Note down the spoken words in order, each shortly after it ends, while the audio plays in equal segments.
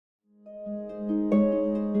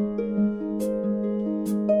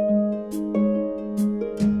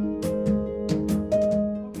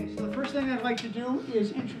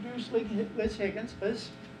Liz Higgins. Liz,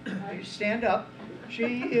 you stand up.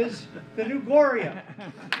 She is the new Gloria.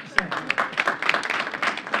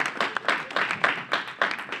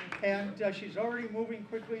 And she's already moving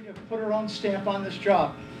quickly to put her own stamp on this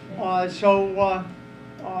job.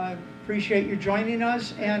 Appreciate you joining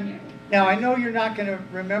us. And now I know you're not going to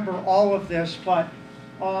remember all of this, but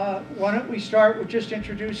why don't we start with just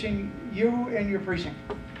introducing you and your precinct.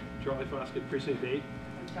 Charlie Foskett, Precinct 8.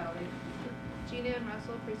 I'm Charlie. Gina and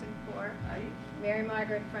Russell, Precinct 4. Hi. Mary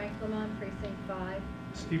Margaret Frank Lamont, Precinct 5.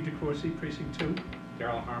 Steve DeCourcy, Precinct 2.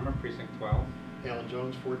 Darrell Harmer, Precinct 12. Alan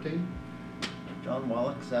Jones, 14. John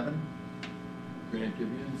Wallach, 7. Grant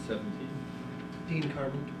Gibeon, 17. Dean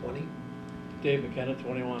Carmen, 20. Dave McKenna,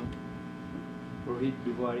 21. Rohit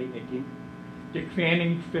Duvadi, 18. Dick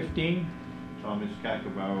Fanning, 15. Thomas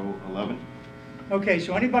Cacabaro, 11. Okay,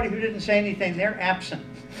 so anybody who didn't say anything, they're absent.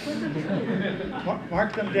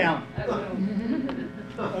 Mark them down.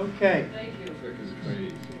 Okay. Thank you.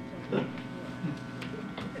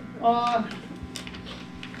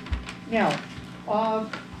 Now,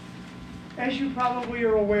 as you probably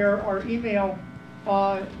are aware, our email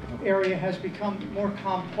area has become more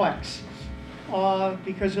complex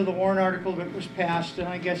because of the Warren article that was passed, and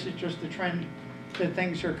I guess it's just the trend that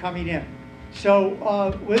things are coming in.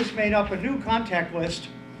 So Liz made up a new contact list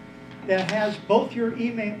that has both your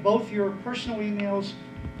email, both your personal emails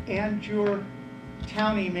and your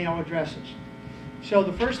town email addresses. So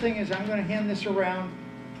the first thing is I'm going to hand this around.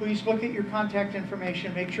 Please look at your contact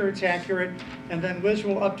information, make sure it's accurate, and then Liz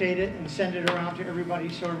will update it and send it around to everybody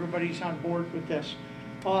so everybody's on board with this.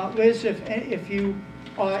 Liz, if you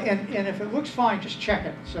and if it looks fine, just check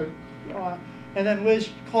it. So and then Liz,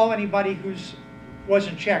 call anybody who's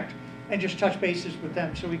wasn't checked and just touch bases with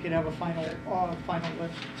them so we can have a final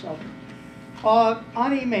list. So on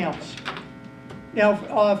emails. Now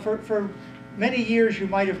for many years you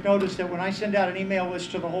might have noticed that when I send out an email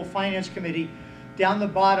list to the whole finance committee, down the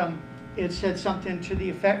bottom it said something to the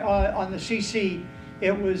effect on the CC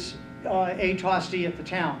it was A. Tosti at the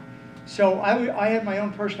town. So I had my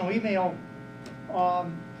own personal email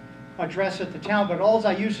address at the town, but all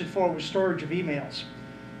I used it for was storage of emails.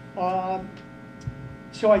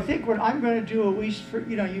 So I think what I'm going to do, at least for,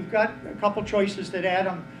 you've got a couple choices that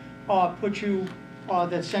Adam put you,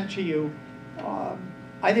 that sent to you.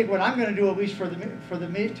 I think what I'm going to do, at least for the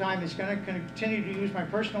meantime, is going to continue to use my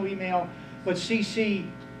personal email, but CC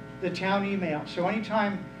the town email. So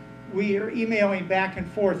anytime we are emailing back and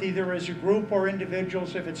forth, either as a group or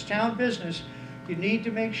individuals, if it's town business, you need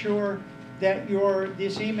to make sure that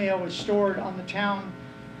this email is stored on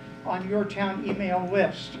your town email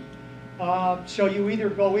list. So you either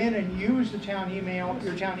go in and use the town email,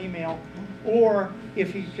 your town email, or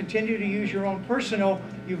if you continue to use your own personal,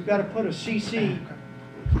 you've got to put a CC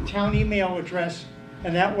town email address,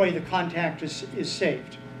 and that way the contact is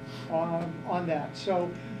saved on that.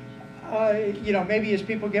 So maybe as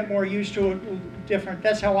people get more used to it, different.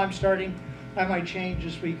 That's how I'm starting. I might change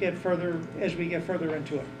as we get further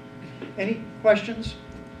into it. Any questions?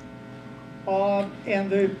 And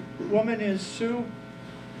the woman is Sue.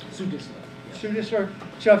 Sue Disler.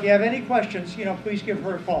 So if you have any questions, please give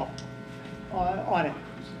her a call on it.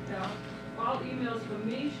 Now, all emails from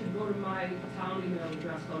me should go to my town email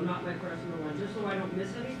address, though, not my personal one, just so I don't miss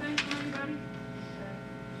anything from anybody.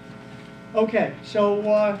 Okay.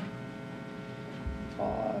 So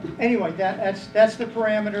anyway, that's the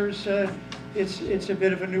parameters. It's a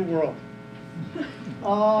bit of a new world.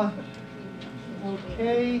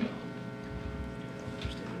 Okay.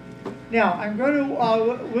 Now I'm going to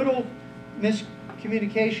little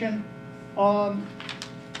miscommunication,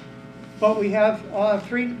 but we have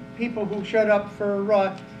 3 people who showed up for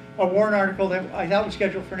a Warren article that I thought was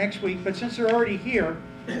scheduled for next week. But since they're already here,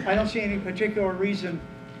 I don't see any particular reason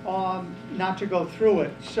not to go through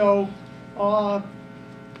it. So I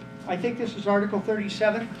think this is Article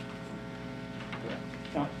 37.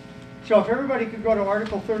 No. So if everybody could go to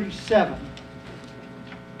Article 37.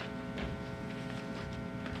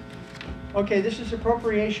 Okay, this is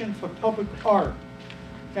appropriation for public art.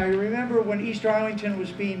 Now you remember when East Arlington was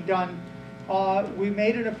being done, we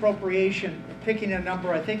made an appropriation, picking a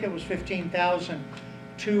number, I think it was $15,000,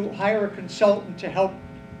 to hire a consultant to help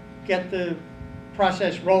get the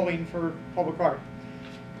process rolling for public art.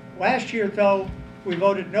 Last year, though, we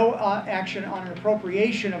voted no action on an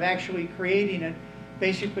appropriation of actually creating it,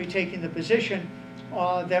 basically taking the position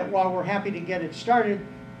that while we're happy to get it started,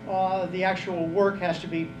 the actual work has to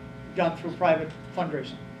be done through private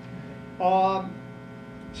fundraising. So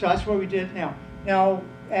that's what we did now. Now,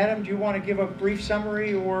 Adam, do you want to give a brief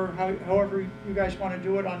summary, or however you guys want to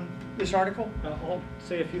do it on this article? I'll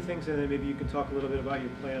say a few things and then maybe you can talk a little bit about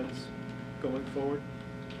your plans going forward.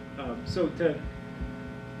 So to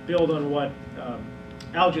build on what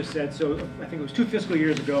Al just said, so I think it was 2 fiscal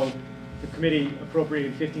years ago, the committee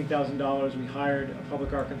appropriated $15,000. We hired a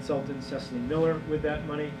public art consultant, Cecily Miller, with that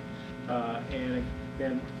money. And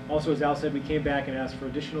then also, as Al said, we came back and asked for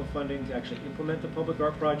additional funding to actually implement the public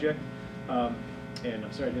art project. And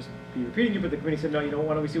I'm sorry to just be repeating you, but the committee said, no, you know,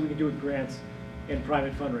 why don't we see what we can do with grants and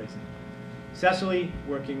private fundraising. Cecily,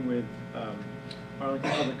 working with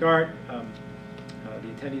Arlington Public Art, the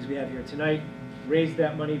attendees we have here tonight, raised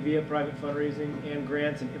that money via private fundraising and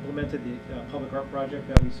grants and implemented the public art project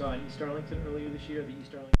that we saw in East Arlington earlier this year, the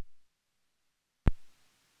East Arlington.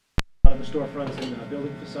 A lot of the storefronts and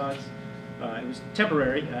building facades. It was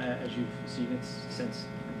temporary, as you've seen, it's since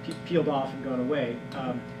peeled off and gone away.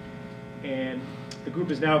 And the group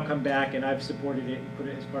has now come back, and I've supported it, put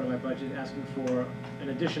it as part of my budget, asking for an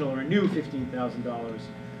additional or a new $15,000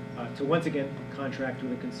 to once again contract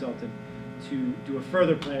with a consultant to do a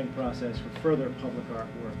further planning process for further public art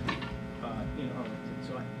work in Arlington.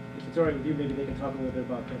 So if it's all right with you, maybe they can talk a little bit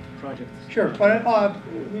about the project. Sure, but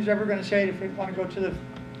who's ever going to say it if they want to go to the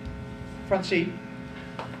front seat?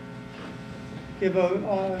 Give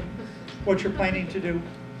what you're planning to do.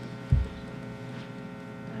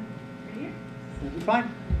 Right here? You'll be fine.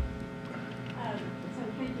 So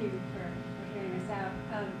thank you for hearing us out.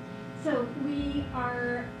 So we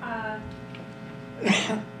are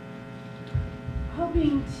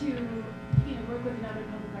hoping to work with another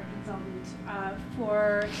public art consultant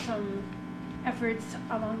for some efforts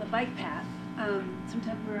along the bike path, some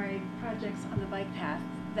temporary projects on the bike path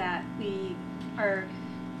that we are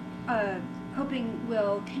hoping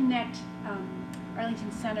will connect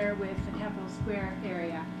Arlington Center with the Capitol Square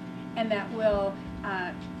area, and that will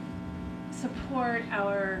support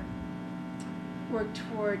our work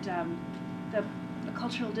toward the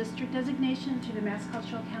cultural district designation to the Mass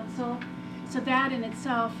Cultural Council. So that in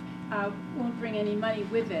itself won't bring any money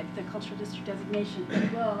with it, the cultural district designation, but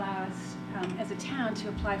it will allow us as a town to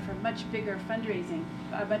apply for much bigger fundraising,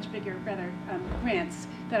 much bigger, rather, grants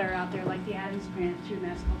that are out there, like the Adams Grant through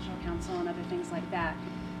Mass Cultural Council and other things like that.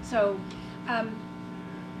 So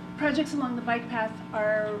projects along the bike path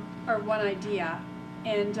are one idea,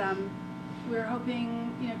 and we're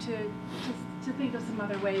hoping to think of some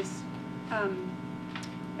other ways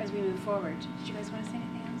as we move forward. Did you guys want to say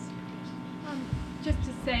anything else?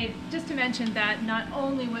 Just to mention that not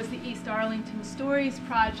only was the East Arlington Stories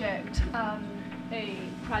project a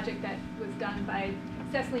project that was done by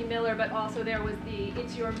Cecily Miller, but also there was the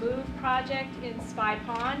It's Your Move project in Spy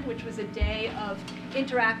Pond, which was a day of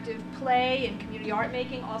interactive play and community art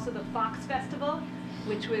making. Also the Fox Festival,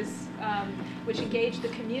 which engaged the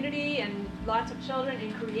community and lots of children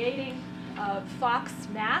in creating fox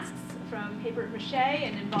masks from paper mache,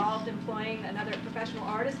 and involved employing another professional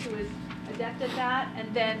artist who was adept at that,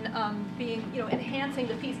 and then enhancing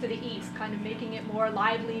the Feast of the East, kind of making it more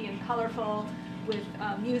lively and colorful with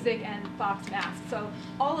music and fox masks. So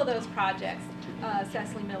all of those projects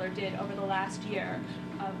Cecily Miller did over the last year,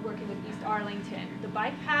 working with East Arlington. The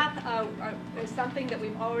bike path is something that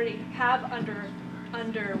we've already have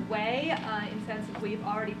underway, in the sense that we've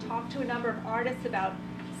already talked to a number of artists about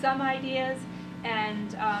some ideas,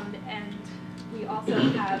 and we also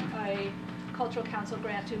have a Cultural Council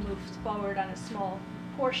grant to move forward on a small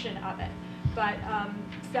portion of it. But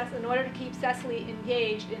in order to keep Cecily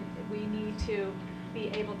engaged, we need to be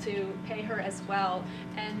able to pay her as well.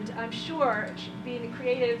 And I'm sure, being a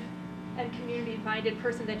creative and community-minded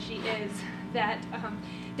person that she is, that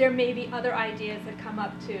there may be other ideas that come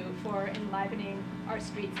up too for enlivening our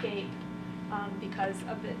streetscape, because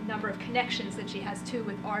of the number of connections that she has too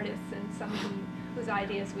with artists, and some whose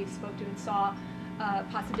ideas we spoke to and saw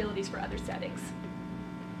possibilities for other settings.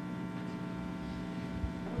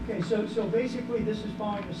 Okay, so basically this is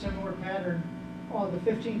following a similar pattern. The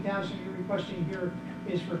 15,000 you're requesting here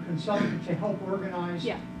is for consultant to help organize,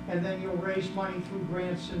 yeah, and then you'll raise money through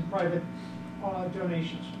grants and private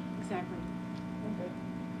donations. exactly. Okay.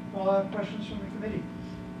 Questions from the committee?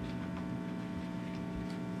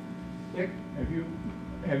 Dick, have you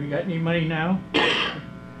got any money now?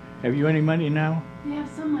 Have you any money now? We have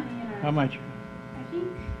some money in our. How much? I think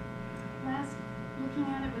last looking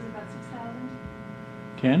at it was about 6,000.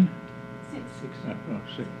 10? 6.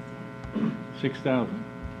 6,000.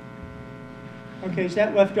 Okay, is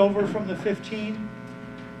that left over from the 15?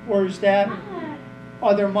 Or is that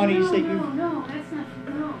other monies that you... No, that's not,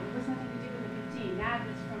 no, it was nothing to do with the 15. That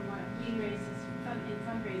was from what we raised in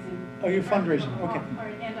fundraising. Oh, you're fundraising, okay.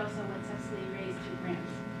 And also what Cecily raised through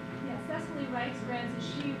grants. Yeah, Cecily Bikes grants,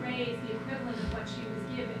 and she raised the equivalent of what she was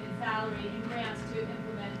given in salary in grants to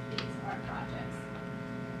implement these art projects.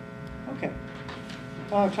 Okay.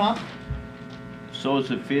 Tom? So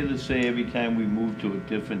is it fair to say every time we move to a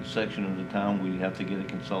different section of the town, we have to get a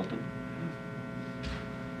consultant?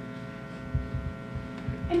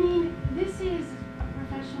 I mean, this is a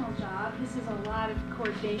professional job. This is a lot of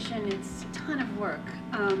coordination. It's a ton of work.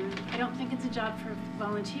 I don't think it's a job for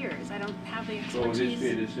volunteers. I don't have the So is it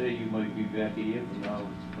fair expertise. to say you might be back a year from now,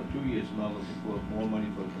 or 2 years from now, looking for more money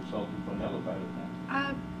for a consultant for another part of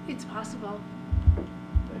town? It's possible.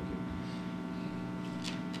 Thank you.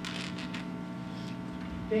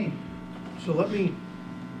 Dean? So let me,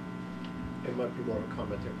 it might be more of a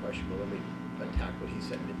comment or question, but let me attack what he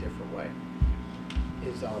said in a different way.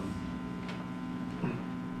 Is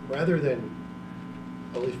rather than,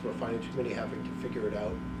 at least for a finance committee, having to figure it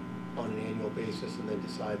out on an annual basis and then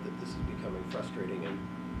decide that this is becoming frustrating and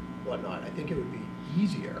whatnot, I think it would be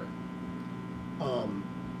easier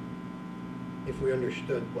if we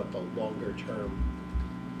understood what the longer term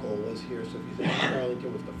goal is here. So if you think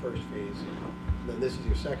Arlington was the first phase, then this is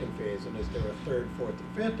your second phase, and is there a third, fourth,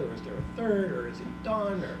 and fifth, or is there a third, or is it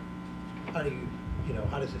done, or how do you know,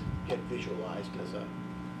 how does it get visualized as a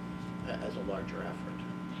larger effort?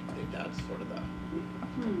 I think that's sort of the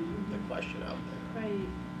question out there. Right.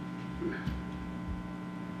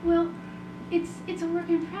 Well, it's a work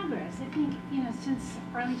in progress. I think, you know, since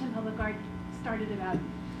Arlington Public Art started in about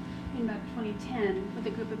 2010 with a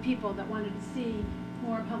group of people that wanted to see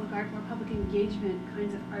more public art, more public engagement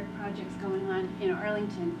kinds of art projects going on in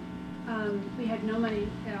Arlington. We had no money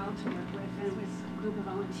at all to work with, and it was a group of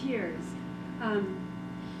volunteers.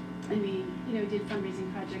 And we, you know, did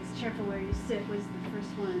fundraising projects. Cheerful Where You Sit was the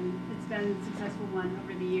first one. It's been a successful one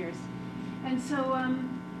over the years. And so,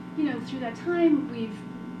 you know, through that time, we've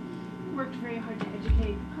worked very hard to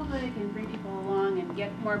educate the public and bring people along and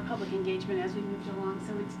get more public engagement as we moved along.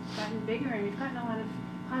 So it's gotten bigger, and we've gotten a lot of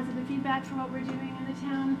positive feedback for what we're doing in the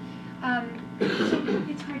town. So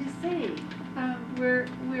it's hard to say.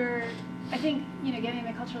 I think, you know, getting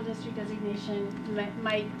the cultural district designation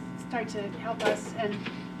might start to help us. And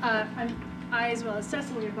I, as well as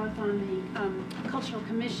Cecily, are both on the cultural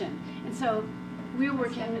commission, and so we're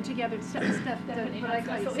working together. Stephanie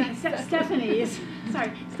is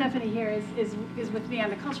sorry. Stephanie here is with me on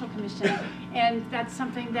the cultural commission, and that's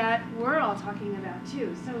something that we're all talking about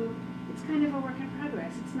too. So it's kind of a work in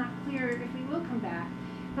progress. It's not clear if we will come back,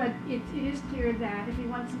 but it is clear that if we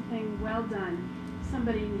want something well done,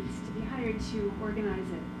 somebody needs to be hired to organize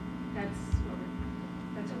it. That's what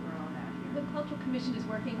we're all about here. The Cultural Commission is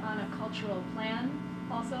working on a cultural plan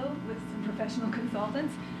also with some professional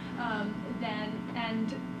consultants.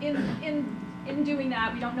 In doing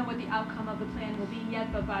that, we don't know what the outcome of the plan will be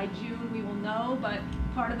yet, but by June we will know. But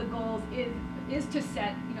part of the goals is to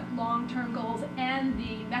set, you know, long-term goals and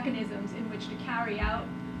the mechanisms in which to carry out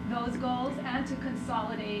those goals, and to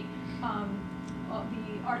consolidate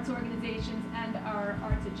the arts organizations and our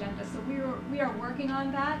arts agenda. So we are working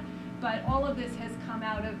on that, but all of this has come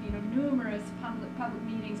out of, you know, numerous public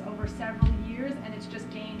meetings over several years, and it's just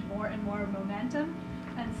gained more and more momentum.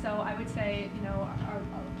 And so I would say, you know, our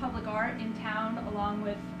public art in town, along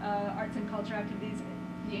with arts and culture activities,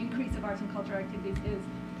 the increase of arts and culture activities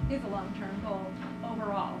is a long-term goal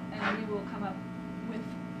overall, and we will come up with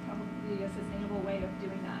probably a sustainable way of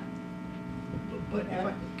doing that. But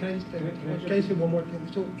can I say one more thing?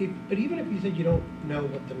 So, but even if you said you don't know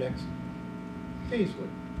what the next phase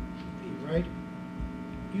would be, right?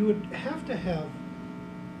 You would have to have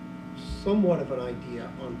somewhat of an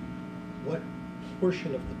idea on what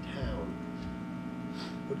portion of the town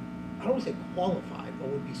would, I don't want to say qualify, but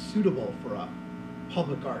would be suitable for a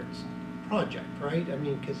public arts project, right? I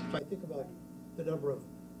mean, because if I think about the number of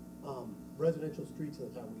residential streets in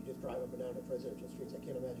the town, where you just drive up and down to residential streets, I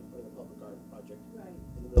can't imagine putting a public art project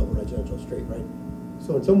in the middle of a residential street, right?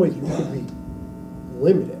 So in some ways you could be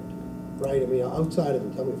limited, right? I mean, outside of,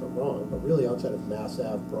 and tell me if I'm wrong, but really outside of Mass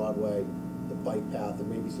Ave, Broadway, the bike path, and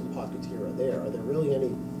maybe some pockets here or there, are there really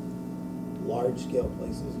any large-scale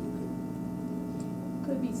places you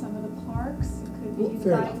Could be some of the parks, it could be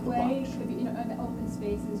fair enough, the bikeway, parks. could be, you know, and open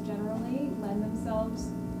spaces generally lend themselves,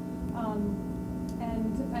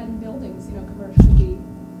 and buildings, you know, commercial, could be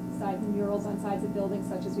side murals on sides of buildings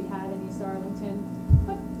such as we had in East Arlington.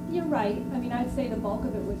 But you're right, I mean, I'd say the bulk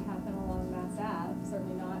of it would happen along Mass Ave,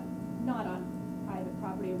 certainly not on private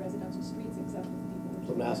property or residential streets, except if people were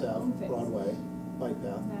So doing Mass their own Ave, things. Broadway, bike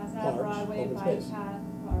path, Mass Ave, parks, Broadway, open bike space. path,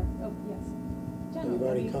 park, oh, yes. And Generally, you've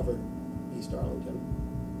already I mean, covered East Arlington,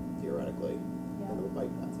 theoretically, Yeah. and the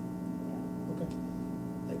bike path. yeah. Okay,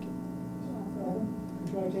 thank you.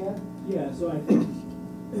 John, like to add? Yeah, so I think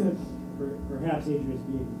perhaps Adria's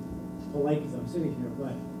being polite because I'm sitting here,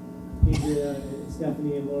 but Adria, and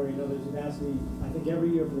Stephanie, and Lori, and others have asked me, I think every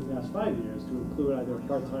year for the past 5 years, to include either a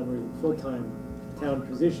part-time or even full-time town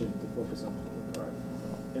position to focus on public art.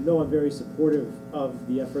 And though I'm very supportive of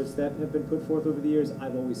the efforts that have been put forth over the years,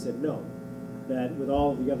 I've always said no. That with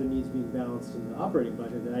all of the other needs being balanced in the operating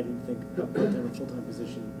budget, that I didn't think a part-time or full-time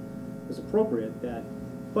position was appropriate.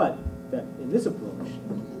 But that in this approach,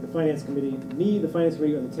 the finance committee, the finance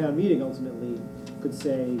committee, or the town meeting ultimately could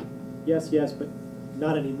say yes, but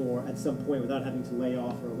not anymore at some point without having to lay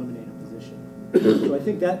off or eliminate a position. So I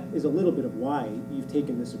think that is a little bit of why you've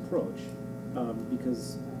taken this approach,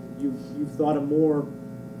 because you've thought a more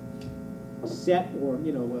set or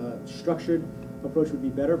structured approach would be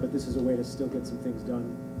better, but this is a way to still get some things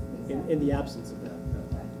done in the absence of that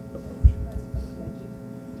approach.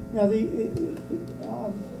 Now,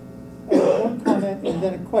 one comment and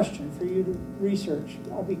then a question for you to research,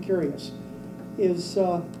 I'll be curious, is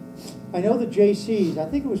I know the JCs, I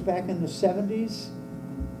think it was back in the 70s,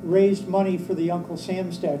 raised money for the Uncle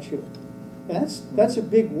Sam statue. And that's a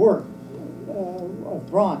big work of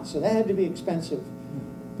bronze, so that had to be expensive.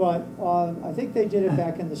 But I think they did it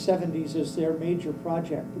back in the 70s as their major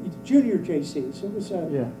project. Junior JCs, it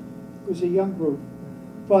was a young group.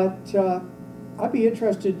 But I'd be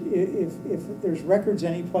interested if there's records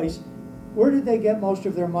anyplace. Where did they get most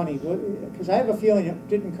of their money? Because I have a feeling it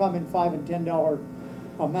didn't come in $5 and $10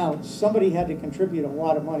 amounts. Somebody had to contribute a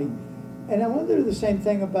lot of money. And I wonder the same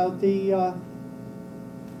thing about the,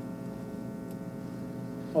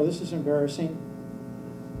 oh, this is embarrassing,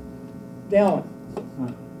 Dallin.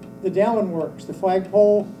 The Dallin Works, the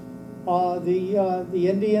flagpole, the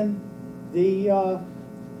Indian, the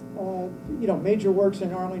major works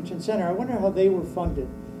in Arlington Center. I wonder how they were funded.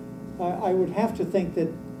 I would have to think that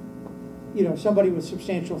somebody with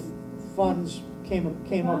substantial funds came up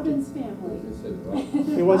to. Robin's family.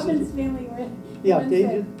 It wasn't. Robin's family were Yeah, ones they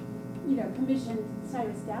that, did. Commissioned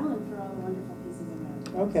Cyrus Dallin for all the wonderful pieces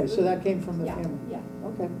around. Okay, so that came from the Yeah, family. yeah.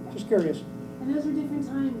 Okay, just curious. And those were different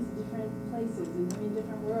times, different places, and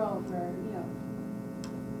different world where,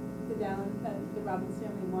 the Robbins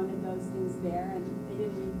family wanted those things there, and they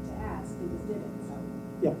didn't need to ask, they just did it, so.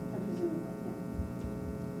 Yeah. I presume,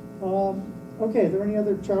 Okay, are there any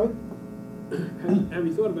other, Charlie? Have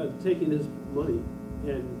you thought about taking this money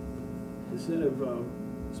and instead of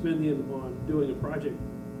spending it on doing a project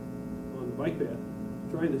on the bike path,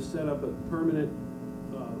 trying to set up a permanent,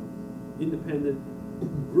 independent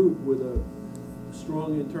group with a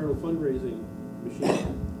strong internal fundraising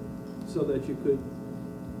machine so that you could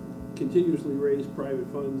continuously raise private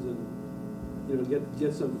funds and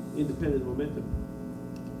get some independent momentum?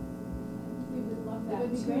 We would love that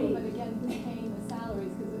would be too, great. but again, who's paying the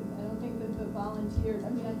salaries? Because I don't think that the volunteers, I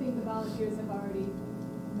think the volunteers have already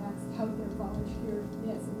maxed out their volunteer.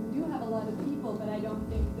 Yes, we do have a lot of people, but I don't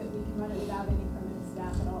think that we can run it without any permanent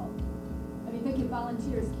staff at all. Thinking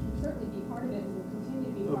volunteers can certainly be part of it and will continue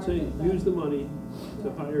to be I'm part saying, of it. use the money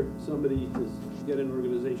to hire somebody to get an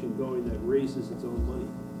organization going that raises its own money,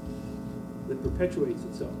 that perpetuates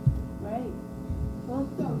itself. Right. Well,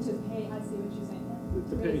 To pay, I see what you're saying.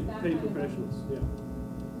 To raise that pay kind of money. professionals, yeah.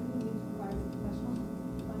 It requires a professional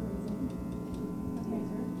fundraising. Okay.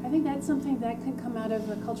 I think that's something that could come out of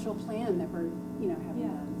a cultural plan that we're, having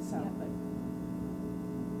Yeah. done, so, Yeah. but.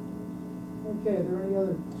 Okay, are there any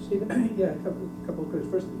other, Stephen? Yeah, a couple of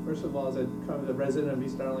questions. First of all, as a kind of a resident of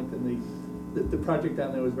East Arlington, the project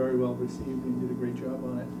down there was very well received. You did a great job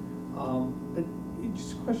on it. But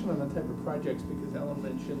just a question on the type of projects, because Ellen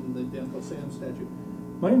mentioned the Uncle Sam statue.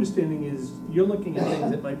 My understanding is you're looking at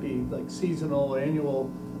things that might be like seasonal or annual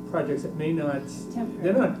projects that may not,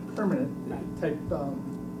 they're not permanent type.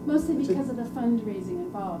 Mostly because of the fundraising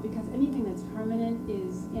involved, because anything that's permanent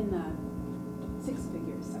is in the six figures.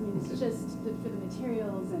 It's just for the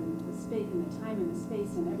materials and the space and the time and the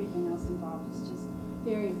space and everything else involved. It's just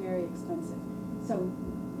very, very expensive. So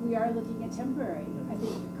we are looking at temporary. I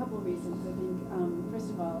think a couple of reasons. I think first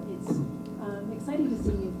of all, it's exciting to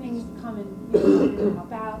see new things come and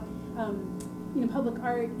help out. Public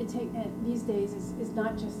art these days is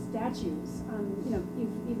not just statues.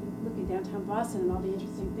 You look at downtown Boston and all the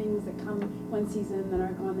interesting things that come one season that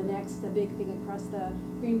aren't gone the next. The big thing across the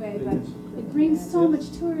Greenway, but it brings so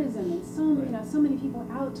much tourism and so many people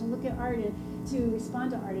out to look at art and to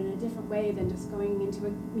respond to art in a different way than just going into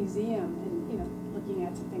a museum and looking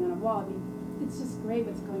at something on a wall. It's just great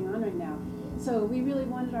what's going on right now. So we really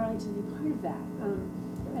wanted Arlington to be part of that.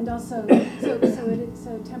 And also,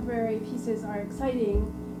 so temporary pieces are exciting,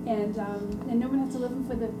 and no one has to live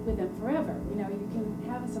with them forever. You can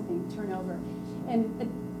have something turn over.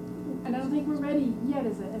 And I don't think we're ready yet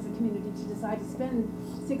as a community to decide to spend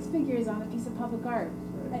 6 figures on a piece of public art.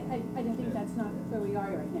 I don't think that's not where we are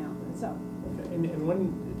right now, so. Okay, and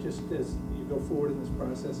when, just as you go forward in this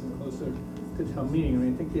process and closer to town meeting, I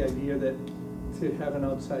mean, I think the idea that to have an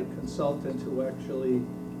outside consultant who actually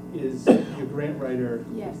is your grant writer,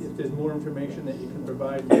 Yes. if there's more information that you can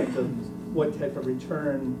provide with the, what type of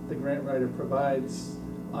return the grant writer provides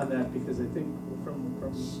on that, because I think from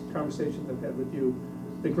conversations I've had with you,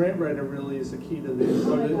 the grant writer really is the key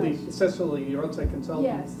to Cecily, your outside consultant,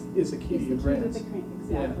 Yes. is the key to your grants. Exactly.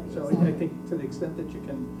 Yeah, so I think to the extent that you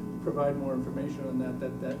can provide more information on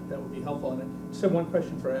that would be helpful. And I just have one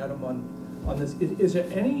question for Adam on this. Is there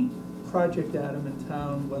any project, Adam, in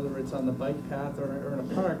town, whether it's on the bike path or in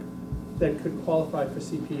a park, that could qualify for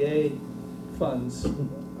CPA funds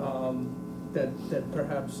that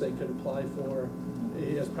perhaps they could apply for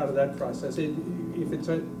as part of that process, if it's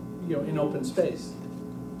in open space?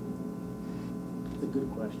 It's a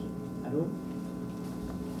good question. I don't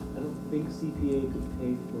think CPA could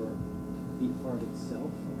pay for the art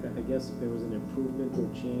itself. Okay. I guess if there was an improvement or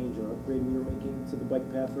change or upgrade we were making to the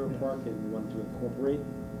bike path or a park and we wanted to incorporate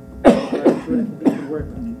art into it, I think it could work.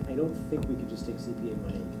 I don't think we could just take CPA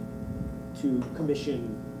money to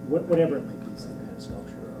commission whatever it might be, some kind of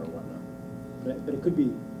sculpture or whatnot. But it could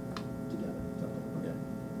be together. Okay.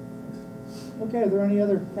 Okay, are there any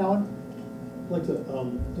other, Alan? I'd like to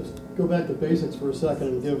just go back to basics for a second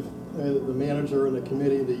and give the manager and the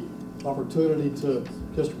committee the opportunity to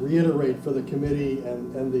just reiterate for the committee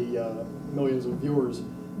and the millions of viewers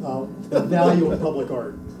the value of public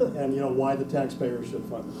art and why the taxpayers should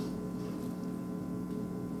fund it.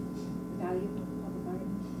 Value of public art?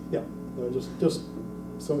 Yeah,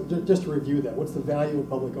 just to review that. What's the value of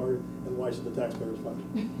public art and why should the taxpayers fund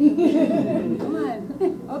it? Come on,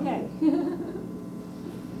 okay.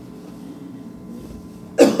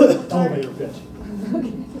 Elevator pitch.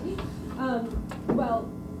 Okay. Well,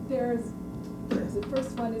 the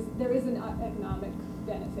first one is there is an economic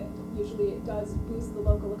benefit. Usually it does boost the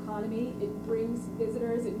local economy. It brings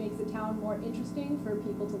visitors. It makes the town more interesting for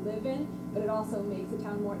people to live in, but it also makes the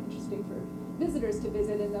town more interesting for visitors to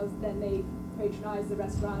visit, and then they patronize the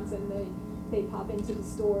restaurants and they pop into the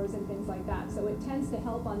stores and things like that. So it tends to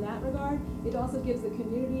help on that regard. It also gives the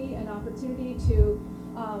community an opportunity to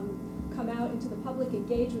come out into the public,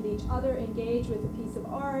 engage with each other, engage with a piece of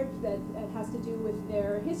art that has to do with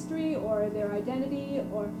their history or their identity,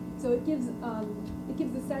 so it gives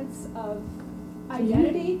a sense of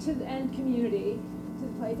identity and community to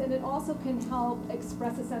the place, and it also can help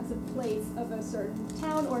express a sense of place of a certain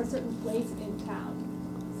town or a certain place in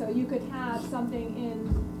town. So you could have something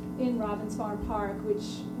in Robbins Farm Park which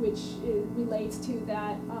relates to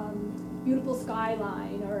that beautiful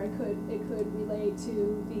skyline, or it could relate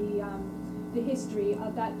to the history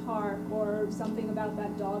of that park, or something about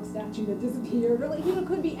that dog statue that disappeared. Really, it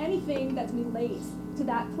could be anything that relates to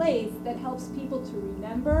that place that helps people to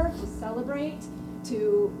remember, to celebrate,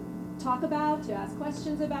 to talk about, to ask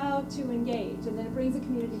questions about, to engage, and then it brings the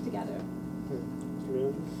community together. Mr.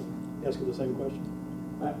 Manager, ask you the same question.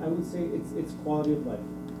 I would say it's quality of life.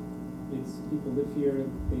 It's people live here,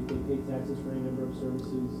 they pay taxes for any number of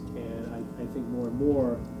services, and I think more and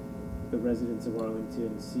more the residents of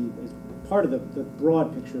Arlington see as part of the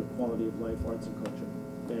broad picture of quality of life, arts and culture.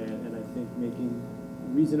 And I think making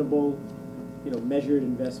reasonable, measured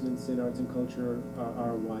investments in arts and culture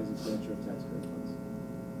are a wise expenditure of taxpayer funds.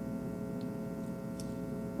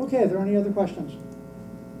 Okay, are there any other questions?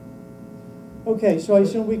 Okay, so I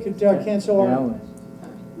assume we could cancel our...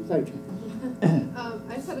 Thank you.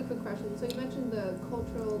 I just had a quick question. So you mentioned the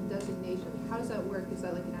cultural designation. How does that work? Is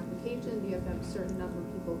that like an application? Do you have to have a certain number of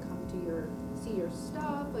people come to see your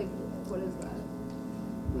stuff? Like, what is that?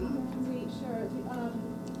 Sure.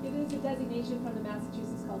 It is a designation from the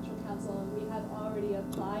Massachusetts Cultural Council, and we have already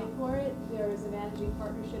applied for it. There is a managing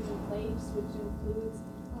partnership in place, which includes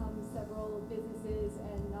several businesses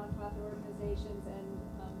and nonprofit organizations and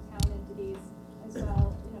town entities as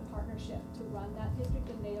well in a partnership to run that district,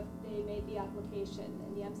 and they made the application,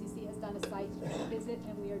 and the MCC has done a site visit,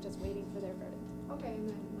 and we are just waiting for their verdict. Okay, and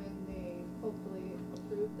then when they hopefully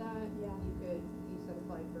approve that, yeah, you said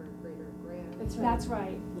apply for a greater grant. That's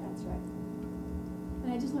right. That's right. And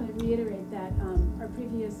I just want to reiterate that our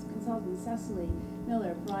previous consultant, Cecily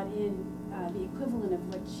Miller, brought in the equivalent of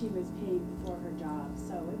what she was paid for her job.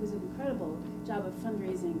 So it was an incredible job of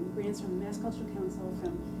fundraising, grants from the Mass Cultural Council,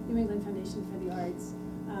 from New England Foundation for the Arts,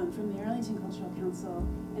 from the Arlington Cultural Council,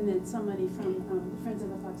 and then some money from Friends of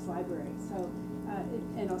the Fox Library. So,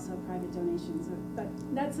 and also private donations. But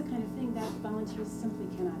that's the kind of thing that volunteers simply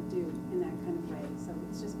cannot do in that kind of way. So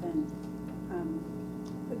it's just been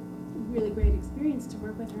really great experience to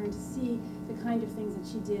work with her and to see the kind of things that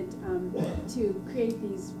she did to create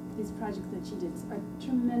these projects that she did. A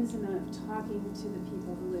tremendous amount of talking to the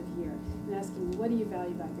people who live here and asking, what do you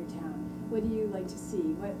value about your town? What do you like to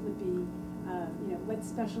see? What would be, what's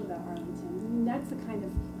special about Arlington? I mean, that's the kind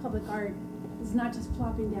of public art. It's not just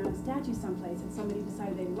plopping down a statue someplace that somebody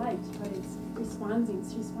decided they liked, but it's responding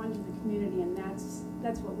to the community, and that's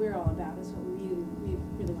what we're all about. That's what we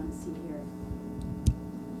really want to see here.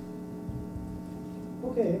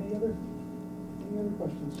 Okay, any other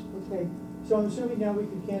questions? Okay, so I'm assuming now we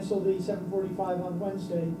can cancel the 7:45 on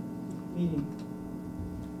Wednesday meeting.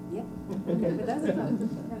 Yep. Okay. But that's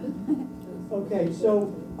fun. Okay,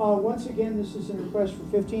 so once again, this is a request for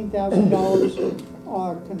 $15,000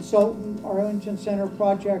 consultant Arlington Center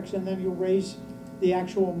projects, and then you'll raise the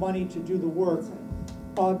actual money to do the work.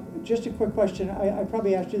 Just a quick question. I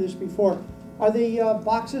probably asked you this before. Are the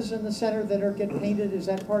boxes in the center that are getting painted, is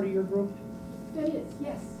that part of your group? That is,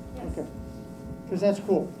 yes. Okay, because that's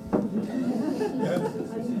cool.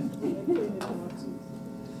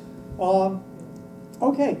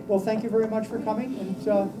 Okay, well, thank you very much for coming, and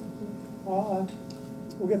we'll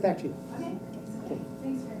get back to you. Okay.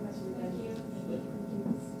 Thanks very much. Thank you.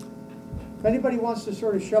 If anybody wants to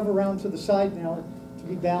sort of shove around to the side now to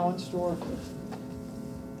be balanced, or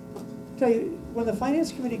tell you, when the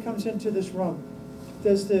finance committee comes into this room,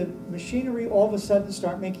 does the machinery all of a sudden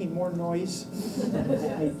start making more noise?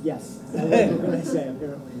 Yes. I was going to say,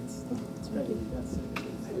 apparently it's ready.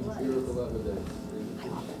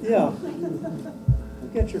 Yeah. We'll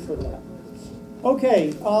get you for that.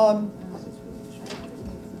 Okay.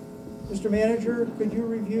 Mr. Manager, could you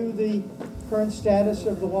review the current status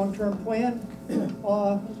of the long-term plan?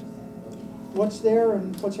 What's there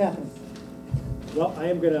and what's happening? Well, I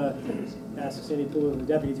am going to ask Sandy Poole, the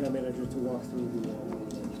Deputy Town Manager, to walk through the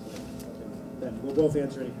then we'll both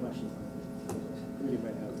answer any questions the committee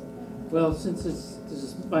might have. Well, since this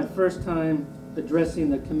is my first time addressing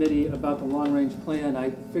the committee about the long-range plan,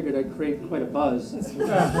 I figured I'd create quite a buzz.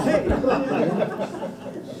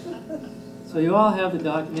 So you all have the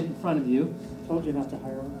document in front of you. Told you not to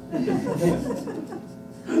hire him.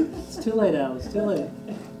 It's too late, Al. It's too late.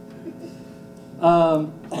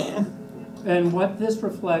 And what this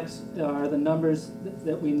reflects are the numbers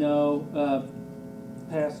that we know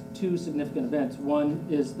past two significant events. One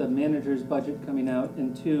is the manager's budget coming out,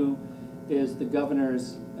 and two is the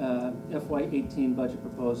governor's FY18 budget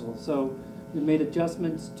proposal. So we made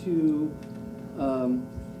adjustments to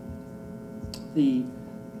the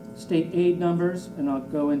state aid numbers, and I'll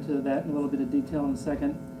go into that in a little bit of detail in a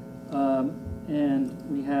second. And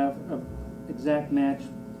we have an exact match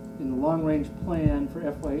in the long-range plan for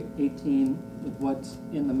FY18 with what's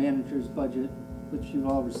in the manager's budget, which you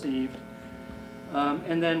all received.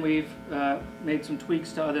 And then we've made some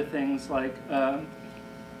tweaks to other things like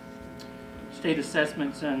state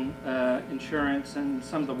assessments and insurance and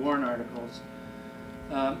some of the warrant articles.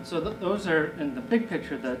 So those are, in the big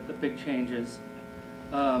picture, the big changes.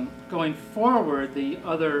 Going forward, the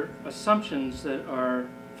other assumptions that are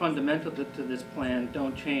fundamental to this plan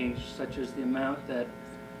don't change, such as the amount that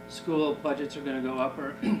school budgets are going to go up,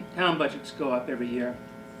 or town budgets go up every year.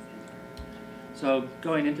 So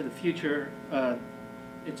going into the future,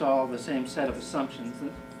 it's all the same set of assumptions.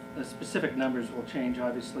 The specific numbers will change,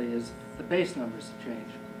 obviously, as the base numbers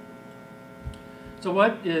change. So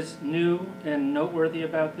what is new and noteworthy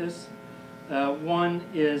about this? One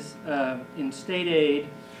is in state aid,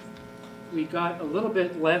 we got a little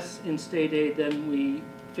bit less in state aid than we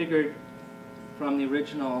figured from the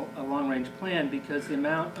original long-range plan, because the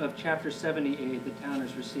amount of Chapter 70 aid the town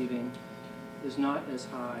is receiving is not as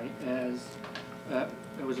high as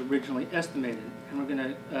it was originally estimated. And we're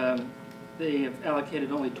going to, they have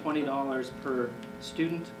allocated only $20 per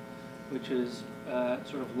student, which is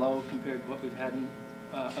sort of low compared to what we've had in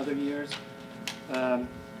other years.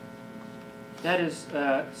 That is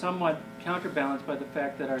somewhat counterbalanced by the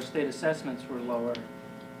fact that our state assessments were lower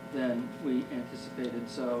than we anticipated.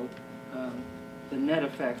 So the net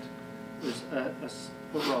effect was an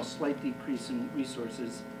overall slight decrease in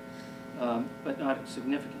resources, but not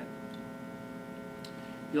significant.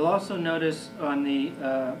 You'll also notice on the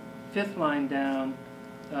fifth line down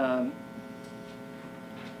that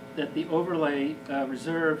the overlay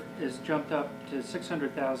reserve is jumped up to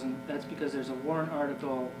 $600,000. That's because there's a warrant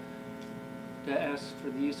article to ask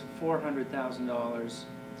for the use of $400,000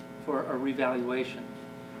 for a revaluation,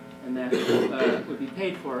 and that would be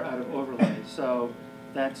paid for out of overlay. So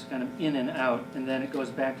that's kind of in and out, and then it goes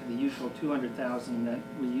back to the usual $200,000 that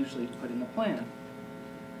we usually put in the plan.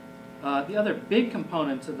 The other big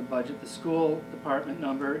components of the budget, the school department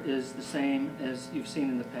number is the same as you've seen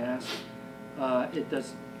in the past. It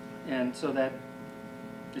does, and so that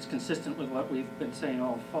is consistent with what we've been saying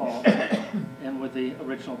all fall and with the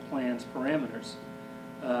original plan's parameters.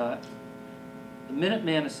 The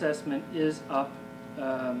Minuteman assessment is up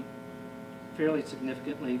fairly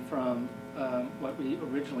significantly from what we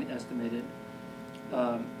originally estimated.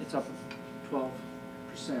 It's up 12%.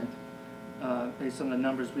 Based on the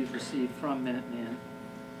numbers we've received from Minuteman.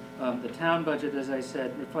 The town budget, as I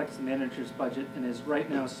said, reflects the manager's budget and is right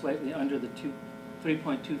now slightly under the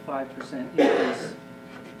 3.25% increase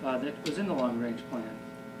that was in the long-range plan.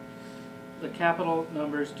 The capital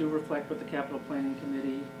numbers do reflect what the capital planning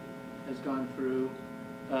committee has gone through.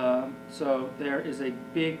 So there is a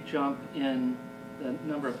big jump in the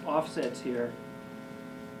number of offsets here.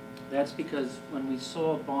 That's because when we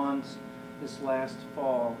sold bonds this last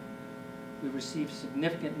fall, we received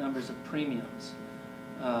significant numbers of premiums.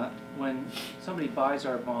 When somebody buys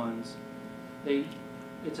our bonds,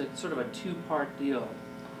 it's a sort of a two-part deal.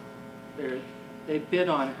 They bid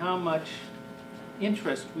on how much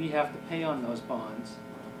interest we have to pay on those bonds,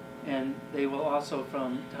 and they will also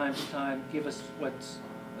from time to time give us what's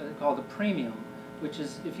called a premium, which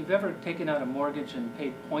is if you've ever taken out a mortgage and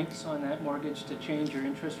paid points on that mortgage to change your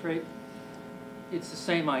interest rate, it's the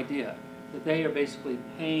same idea, that they are basically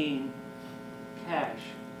paying cash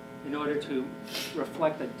in order to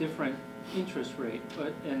reflect a different interest rate.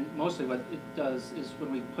 And mostly what it does is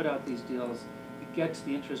when we put out these deals, it gets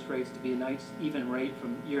the interest rates to be a nice even rate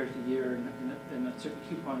from year to year and a certain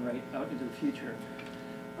coupon rate out into the future.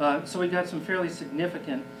 So we got some fairly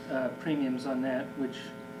significant premiums on that, which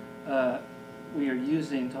we are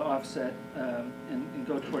using to offset and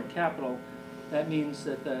go toward capital. That means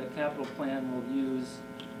that the capital plan will use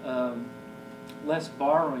less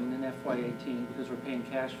borrowing in FY18 because we're paying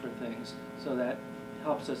cash for things. So that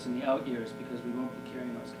helps us in the out years because we won't be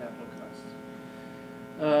carrying those capital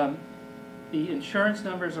costs. The insurance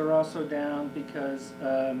numbers are also down because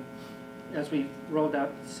as we rolled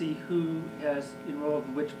out to see who has enrolled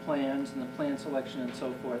in which plans and the plan selection and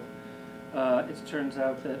so forth, it turns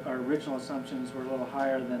out that our original assumptions were a little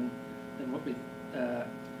higher than what we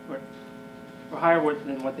were higher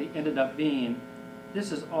than what they ended up being.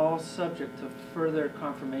 This is all subject to further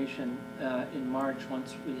confirmation in March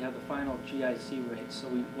once we have the final GIC rates, so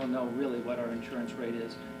we will know really what our insurance rate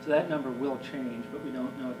is. So that number will change, but we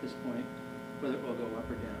don't know at this point whether it will go up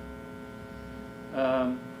or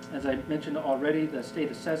down. As I mentioned already, the state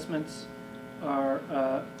assessments are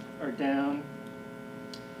down.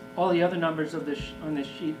 All the other numbers of this on this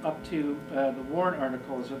sheet up to the warrant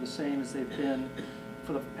articles are the same as they've been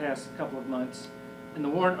for the past couple of months. And the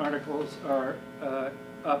warrant articles are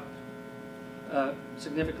up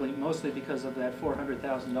significantly, mostly because of that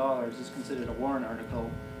 $400,000 is considered a warrant article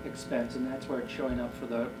expense, and that's where it's showing up for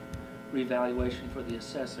the revaluation for the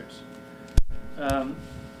assessors.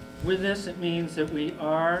 With this, it means that we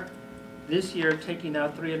are this year taking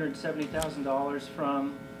out $370,000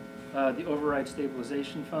 from the override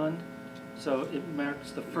stabilization fund. So it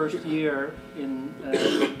marks the first year in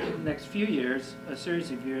the next few years, a series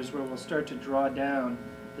of years, where we'll start to draw down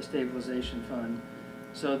the stabilization fund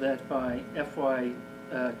so that by FY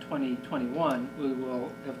 2021, we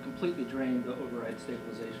will have completely drained the override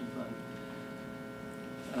stabilization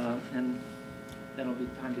fund. And then it'll be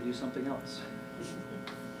time to do something else.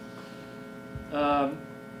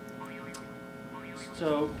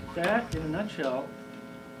 So that, in a nutshell,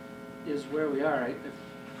 is where we are.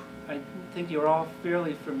 I think you're all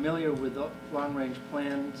fairly familiar with the long-range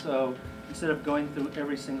plan, so instead of going through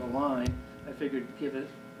every single line, I figured give it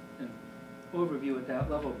an overview at that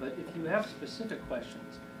level. But if you have specific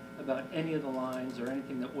questions about any of the lines or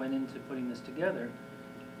anything that went into putting this together,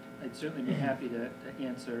 I'd certainly be happy to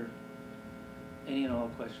answer any and all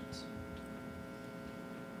questions.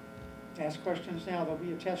 Ask questions now, there'll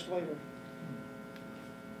be a test later.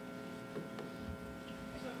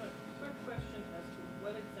 I have a quick question as to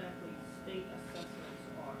what exactly state assessments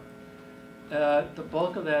are. The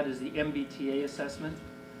bulk of that is the MBTA assessment.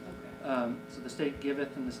 Okay. So the state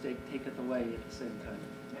giveth and the state taketh away at the same time.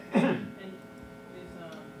 And is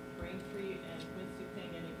Braintree and Quincy paying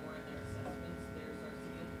any more in their assessments? Theirs are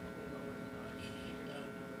significantly lower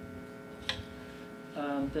than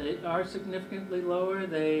ours. They are significantly lower.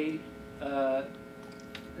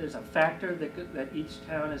 There's a factor that each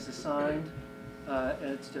town is assigned.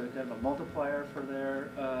 It's to kind of a multiplier for their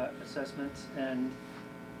assessments. And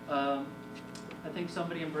I think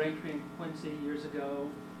somebody in Braintree and Quincy years ago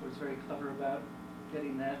was very clever about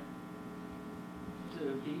getting that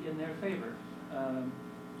to be in their favor.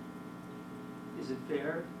 Is it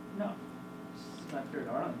fair? No, it's not fair to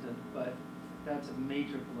Arlington, but that's a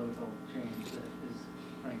major political change that is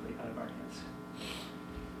frankly out of our hands.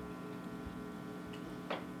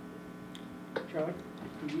 Charlie?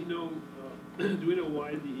 Do we know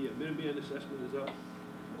why the Minuteman assessment is up?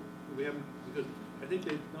 We haven't, because I think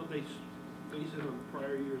they base it on the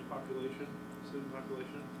prior year's population, student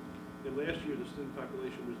population. And last year, the student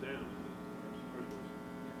population was down.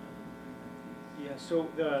 Yeah, so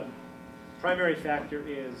the primary factor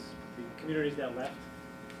is the communities that left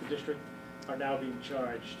the district are now being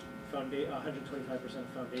charged 125%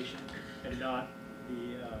 foundation and not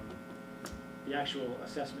the actual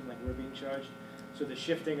assessment like we're being charged. So the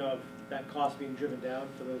shifting of that cost being driven down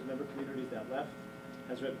for those member communities that left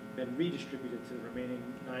has been redistributed to the remaining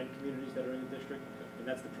 9 communities that are in the district, and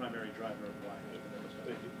that's the primary driver of why the numbers are.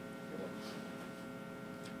 Thank you.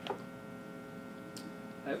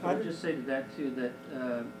 I would just say to that too that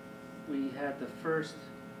we had the first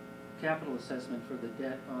capital assessment for the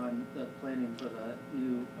debt on the planning for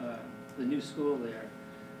the new school there,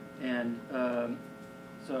 and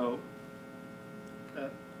so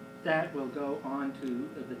that will go on to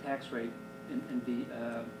the tax rate and be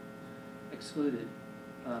excluded,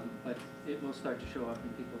 but it will start to show up in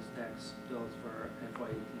people's tax bills for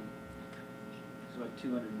FY18. It's like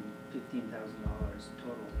 $215,000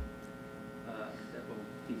 total that will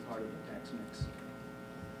be part of the tax mix.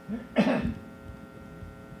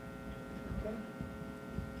 Okay.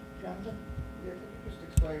 Jonathan? Yeah, can you just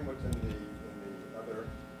explain what's in the other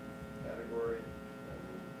category and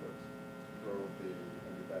what drove the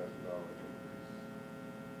 $100,000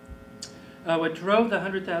 increase? What drove the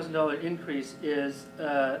 $100,000 increase is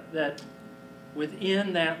that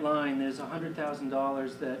within that line there's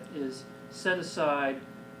 $100,000 that is set aside.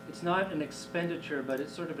 It's not an expenditure, but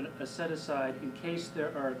it's sort of a set aside in case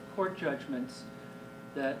there are court judgments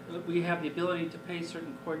that we have the ability to pay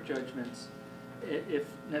certain court judgments if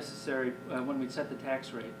necessary when we set the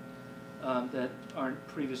tax rate that aren't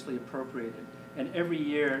previously appropriated. And every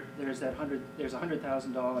year there's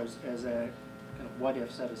 $100,000 as a kind of what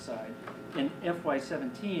if set aside. In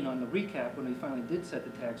FY17 on the recap, when we finally did set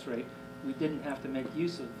the tax rate, we didn't have to make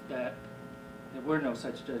use of that. There were no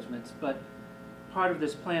such judgments, but part of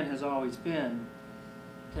this plan has always been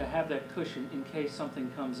to have that cushion in case something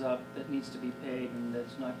comes up that needs to be paid and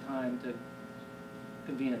there's not time to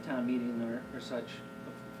convene a town meeting or such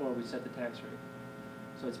before we set the tax rate.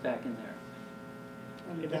 So it's back in there.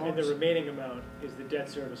 And the remaining amount is the debt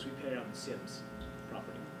service we pay on the Sims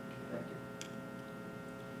property. Thank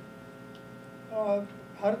you.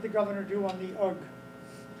 How did the governor do on the UGG?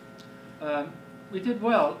 We did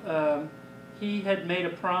well. He had made a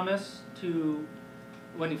promise to,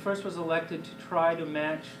 when he first was elected, to try to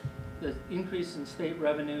match the increase in state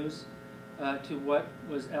revenues to what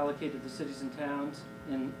was allocated to cities and towns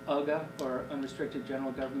in UGA, or unrestricted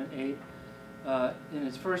general government aid. In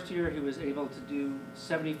his first year, he was able to do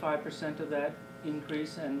 75% of that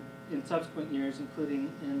increase, and in subsequent years,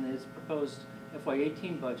 including in his proposed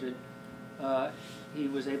FY18 budget, he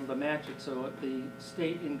was able to match it. So the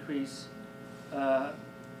state increase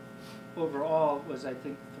overall was, I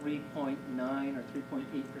think, 3.9 or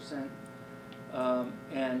 3.8%,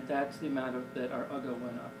 and that's the amount that our UGA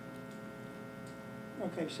went up.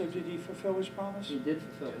 Okay, so did he fulfill his promise? He did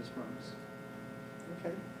fulfill his promise.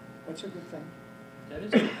 Okay, that's a good thing. That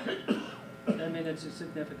is good. I mean, it's a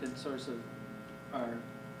significant source of our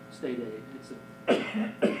state aid.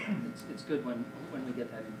 It's good when we get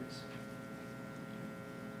that increase.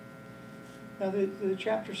 Now, the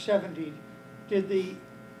Chapter 70, did the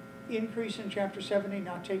increase in Chapter 70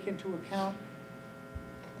 not take into account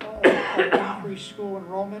increased school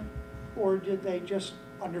enrollment, or did they just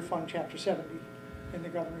underfund Chapter 70 in the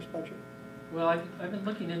governor's budget? Well, I've been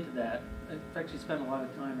looking into that. I've actually spent a lot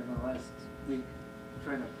of time in the last week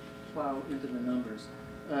trying to plow into the numbers.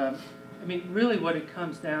 I mean, really what it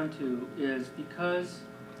comes down to is because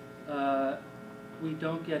we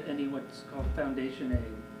don't get any what's called foundation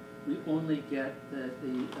aid, we only get the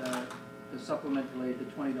supplemental aid, the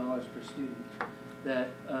 $20 per student, that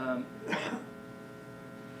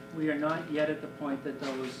we are not yet at the point that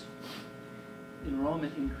those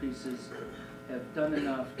enrollment increases have done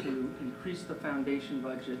enough to increase the foundation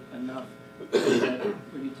budget enough that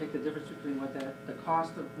when you take the difference between what the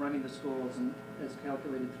cost of running the schools and as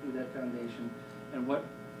calculated through that foundation and what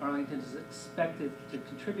Arlington is expected to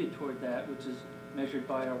contribute toward that, which is measured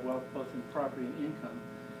by our wealth both in property and income,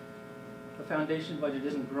 the foundation budget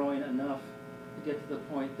isn't growing enough to get to the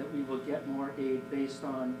point that we will get more aid based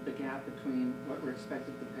on the gap between what we're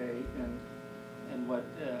expected to pay and what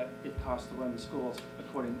it costs to run the schools,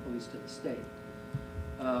 according at least to the state.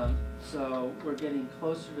 So we're getting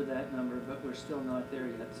closer to that number, but we're still not there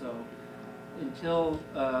yet. So until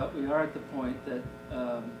we are at the point that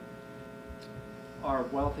our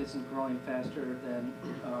wealth isn't growing faster than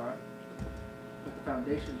what the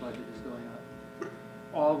foundation budget is going up,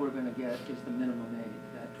 all we're going to get is the minimum aid,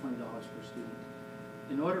 that $20 per student.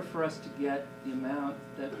 In order for us to get the amount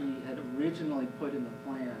that we had originally put in the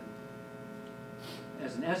plan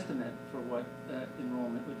as an estimate for what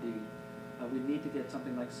enrollment would be, we'd need to get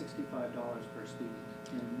something like $65 per student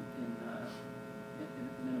in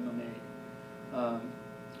minimum aid.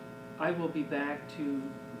 I will be back to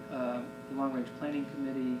the Long Range Planning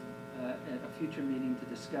Committee at a future meeting to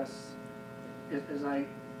discuss, as I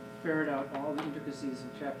ferret out all the intricacies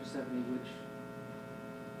of Chapter 70, which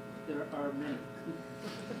there are many,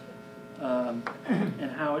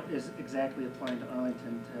 and how it is exactly applying to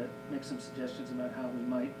Arlington, to make some suggestions about how we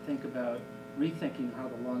might think about rethinking how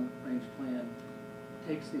the long-range plan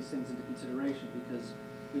takes these things into consideration, because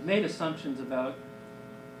we've made assumptions about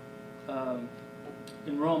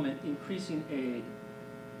enrollment increasing aid,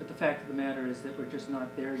 but the fact of the matter is that we're just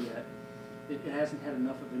not there yet. It hasn't had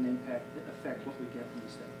enough of an impact to affect what we get from the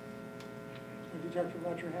state. Have you talked to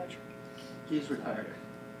Roger Hatch? He's retired.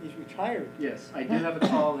 He's retired? Yes, I do have a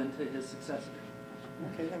call into his successor.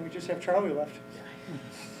 Okay, then we just have Charlie left.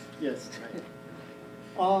 Yes.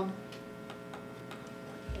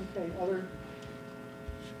 Okay, other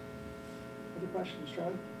questions,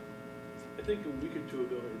 Charlie? I think a week or two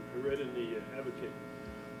ago, I read in the Advocate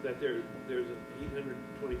that there's an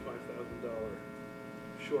 $825,000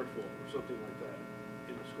 shortfall or something like that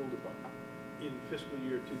in the school department in fiscal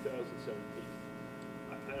year 2017.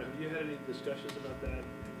 Have you had any discussions about that?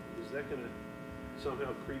 Is that going to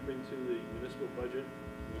somehow creep into the municipal budget?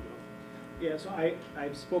 You know? Yeah, so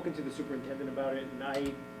I've spoken to the superintendent about it, and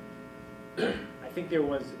I think there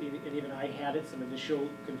was, and even I had it, some initial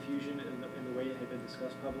confusion in the way it had been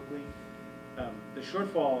discussed publicly. The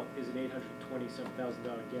shortfall is an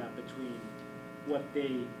 $827,000 gap between what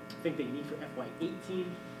they think they need for FY18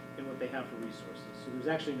 and what they have for resources. So there's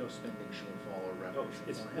actually no spending shortfall or revenue. Oh,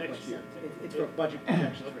 it's shortfall. next year. It's for budget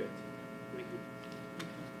projections. Okay. Thank you.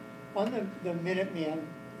 On the Minuteman,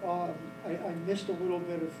 I missed a little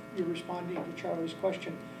bit of you responding to Charlie's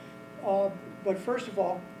question. But first of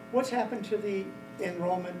all, what's happened to the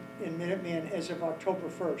enrollment in Minuteman as of October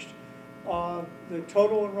 1st? The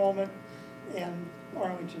total enrollment and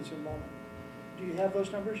Arlington's enrollment. Do you have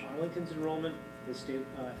those numbers? Arlington's enrollment, the state,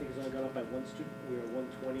 I think, has only gone up by one student. We were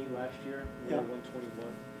 120 last year. We were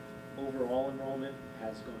 121. Overall enrollment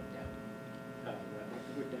has gone down.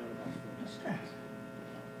 We're down about 40 students.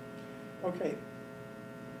 Okay.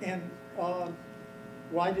 And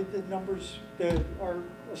why did the numbers, our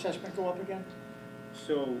assessment go up again?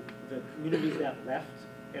 So the communities that left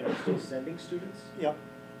and are still sending students, Yep.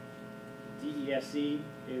 DESE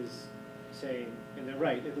is saying, and they're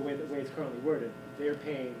right, the way it's currently worded, they're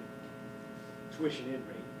paying tuition in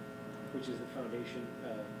rate, which is the foundation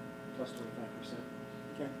plus 25%.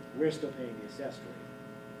 Okay. We're still paying the assessed rate.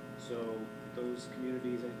 So those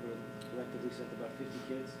communities, I think, were collectively sent about 50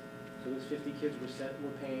 kids. So those 50 kids were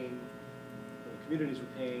paying, the communities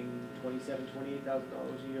were paying $27,000, $28,000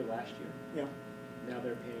 a year last year. Yeah. Now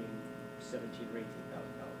they're paying $17,000 or $18,000 a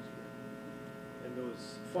year. And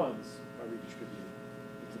those funds are redistributed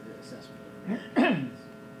into the assessment.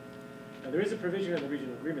 Now there is a provision in the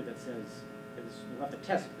regional agreement that says, and we'll have to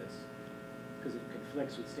test this, because it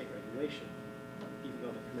conflicts with state regulation, even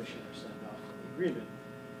though the commissioner signed off on the agreement,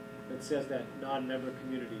 that says that non-member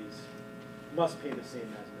communities must pay the same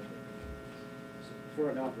as member communities for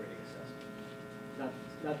an operating assessment.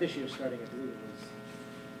 Not this year starting, I believe it was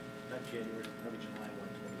not January, probably July 1,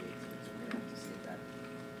 2018, so we're going to have to see if that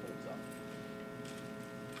holds up.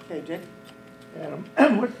 Okay, Dick? Adam,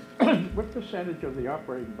 what percentage of the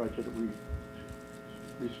operating budget are we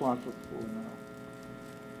responsible for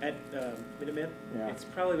now? At Minuteman, Yeah. it's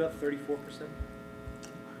probably about 34%.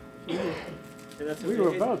 And that's We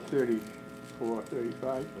were about 34,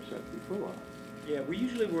 35% before. Yeah, we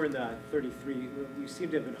usually were in the 33. We seem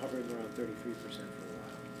to have been hovering around 33% for a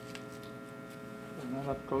while. We're not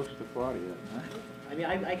up close to 40 yet, huh? I mean,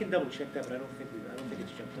 I can double check that, but I don't think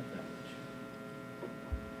it's jumped up that much.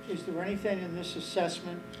 Is there anything in this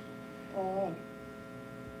assessment from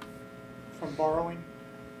borrowing?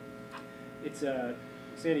 It's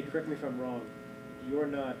Sandy, correct me if I'm wrong. You're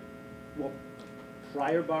not, well,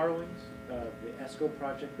 prior borrowings, the ESCO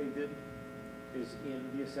project they did is in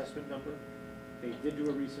the assessment number. They did do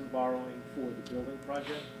a recent borrowing for the building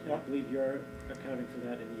project. And I believe you're accounting for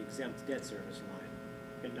that in the exempt debt service line.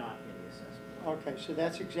 and not in the assessment. Okay, so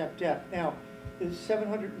that's exempt debt. Now, is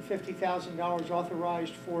 $750,000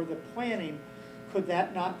 authorized for the planning? Could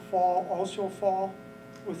that not also fall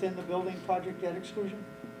within the building project debt exclusion?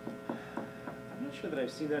 I'm not sure that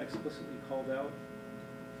I've seen that explicitly called out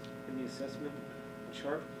in the assessment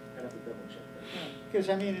chart. I'd have to double check that. Because,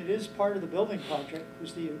 I mean, it is part of the building project,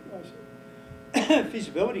 was the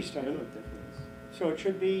feasibility study. I don't know what that is. So it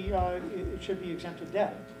should be exempted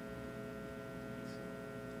debt.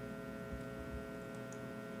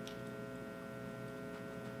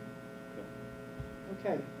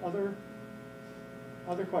 Okay, other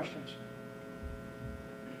questions?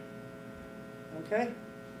 Okay.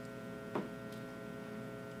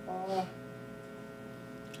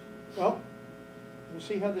 Well, we'll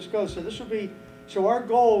see how this goes. So our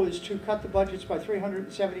goal is to cut the budgets by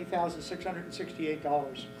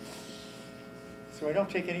 $370,668. So I don't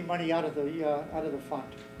take any money out of the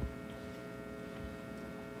fund.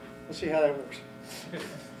 We'll see how that works.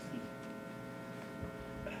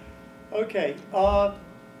 Okay.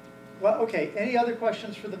 Okay. Any other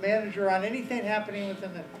questions for the manager on anything happening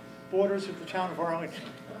within the borders of the town of Arlington?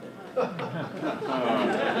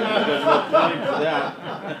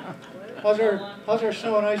 How's our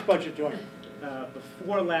snow and ice budget doing?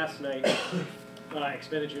 Before last night,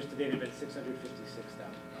 expenditures to date have been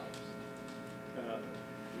 $656,000.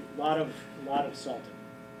 A lot of salting.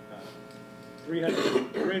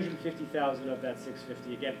 350,000 of that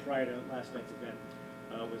 650, again prior to last night's event,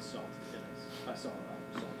 was salt. Salt.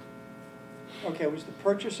 Okay, was the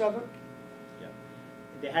purchase of it? Yeah.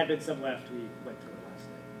 There had been some left. We went through it last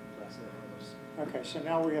night almost. Okay, so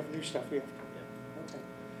now we have new stuff we have to.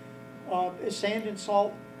 Yeah. Okay. Is sand and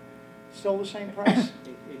salt still the same price?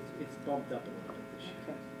 It's bumped up a little bit this year.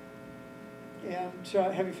 Okay.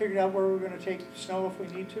 And have you figured out where we're going to take snow if we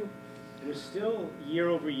need to? We're still year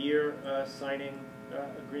over year signing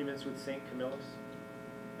agreements with St. Camillus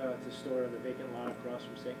to store in the vacant lot across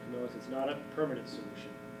from St. Camillus. It's not a permanent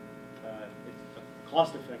solution. It's a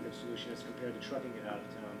cost-effective solution as compared to trucking it out of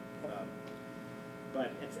town.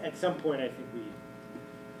 But at some point, I think we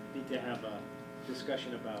need to have a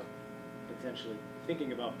discussion about potentially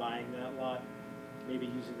thinking about buying that lot, maybe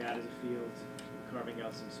using that as a field, carving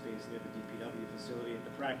out some space near the DPW facility at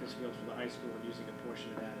the practice field for the high school, and using a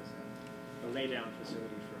portion of that as a laydown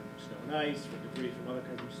facility for snow and ice, for debris from other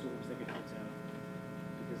kinds of storms that get hit town.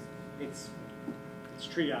 Because it's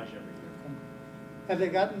triage every year. Have they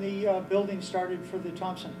gotten the building started for the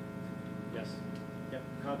Thompson? Yes. Yep.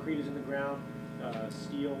 Concrete is in the ground.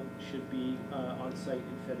 Steel should be on site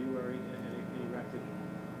in February and erected.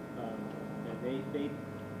 And they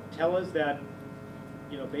tell us that,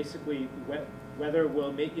 basically weather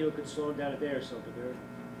will make, could slow them down a day or so, but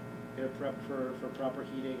they're prepped for proper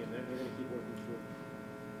heating, and they're going to keep working through.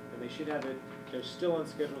 And they should have it. They're still on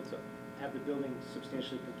schedule to have the building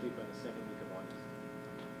substantially complete by the second week of August.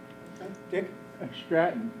 Okay. Dick?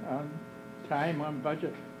 Stratton, on time, on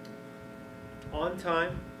budget? On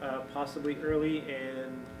time, possibly early,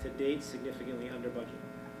 and to date, significantly under budget.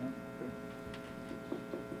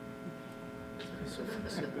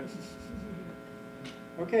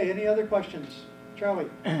 Okay, any other questions? Charlie?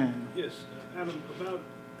 Yes, Adam,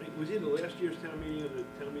 was it the last year's town meeting or the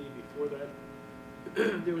town meeting before that?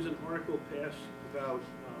 There was an article passed about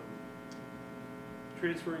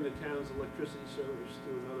transferring the town's electricity service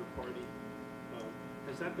to another party.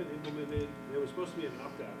 Has that been implemented? There was supposed to be an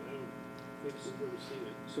opt-out. I don't think we've ever seen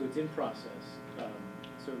it. So it's in process.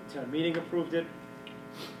 So town meeting approved it.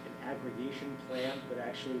 An aggregation plan that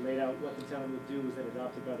actually laid out what the town would do was then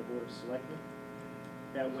adopted by the Board of Selectmen.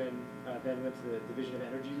 That then went to the Division of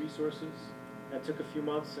Energy Resources. That took a few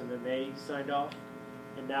months, and then they signed off.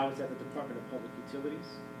 And now it's at the Department of Public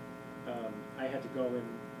Utilities. I had to go and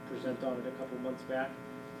present on it a couple months back.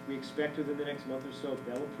 We expect within the next month or so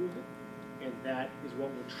they'll approve it. And that is what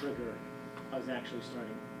will trigger us actually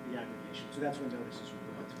starting the aggregation. So that's when notices will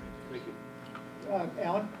go out to me. Thank you.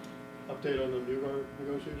 Alan? Update on the Newgar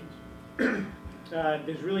negotiations?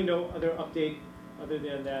 There's really no other update other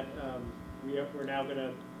than that we're now going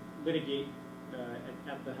to litigate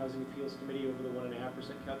at the Housing Appeals Committee over the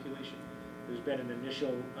 1.5% calculation. There's been an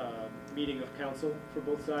initial meeting of council for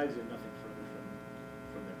both sides and nothing further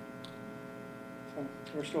from there. So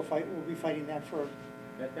we're still we'll be fighting that for...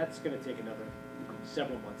 That's going to take another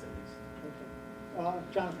several months at least. Okay.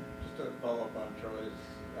 Jonathan? Just to follow up on Charlie's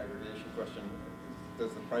aggregation question,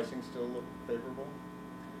 does the pricing still look favorable?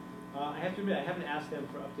 I have to admit, I haven't asked them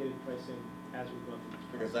for updated pricing as we've gone through this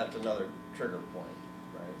process. Because that's another trigger point,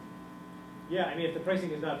 right? Yeah, I mean, if the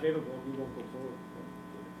pricing is not favorable, we won't go forward.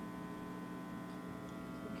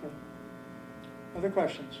 Okay. Other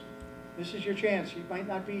questions? This is your chance. You might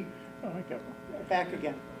not be Oh, I got one. back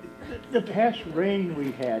again. The past rain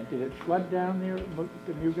we had, did it flood down there,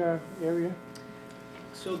 the Mugar area?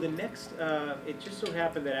 So the next, it just so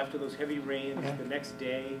happened that after those heavy rains, Okay. the next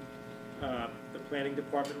day, the planning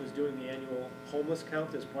department was doing the annual homeless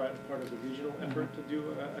count as part of the regional effort to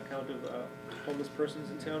do a count of homeless persons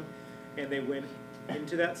in town. And they went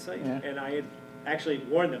into that site, Yeah. and I had actually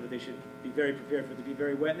warned them that they should be very prepared for it to be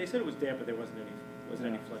very wet. And they said it was damp, but there wasn't any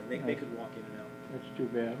flooding. They could walk in and out. That's too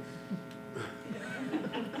bad.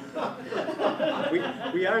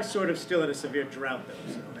 We are sort of still in a severe drought though,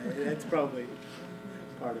 so that's probably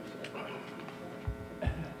part of it.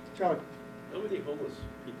 Charlie? How many homeless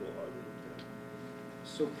people are there?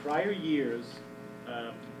 So prior years,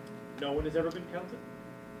 no one has ever been counted,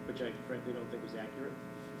 which I frankly don't think was accurate.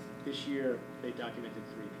 This year, they documented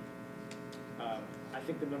 3 people. I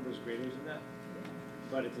think the number is greater than that,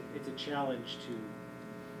 but it's a challenge to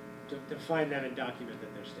find them and document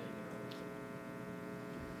that they're staying in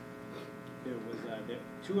Arlington. There was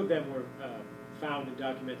 2 of them were found and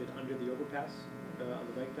documented under the overpass on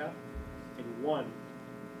the bike path, and 1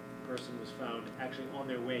 person was found actually on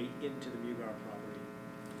their way into the Mugar property,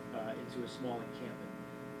 into a small encampment.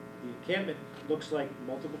 The encampment looks like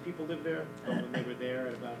multiple people live there, but when they were there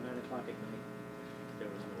at about 9 o'clock at night, there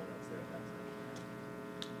was no one else there at that time.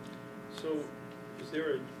 So, is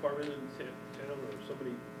there a department in town or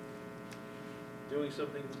somebody doing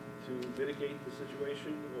something to mitigate the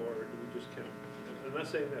situation, or do we just count? I'm not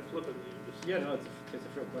saying that flippantly, I'm just. Yeah, no, it's a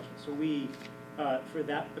fair question. So we, for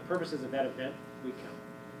the purposes of that event, we count.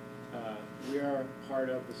 We are part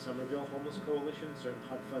of the Somerville Homeless Coalition. Certain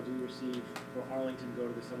HUD funds we receive for Arlington go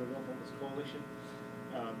to the Somerville Homeless Coalition.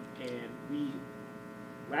 And we,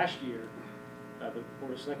 last year, the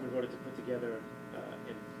Board of Selectmen voted to put together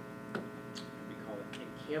what we call it,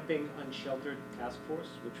 Encamping Unsheltered Task Force,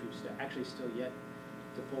 which we've actually still yet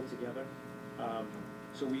to pull together.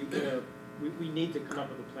 So we need to come up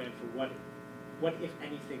with a plan for what if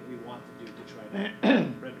anything, we want to do to try to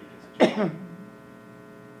remedy the situation.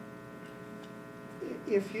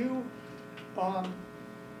 If you, I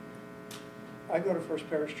go to First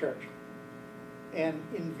Parish Church, and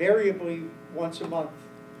invariably, once a month,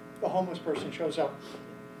 the homeless person shows up.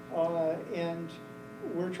 And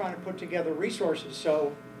we're trying to put together resources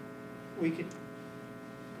so we could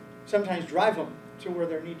sometimes drive them to where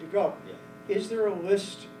they need to go. Yeah. Is there a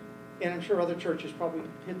list, and I'm sure other churches probably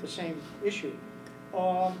hit the same issue,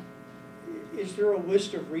 is there a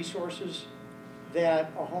list of resources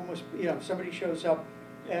that a homeless, somebody shows up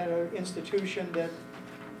at an institution that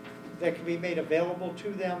can be made available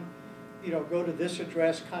to them, go to this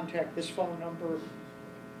address, contact this phone number?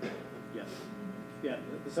 Yes. Yeah,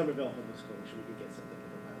 the Somerville Homeless Coalition, we could get something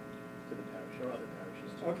around to the parish or other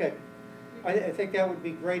parishes too. Okay. I think that would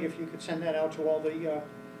be great if you could send that out to all the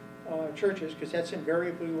churches, because that's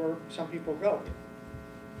invariably where some people go.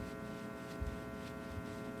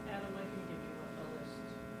 Adam, I can give you a list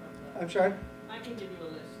of the. I'm sorry? I can give you a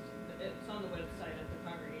list. It's on the website at the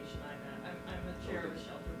congregation I'm at. I'm the chair of the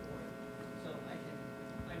shelter board, so I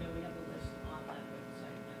know we have a list on that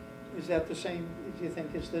website. Is that the same, do you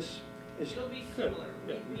think, is this? It'll be similar.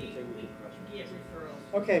 Yeah, We we get referrals.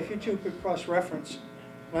 Okay, if you two could cross-reference,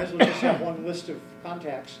 might as well just have one list of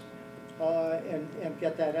contacts and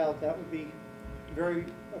get that out. That would be very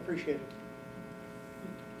appreciated.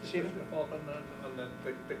 Stephen? To follow up on the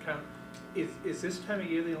count, is this time of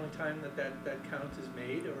year the only time that count is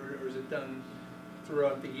made, or is it done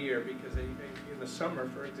throughout the year? Because in the summer,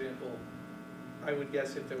 for example, I would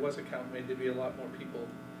guess if there was a count made, there'd be a lot more people.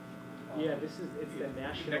 Yeah, it's the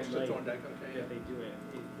national next to night Thorndike, okay, that they do it.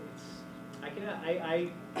 I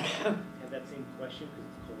have that same question because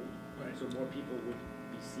it's cold, right. So more people would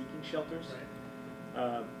be seeking shelters.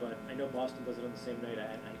 Right. But I know Boston does it on the same night.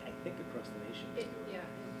 I think across the nation. Yeah,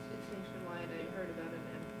 it's nationwide. I heard about it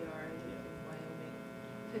in NPR. I live in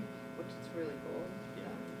Wyoming, which is really cool.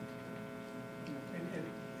 Yeah.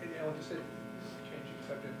 And I'll just say, changing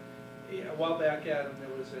subject. Yeah, a while back, Adam,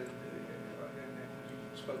 there was and he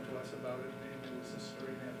spoke to us about it, and it was a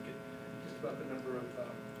story advocate, just about the number of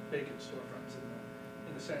vacant storefronts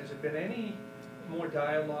in the center. Has there been any more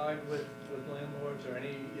dialogue with landlords, or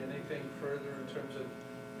anything further in terms of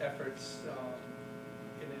efforts?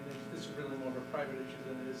 And this is really more of a private issue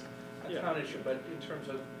than it is a town issue, but in terms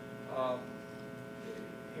of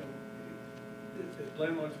the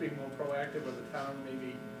landlords being more proactive, or the town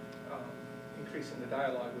maybe increasing the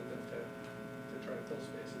dialogue with them to try to fill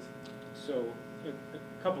spaces. So a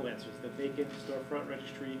couple answers. The vacant storefront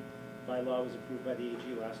registry bylaw was approved by the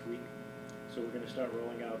AG last week, so we're going to start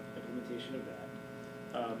rolling out implementation of that.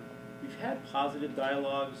 we've had positive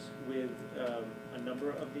dialogues with a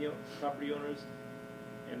number of the property owners,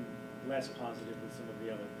 and less positive with some of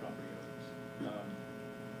the other property owners.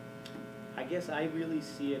 I guess I really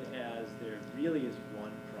see it as there really is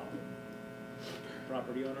one problem.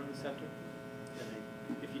 Property owner in the center. And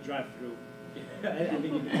if you drive through, I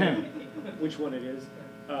think you can tell which one it is.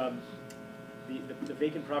 The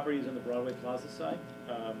vacant properties on the Broadway Plaza side,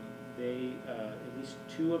 at least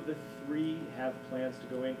 2 of the 3 have plans to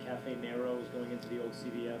go in. Cafe Nero is going into the old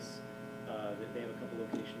CVS. They have a couple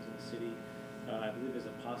locations in the city. I believe there's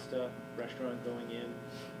a pasta restaurant going in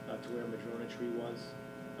to where Madrona Tree was.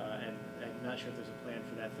 And I'm not sure if there's a plan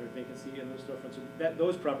for that 3rd vacancy in those storefronts. So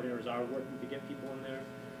those property owners are working to get people in there.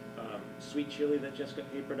 Sweet Chili that just got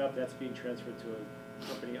papered up, that's being transferred to a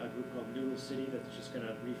group called Noodle City that's just going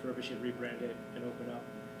to refurbish it, rebrand it, and open up.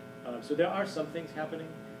 So there are some things happening,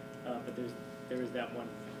 but there is that one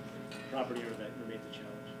property owner that remains a challenge.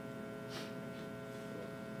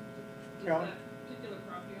 Does that particular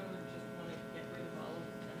property owner just want to get rid of all of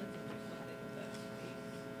the tenants and do something with that space?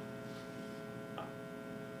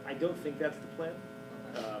 I don't think that's the plan.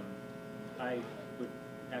 I would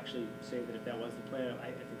actually say that if that was the plan, I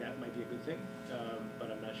think that might be a good thing,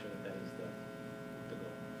 but I'm not sure that that is the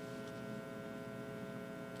goal.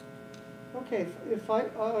 Okay, if I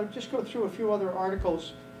just go through a few other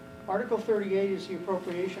articles. Article 38 is the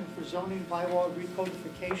appropriation for zoning bylaw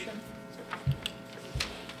recodification.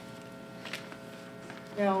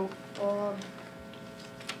 Now,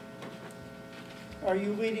 are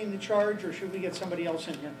you leading the charge, or should we get somebody else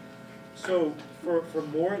in here? So for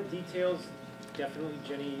more details, definitely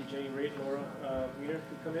Jenny Laura Wiener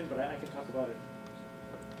could come in, but I can talk about it.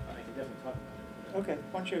 I can definitely talk about it. Okay,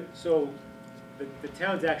 why don't you? So the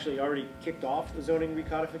town's actually already kicked off the zoning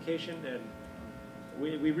recodification, and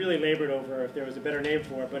we really labored over if there was a better name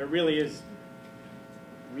for it, but it really is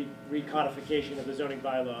recodification of the zoning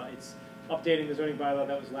bylaw. It's updating the zoning bylaw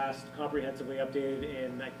that was last comprehensively updated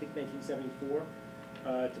in, I think, 1974,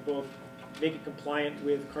 to both make it compliant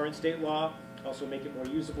with current state law, also make it more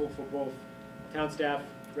usable for both town staff,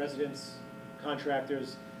 residents,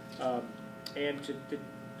 contractors, and to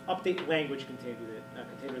update language contained within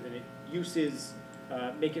it, uses,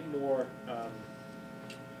 make it more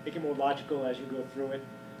logical as you go through it.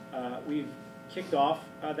 We've kicked off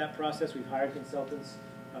that process. We've hired consultants.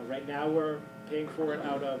 Right now we're paying for it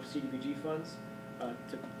out of CDBG funds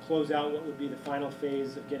to close out what would be the final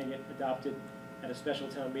phase of getting it adopted at a special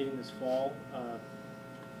town meeting this fall.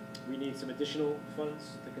 We need some additional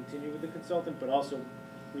funds to continue with the consultant, but also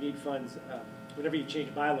we need funds, whenever you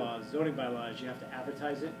change bylaws, zoning bylaws, you have to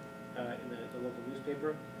advertise it in the local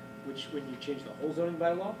newspaper, which when you change the whole zoning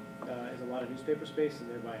bylaw, is a lot of newspaper space and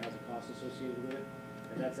thereby has a cost associated with it.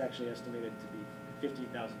 And that's actually estimated to be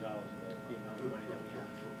 $15,000, the amount of money that we have.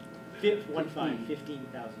 $15,000 worth of money.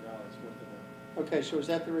 Okay, so is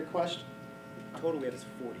that the request? Total we have is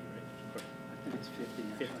 40, right? I think it's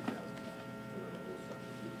 50,000.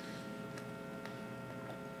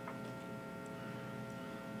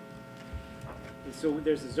 And so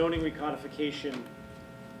there's a zoning recodification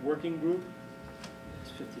working group.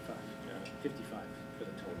 It's 55. 55 for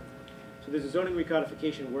the total. So there's a zoning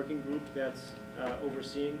recodification working group that's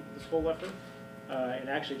overseeing this whole effort. And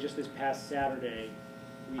actually just this past Saturday,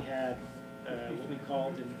 we had what we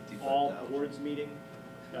called an all boards meeting.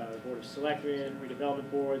 Board of Selectmen, Redevelopment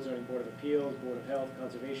Board, Zoning Board of Appeals, Board of Health,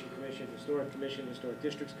 Conservation Commission, Historic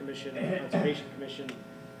Districts Commission, Conservation Commission,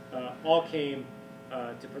 all came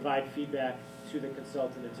to provide feedback to the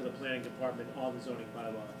consultant and to the planning department on the zoning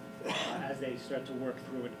bylaw as they start to work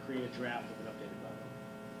through and create a draft of an updated bylaw.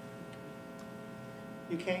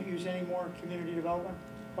 You can't use any more community development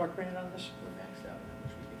block grant on this? We're maxed out on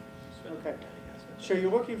which we can spend. Okay. So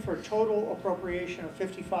you're looking for a total appropriation of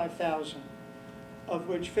 $55,000, of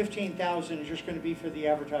which $15,000 is just going to be for the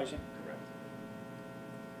advertising. Correct.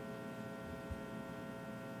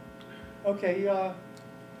 Okay.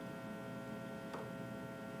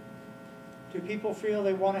 Do people feel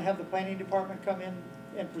they want to have the planning department come in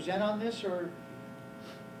and present on this, or are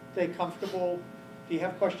they comfortable? Do you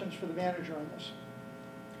have questions for the manager on this?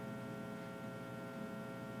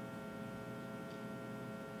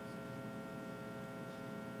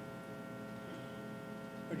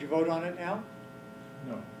 Would you vote on it now?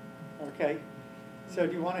 No. Okay. So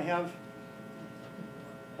do you want to have,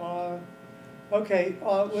 okay,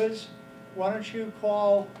 Liz, why don't you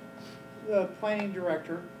call the planning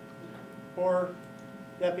director, or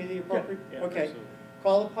that be the appropriate? Yeah, okay. absolutely.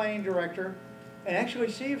 Call the planning director and actually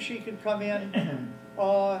see if she could come in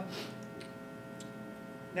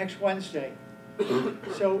next Wednesday.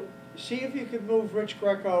 So see if you could move Rich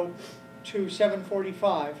Greco to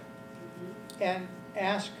 7:45 and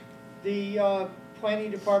ask the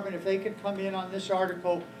planning department if they could come in on this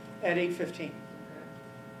article at 8:15.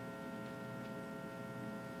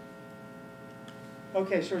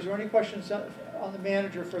 Okay, so is there any questions on the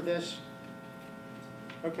manager for this?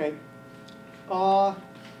 Okay.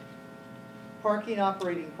 Parking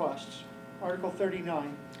operating costs, Article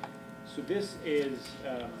 39. So this is,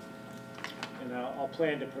 and I'll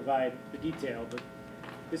plan to provide the detail, but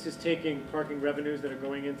this is taking parking revenues that are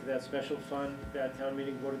going into that special fund that town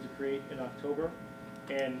meeting voted to create in October.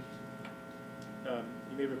 And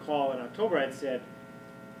you may recall in October I'd said,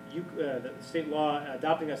 the state law,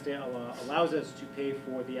 adopting a state law allows us to pay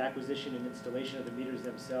for the acquisition and installation of the meters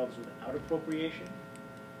themselves without appropriation,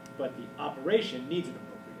 but the operation needs an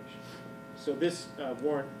appropriation. So this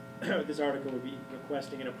warrant, this article would be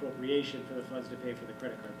requesting an appropriation for the funds to pay for the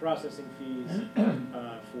credit card processing fees,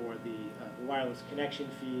 for the wireless connection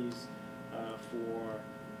fees,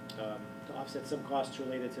 to offset some costs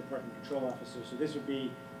related to parking control officers. So this would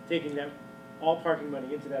be taking that, all parking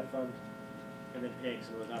money into that fund and then paying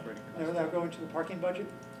some of those operating costs. Now, will that go into the parking budget?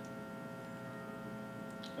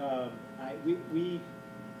 We,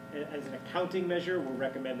 as an accounting measure, we're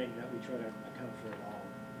recommending that we try to account for it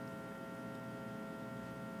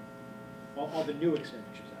all the new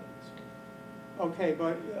expenditures out of this. Okay,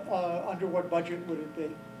 but under what budget would it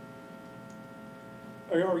be?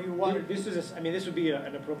 Or you want? This is, this would be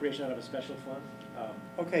an appropriation out of a special fund.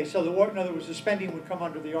 Okay, so in other words, the spending would come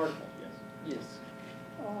under the article? Yes.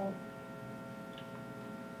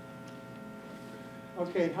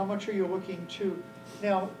 Okay, how much are you looking to,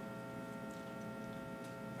 now,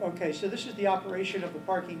 okay, so this is the operation of the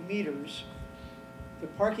parking meters. The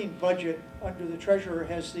parking budget under the treasurer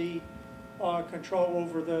has the control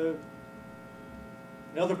over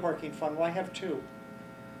another parking fund. Well, I have two.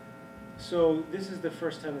 So this is the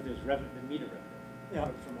first time that there's the meter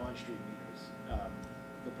revenue from on-street meters.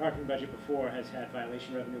 The parking budget before has had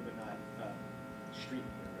violation revenue, but not street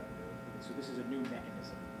meter revenue. So this is a new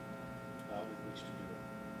mechanism with which to do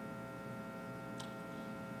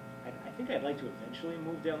it. I think I'd like to eventually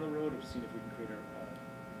move down the road of seeing if we can create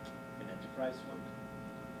an enterprise fund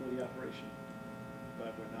for the operation,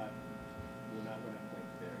 but we're not quite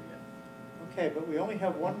there yet. Okay, but we only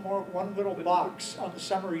have one little box on the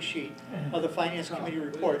summary sheet of the Finance Committee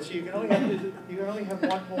report, so you can only have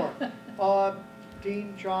one more.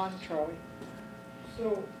 Dean, John, Charlie.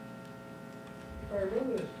 So, if I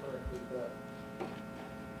remember this correctly,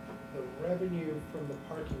 the revenue from the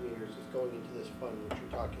parking meters is going into this fund, which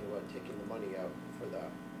you're talking about taking the money out for the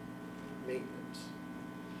maintenance.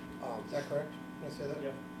 Is that correct? Can I say that?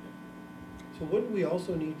 Yeah. So wouldn't we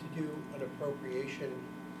also need to do an appropriation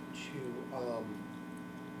to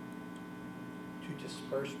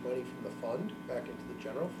disperse money from the fund back into the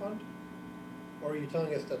general fund? Or are you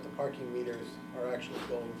telling us that the parking meters are actually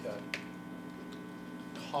going to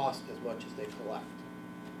cost as much as they collect?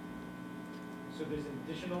 So there's an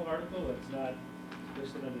additional article that's not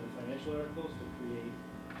listed under the financial articles to create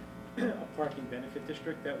a parking benefit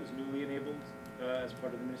district that was newly enabled as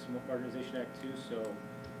part of the Municipal Modernization Act 2. So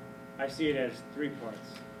I see it as three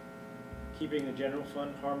parts. Keeping the general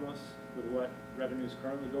fund harmless with what revenues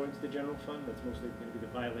currently go into the general fund, that's mostly going to be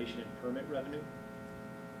the violation and permit revenue.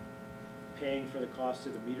 Paying for the cost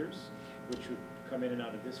of the meters, which would come in and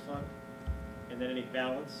out of this fund. And then any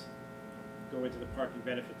balance go into the parking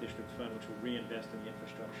benefit district fund, which will reinvest in the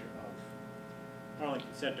infrastructure of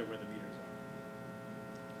Arlington Center where the meters are.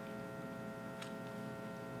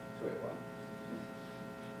 So wait, what?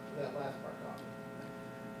 That last part off.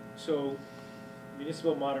 So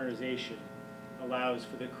municipal modernization allows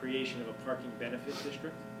for the creation of a parking benefit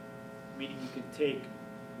district, meaning you can take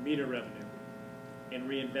meter revenue and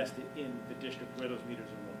reinvest it in the district where those meters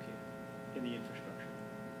are located, in the infrastructure.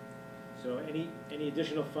 So any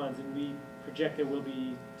additional funds, and we project there will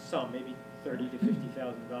be some, maybe $30,000 to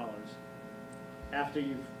 $50,000, after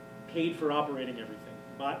you've paid for operating everything,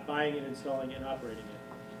 buying it, installing it, and operating it.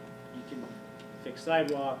 You can fix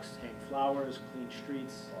sidewalks, hang flowers, clean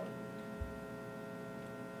streets.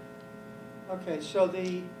 Okay, so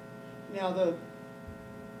the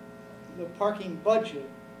parking budget,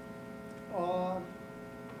 all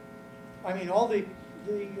the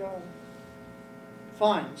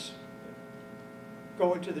fines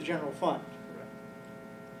go into the general fund.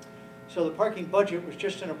 So the parking budget was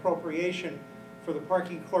just an appropriation for the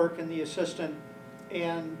parking clerk and the assistant,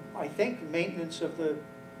 and I think maintenance of the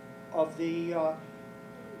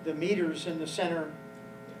meters in the center.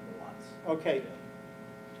 Okay.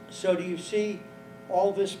 So do you see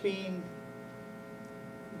all this being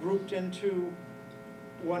grouped into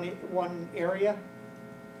one area?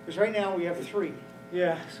 Because right now we have three.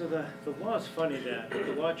 Yeah, so the law is funny that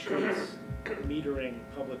the law treats metering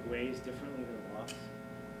public ways differently than lots.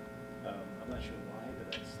 I'm not sure why,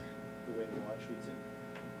 but that's the way the law treats it.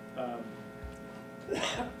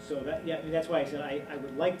 So that, yeah, I mean, that's why I said I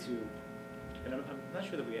would like to, and I'm not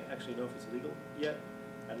sure that we actually know if it's legal yet.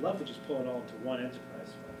 I'd love to just pull it all into one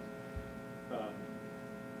enterprise fund.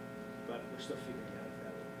 But we're still figuring out if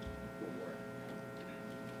that will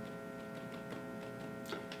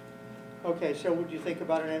work. Okay, so would you think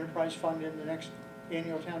about an enterprise fund in the next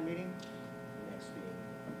annual town meeting? Next being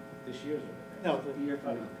this year's or the next? No, the year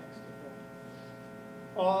Probably next.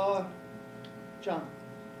 John?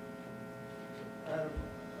 Adam,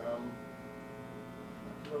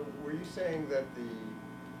 well, were you saying that the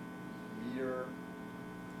meter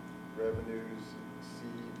revenues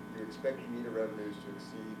exceed, you expect meter revenues to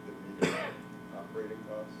exceed the meter operating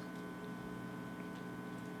costs?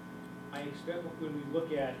 I expect when we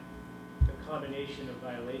look at the combination of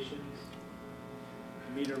violations,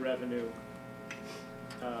 meter revenue,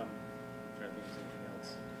 trying to think of something else,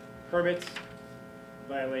 permits,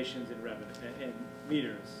 violations, and revenue, and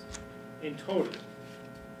meters, in total,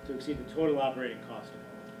 to exceed the total operating cost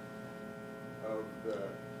Of the,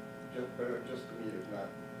 just the meters, not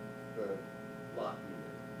the lot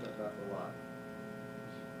meter, not the lot.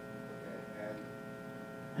 Okay, and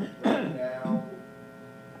right now,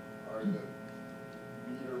 are the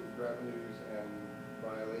meter revenues and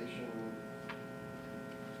violation,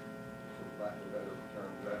 for lack of a better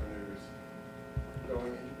term, revenues,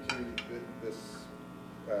 going into this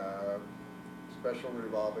special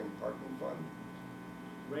revolving parking fund?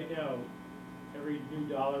 Right now, every new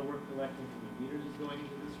dollar we're collecting from the meters is going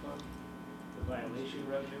into this fund. The violation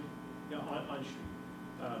revenue, on street.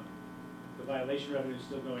 The violation revenue is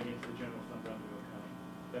still going into the general fund revenue account.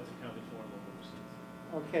 That's accounted for in local receipts.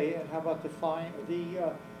 Okay, and how about the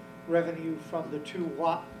revenue from the 2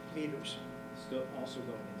 watt meters? Still also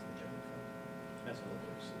going into the general fund. That's a local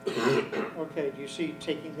receipt. Okay, do you see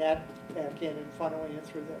taking that back in and funneling it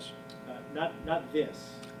through this? Not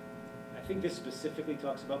this. I think this specifically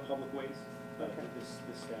talks about public ways, Okay. this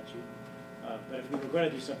statute. But if we were going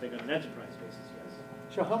to do something on an enterprise basis, yes.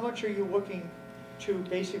 So how much are you looking to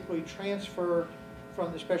basically transfer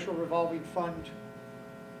from the special revolving fund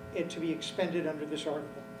it to be expended under this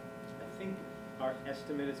article? I think our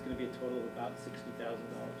estimate is going to be a total of about $60,000.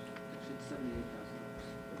 Actually, it's $78,000.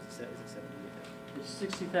 Is it 78,000? It's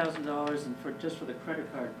 $60,000, and just for the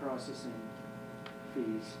credit card processing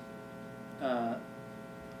fees,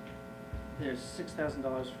 there's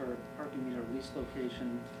 $6,000 for parking meter lease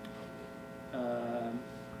location,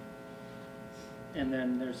 and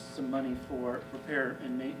then there's some money for repair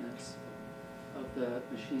and maintenance of the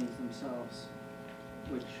machines themselves,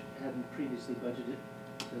 which hadn't previously budgeted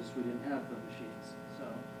because we didn't have the machines.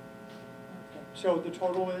 So the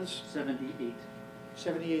total is? 78.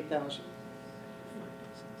 78,000.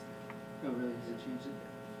 Oh, really? Has it changed it?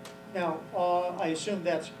 Now, I assume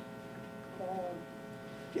that's,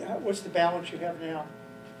 what's the balance you have now?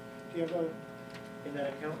 Do you have a? In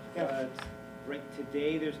that account? Yeah. Right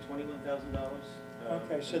today, there's $21,000.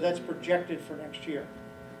 Okay, so that's projected for next year.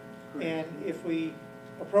 And if we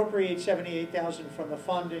appropriate 78,000 from the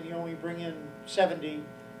fund and you only bring in 70,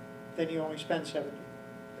 then you only spend 70.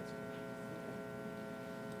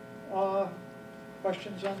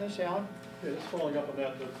 Questions on this, Alan? Yeah, just following up on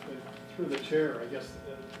that, through the chair, I guess,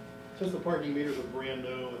 since the parking meters are brand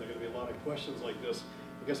new and there are going to be a lot of questions like this,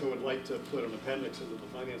 I guess I would like to put an appendix into the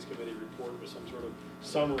Finance Committee report with some sort of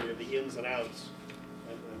summary of the ins and outs,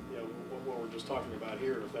 and you know, what we're just talking about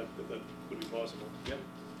here, if that would be possible. Yep.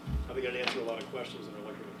 I think it'd answer a lot of questions that are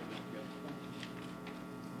likely to come up.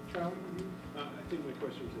 Yeah. Charlie, would you? I think my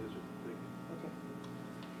question was answered. Thank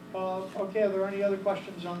you. Okay, are there any other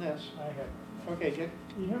questions on this? I have. Okay, Dick?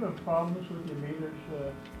 You have a problems with your meters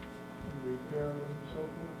and repair and so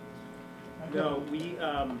forth? No, we,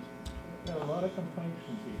 Got a lot of complaints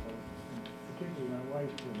from people, particularly my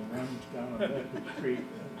wife, when I'm down on Bedford Street,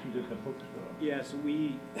 she's at the bookstore. yeah, so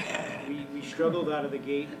we struggled out of the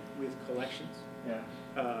gate with collections. Yeah.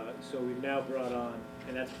 So we've now brought on,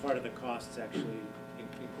 and that's part of the costs actually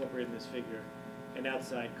incorporated in this figure, an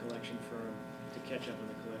outside collection firm to catch up on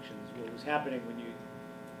the collections. What was happening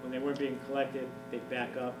when they weren't being collected, they'd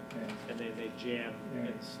back up and then they'd jam in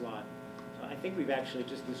the slot. So I think we've actually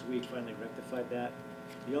just this week finally rectified that.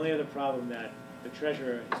 The only other problem that the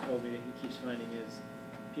treasurer has told me that he keeps finding is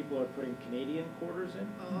people are putting Canadian quarters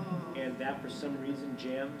in, and that for some reason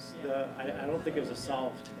jams the. I don't think there's a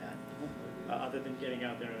solve to that, other than getting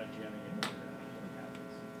out there and not jamming it.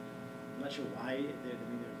 I'm not sure why. I mean, they're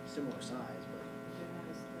similar size, but.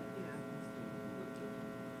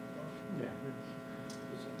 Yeah.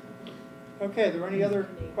 Okay, are there any other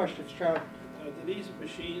questions, Charlie? Do these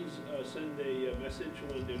machines send a message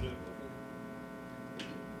when they're not working?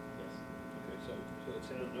 Yes. Okay, so the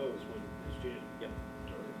town knows when it's jammed? Yep.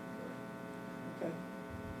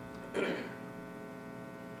 Okay.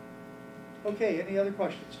 Okay, any other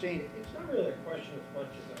questions? Jane? It's not really a question as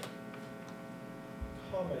much as a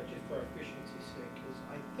comment, just for efficiency's sake, is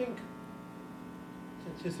I think,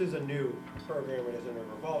 since this is a new program, it isn't a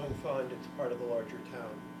revolving fund, it's part of the larger town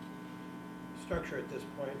structure at this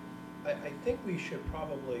point, I think we should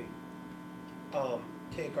probably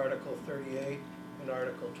take Article 38 and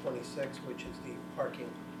Article 26, which is the parking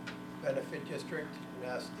benefit district, and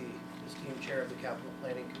ask the esteemed chair of the capital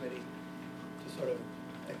planning committee to sort of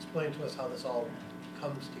explain to us how this all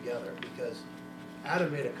comes together, because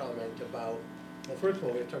Adam made a comment about, well, first of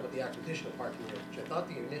all, we're going to talk about the acquisition of parking units, which I thought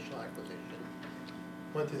the initial acquisition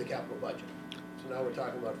went through the capital budget. So now we're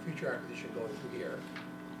talking about future acquisition going through here.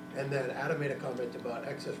 And then Adam made a comment about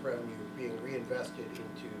excess revenue being reinvested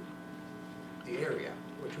into the area,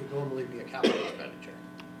 which would normally be a capital expenditure.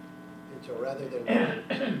 And so rather than,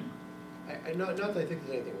 not that I think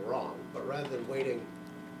there's anything wrong, but rather than waiting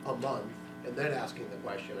a month and then asking the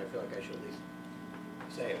question, I feel like I should at least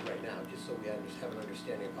say it right now, just so we have an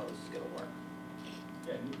understanding of how this is going to work.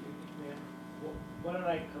 Yeah, why don't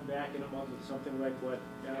I come back in a month with something like what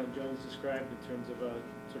Alan Jones described in terms of a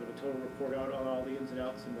sort of a total report out on all the ins and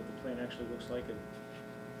outs and what the plan actually looks like. And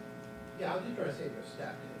yeah, I was just trying to save you a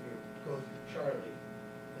step. If you go through Charlie,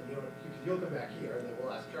 then you'll come back here, and then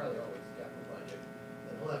we'll ask Charlie always the capital budget,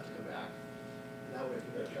 then he'll have to come back. And that way, if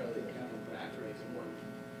you go Charlie, then you can come back, raise it one.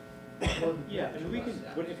 Yeah, I mean, we can.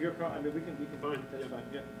 But if you're, I mean, we can fine. That's fine.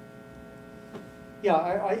 Yeah. Yeah,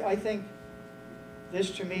 I think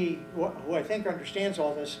this, to me, who I think understands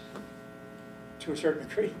all this to a certain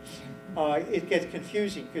degree, it gets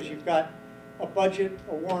confusing because you've got a budget,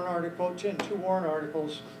 a warrant article, and two warrant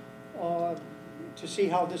articles to see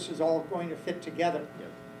how this is all going to fit together.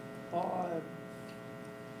 Yep.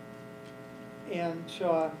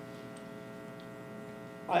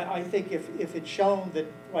 I think if it's shown that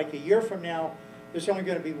like a year from now, there's only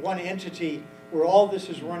going to be one entity where all this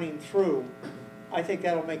is running through, I think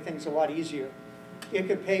that'll make things a lot easier. It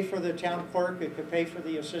could pay for the town clerk, it could pay for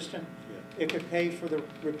the assistant, it could pay for the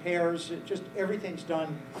repairs, just everything's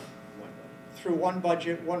done through one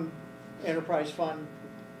budget, one enterprise fund,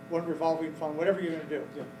 one revolving fund, whatever you're going to do.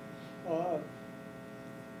 Yeah.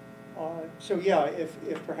 So yeah,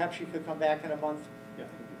 if perhaps you could come back in a month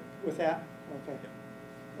with that. Okay. Yeah.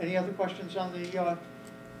 Any other questions on the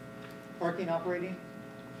parking operating?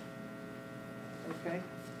 Okay.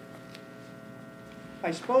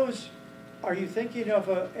 I suppose, are you thinking of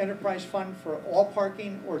an enterprise fund for all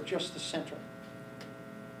parking or just the center?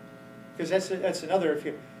 Because that's another,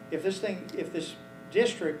 if this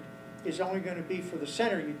district is only going to be for the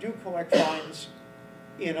center, you do collect fines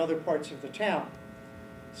in other parts of the town.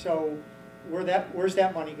 So where's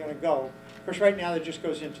that money going to go? Of course, right now it just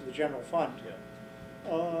goes into the general fund. Yeah.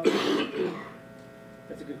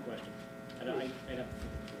 That's a good question.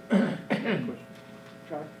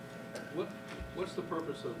 John? What's the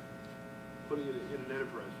purpose of putting it in an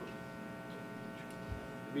enterprise fund?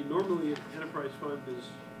 I mean, normally an enterprise fund is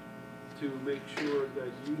to make sure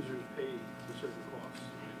that users pay for certain costs.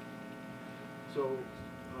 Right? So,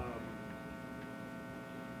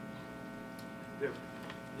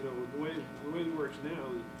 the way it works now,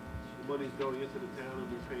 the money's going into the town and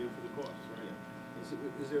we're paying for the costs, right? Yeah.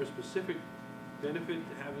 Is there a specific benefit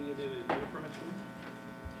to having it in an enterprise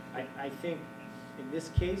fund? I think in this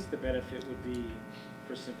case, the benefit would be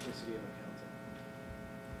for simplicity of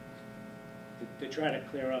accounting. To try to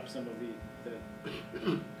clear up some of the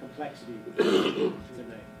complexity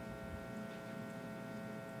tonight.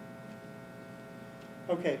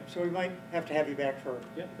 Okay, so we might have to have you back for.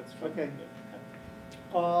 Yeah, that's fine. Okay.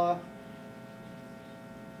 Yeah.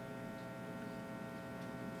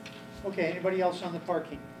 Okay, anybody else on the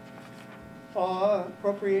parking?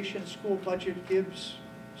 Appropriation, school budget, Gibbs,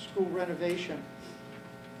 school renovation.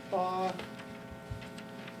 What's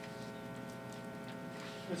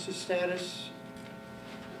the status?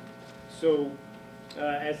 So,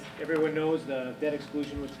 as everyone knows, the debt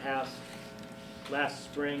exclusion was passed last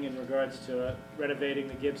spring in regards to renovating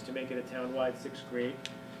the Gibbs to make it a town-wide 6th grade.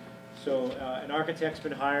 So an architect's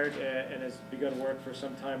been hired and has begun work for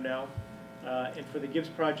some time now. And for the Gibbs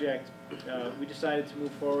project, we decided to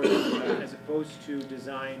move forward as opposed to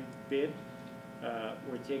design bid.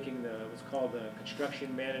 We're taking what's called the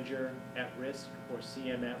construction manager at risk, or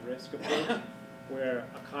CM at risk approach, where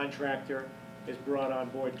a contractor is brought on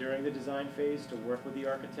board during the design phase to work with the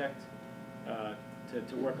architect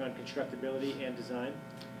to work on constructability and design.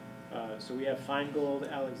 So we have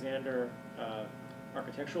Feingold, Alexander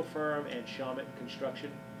architectural firm, and Shawmut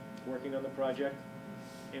Construction working on the project.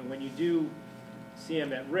 And when you do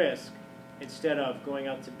CM at risk, instead of going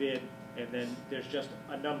out to bid and then there's just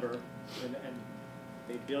a number and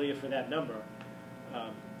they bill you for that number,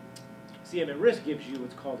 CM at risk gives you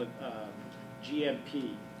what's called a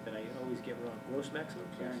GMP, that I always get wrong, gross maximum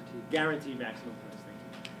price? Guaranteed maximum price,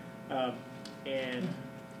 thank you. And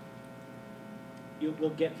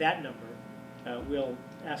we'll get that number. We'll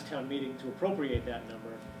ask town meeting to appropriate that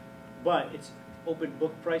number, but it's open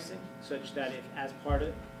book pricing, such that if, as part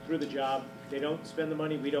of, through the job, they don't spend the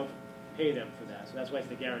money, we don't pay them for that. So that's why it's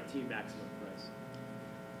the guaranteed maximum price.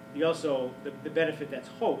 You also, the benefit that's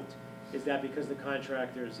hoped is that because the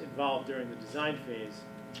contractor's involved during the design phase,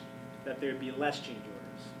 that there'd be less change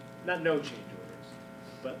orders. Not no change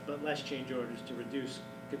orders, but less change orders to reduce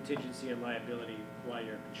contingency and liability while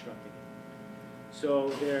you're constructing it. So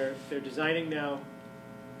they're designing now.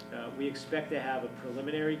 We expect to have a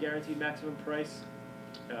preliminary guaranteed maximum price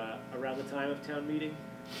around the time of town meeting.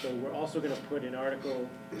 So we're also going to put an article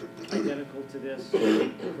identical to this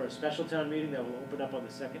for a special town meeting that will open up on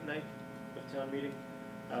the second night of town meeting.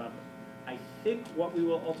 I think what we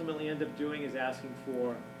will ultimately end up doing is asking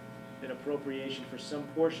for an appropriation for some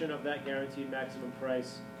portion of that guaranteed maximum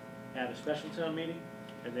price at a special town meeting,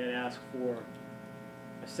 and then ask for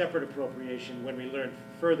a separate appropriation when we learn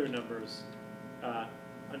further numbers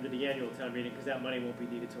under the annual town meeting, because that money won't be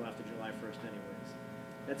needed till after July 1st anyways.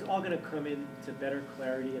 That's all going to come into better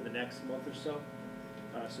clarity in the next month or so.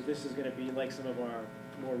 So this is going to be like some of our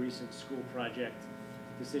more recent school project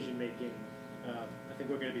decision making. I think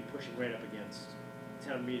we're going to be pushing right up against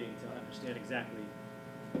town meeting to understand exactly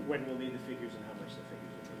when we'll need the figures and how much the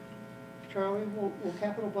figures will be. Charlie, will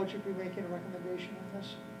capital budget be making a recommendation on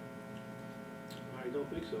this? I don't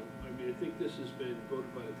think so. I mean, I think this has been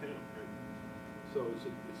voted by the town, right? So it's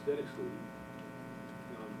debt excluded.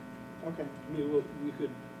 Okay. I mean, we could,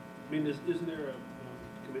 I mean, isn't there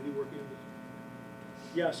a committee working on this?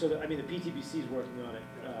 Yeah, so the PTBC is working on it,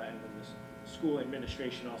 and then the school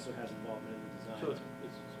administration also has involvement in the design. So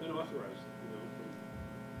it's been authorized, you know.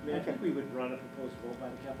 I mean, I think we would run a proposed vote by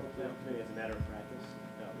the capital plan committee as a matter of practice.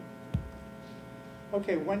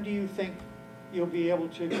 Okay, when do you think you'll be able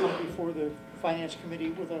to come before the finance committee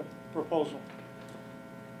with a proposal?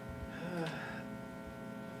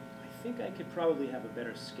 I think I could probably have a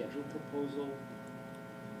better scheduled proposal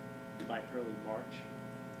by early March.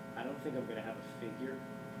 I don't think I'm going to have a figure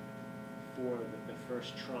for the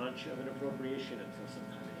first tranche of an appropriation until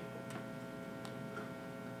sometime in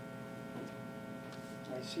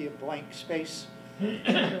April. I see a blank space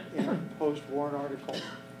in a post-warrant article.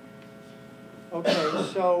 Okay,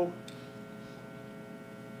 so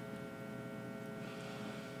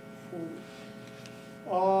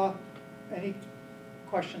any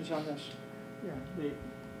questions on this? Yeah,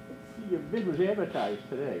 the bid was advertised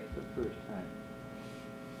today for the first time.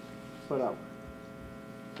 Put out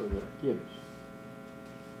for the Gibbs.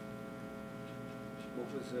 What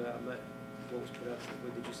was put out?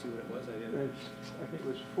 Did you see what it was? I didn't. I think it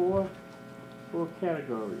was four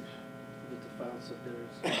categories. With the file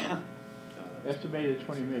submitters. Estimated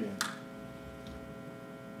 20 million.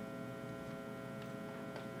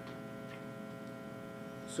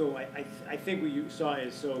 So I think what you saw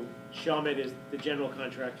is, so Shawmut is the general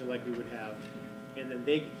contractor like we would have, and then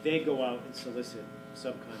they go out and solicit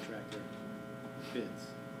subcontractor bids.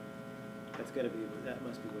 That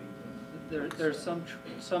must be what you do. There's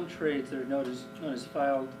some trades that are known as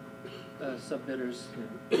filed subbidders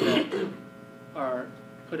that are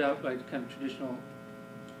put out by kind of traditional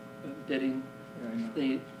bidding.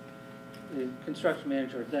 The construction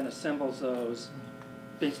manager then assembles those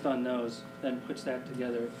based on those, then puts that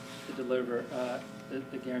together to deliver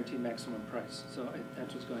the guaranteed maximum price. So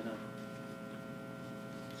that's what's going on.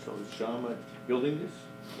 So is Shawmut building this?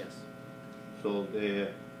 Yes. So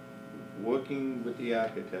they're working with the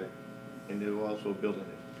architect and they're also building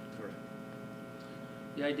it? Correct.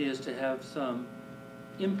 The idea is to have some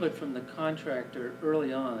input from the contractor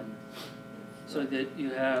early on so that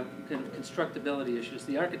you have constructability issues.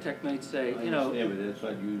 The architect might say, I understand, but that's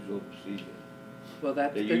not usual procedure. Well,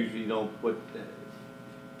 they usually don't put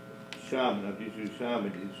Shawmut,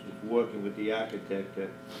 Shawmut is working with the architect to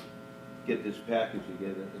get this package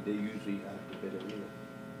together. They usually have to bid it either,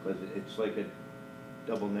 because it's like a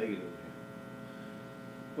double negative.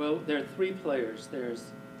 Well, there are three players.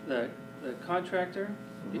 There's the contractor,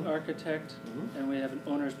 the architect, and we have an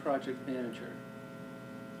owner's project manager.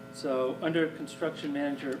 So under construction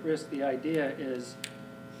manager at risk, the idea is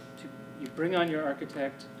you bring on your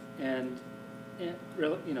architect and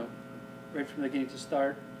really, right from the beginning to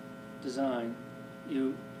start, design,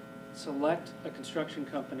 you select a construction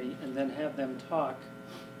company and then have them talk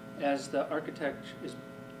as the architect is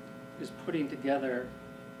putting together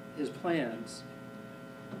his plans,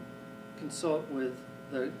 consult with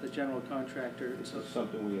the general contractor. This is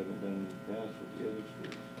something we haven't done in the past with the other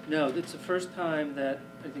schools. No, it's the first time that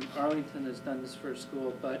I think Arlington has done this for a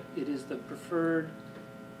school, but it is the preferred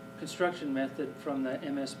construction method from the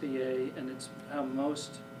MSBA, and it's how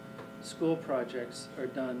most school projects are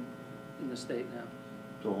done in the state now.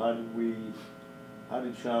 So how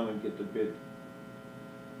did Sharman get the bid?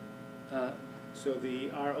 So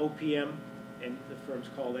our OPM, and the firm's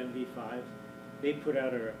called NV5, they put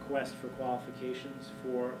out a request for qualifications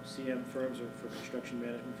for CM firms or for construction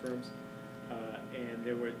management firms. And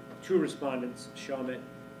there were 2 respondents, Shawmut,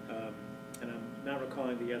 and I'm not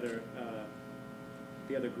recalling the other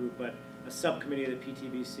group, but a subcommittee of the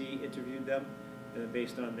PTBC interviewed them, and then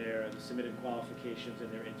based on their submitted qualifications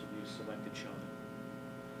and their interviews, selected Shawmut.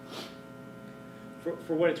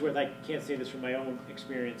 For what it's worth, I can't say this from my own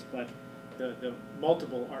experience, but the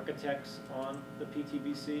multiple architects on the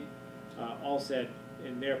PTBC all said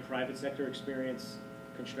in their private sector experience,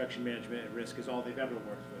 construction management at risk is all they've ever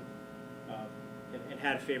worked with, and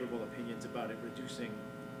had favorable opinions about it reducing,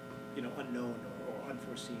 unknown or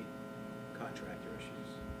unforeseen contractor issues.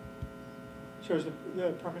 So is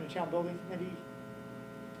the Permanent Town Building Committee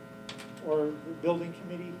or the Building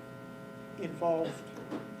Committee involved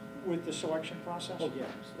with the selection process? Oh, yeah.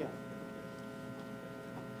 Yeah.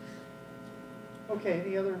 Okay,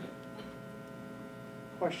 any other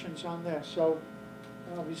questions on this? So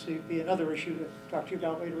obviously it'd be another issue to talk to you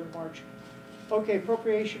about later in March. Okay,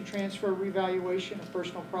 appropriation transfer revaluation of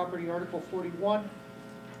personal property, Article 41.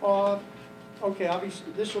 Okay,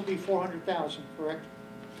 obviously this will be 400,000, correct?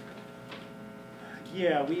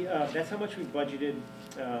 Yeah, that's how much we budgeted.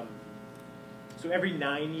 So every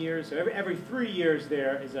 9 years, so every 3 years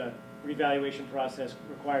there is a revaluation process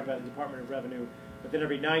required by the Department of Revenue. But then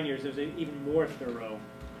every 9 years, there's an even more thorough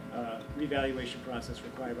revaluation process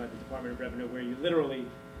required by the Department of Revenue, where you literally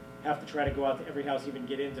have to try to go out to every house, even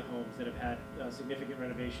get into homes that have had significant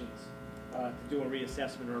renovations, to do a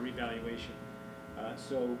reassessment or a revaluation.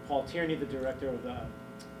 So Paul Tierney, the director of the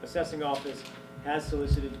assessing office, has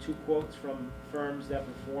solicited 2 quotes from firms that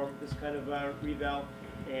perform this kind of reval,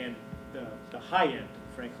 and the high end,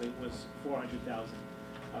 frankly, was $400,000.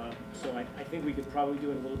 So I think we could probably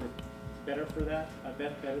do it a little bit better for that,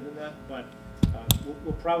 better than that, but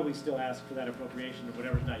we'll probably still ask for that appropriation, and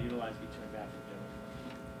whatever's not utilized be turned back from general.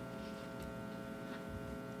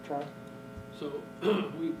 Charlie? So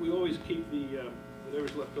we always keep the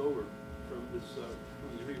whatever's left over from this from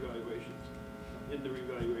these revaluations in the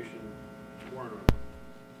revaluation warrant article.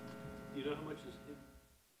 Do you know how much is in?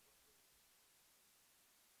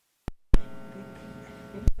 I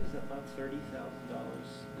think it was about $30,000.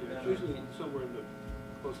 Yeah, it's usually somewhere in the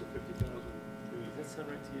close to 50,000. Does that sound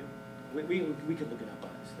right to you? We could look it up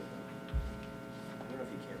honestly. I don't know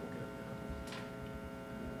if you can look it up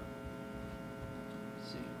now. Let's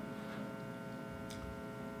see.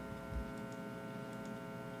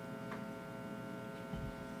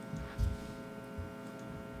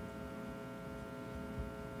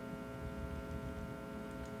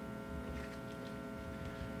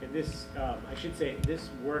 And this, I should say, this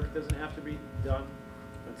work doesn't have to be done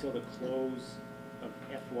until the close of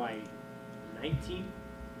FY19,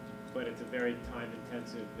 but it's a very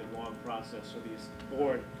time-intensive and long process. So the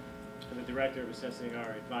board and the director of assessing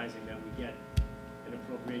are advising that we get an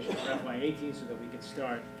appropriation for FY18 so that we can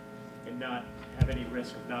start and not have any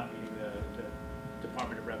risk of not meeting the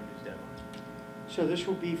Department of Revenue's deadline. So this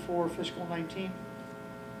will be for fiscal 19?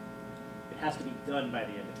 It has to be done by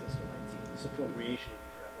the end of fiscal 19. This appropriation will be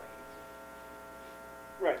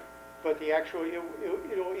for FY18. Right, but the actual,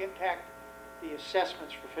 it'll impact the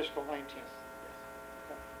assessments for fiscal 19. Yes.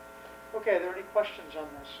 Okay, are there any questions on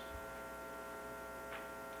this?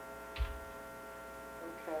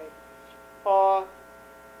 Okay.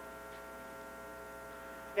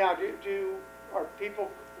 Now, are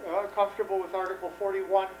people comfortable with Article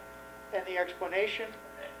 41 and the explanation?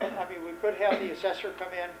 I mean, we could have the assessor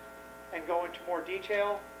come in and go into more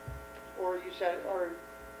detail, or you said, or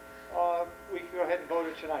we can go ahead and vote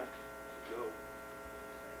it tonight. No.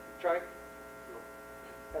 Try? No.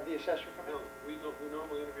 Have the assessor come in? No, we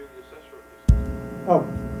normally interview the assessor on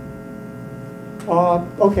these.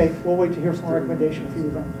 Oh. Okay, we'll wait to hear from a recommendation if you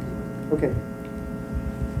would like. Okay.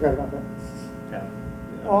 Forgot about that. Yeah.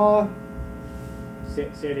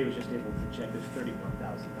 Sandy was just able to check, there's $31,000.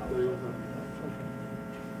 We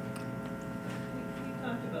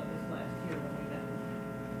talked about this last year when we met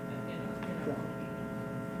in our meeting.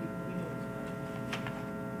 We knew it was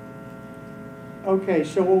Okay,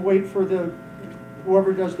 so we'll wait for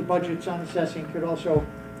whoever does the budgets on assessing could also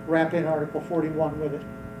wrap in Article 41 with it.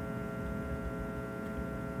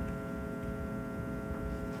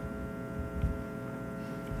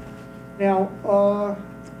 Now,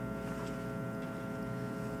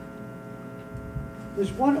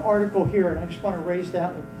 there's one article here, and I just want to raise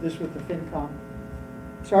this with the FinCom.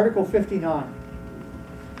 It's Article 59.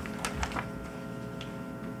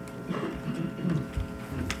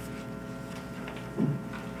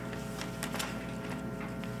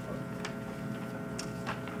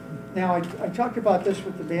 Now, I talked about this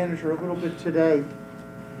with the manager a little bit today,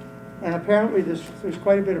 and apparently there's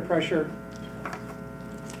quite a bit of pressure.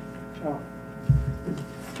 Oh,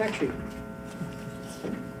 fact sheet.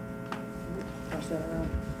 Pass that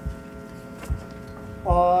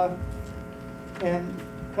around. And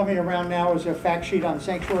coming around now is a fact sheet on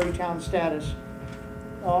sanctuary town status.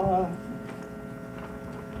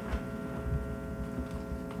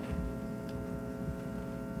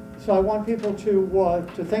 So I want people to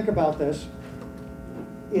think about this.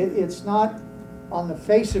 It's not, on the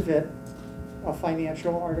face of it, a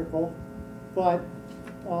financial article, but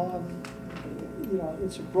you know,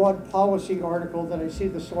 it's a broad policy article that I see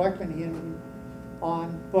the selectmen in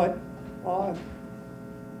on. But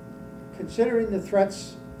considering the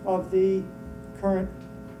threats of the current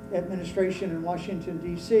administration in Washington,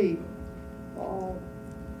 D.C.,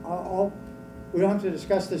 we don't have to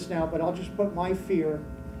discuss this now, but I'll just put my fear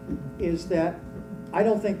is that I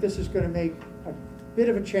don't think this is going to make a bit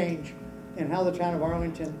of a change in how the town of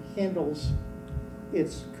Arlington handles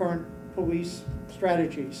its current police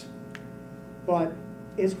strategies. But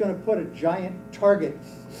it's going to put a giant target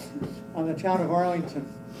on the town of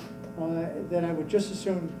Arlington that I would just as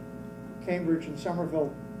soon Cambridge and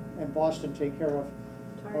Somerville and Boston take care of.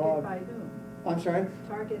 Target by whom? I'm sorry?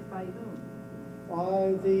 Target by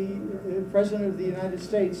whom? The President of the United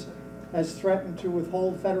States has threatened to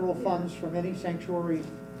withhold federal funds from any sanctuary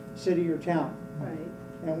city or town. Right.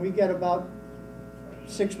 And we get about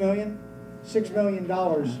 $6 million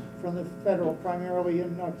from the federal, primarily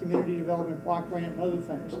in community development, block grant, and other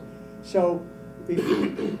things. So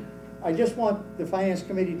I just want the Finance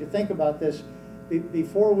Committee to think about this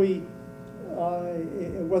before we,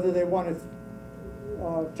 whether they want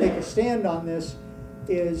to take a stand on this,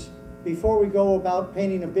 is before we go about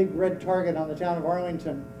painting a big red target on the town of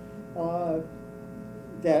Arlington,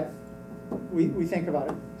 that we think about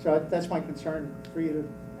it. So that's my concern for you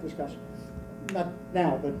to discuss. Not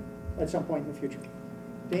now, but at some point in the future.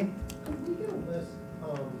 Dean? Could we get a list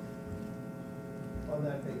on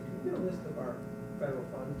that page? Could we get a list of our federal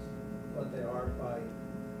funds, what they are by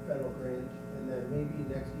federal grant, and then maybe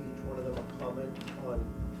next to each one of them a comment on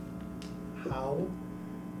how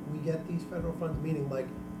we get these federal funds? Meaning, like,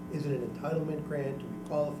 is it an entitlement grant? Do we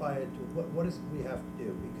qualify it? What is we have to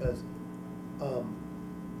do? Because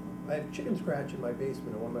I have chicken scratch in my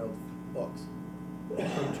basement in one of my old books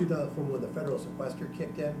from when the federal sequester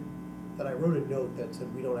kicked in, that I wrote a note that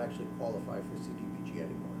said we don't actually qualify for CDBG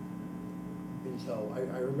anymore. And so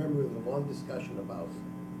I remember there was a long discussion about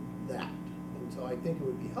that. And so I think it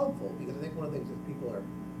would be helpful, because I think one of the things that people are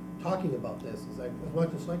talking about this is, I was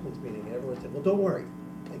watching the selectmen's meeting and everyone said, well, don't worry,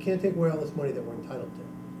 they can't take away all this money that we're entitled to.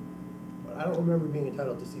 But I don't remember being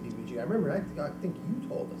entitled to CDBG. I remember, I think you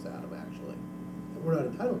told us, Adam, actually, that we're not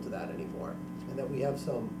entitled to that anymore, and that we have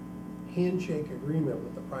some handshake agreement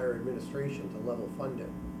with the prior administration to level fund it,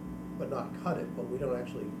 but not cut it. But we don't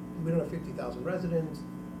have 50,000 residents,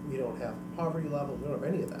 we don't have poverty levels, we don't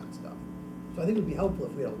have any of that stuff. So I think it would be helpful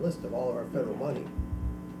if we had a list of all of our federal money,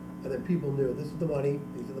 and then people knew this is the money,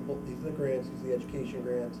 these are the grants, these are the education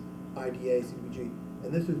grants, IDA, CDBG,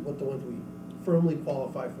 and this is what the ones we firmly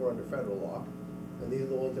qualify for under federal law, and these are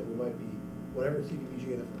the ones that we might be, whatever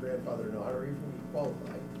CDBG is for grandfather or not, or even we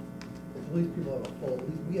qualify. At least people have at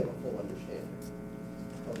least we have a full understanding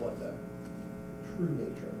of what the true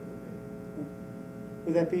nature of it would be.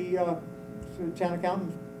 Would that be, so the town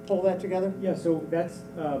accountant pull that together? Yeah, so that's,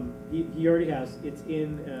 he already has, it's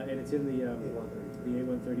in, and it's in the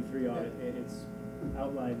A133 audit, and it's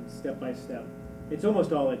outlined step by step. It's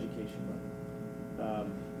almost all education money.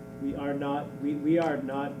 We are not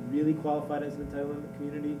really qualified as an entitlement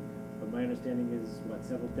community, but my understanding is,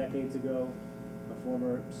 several decades ago, a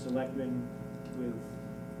former selectman with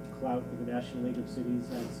clout with the National League of Cities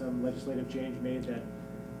had some legislative change made that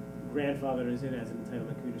grandfathered us in as an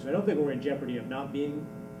entitlement community. So I don't think we're in jeopardy of not being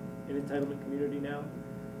an entitlement community now.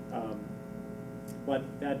 But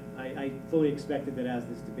that I fully expected that as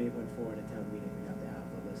this debate went forward at town meeting, we have to have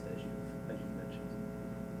the list as you mentioned.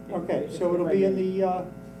 Okay, so it'll be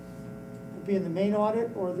in the main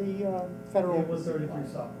audit or the federal? Yeah, 133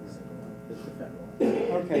 supplement. It's the federal.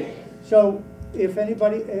 Okay, so if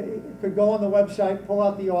anybody could go on the website, pull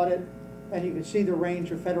out the audit, and you can see the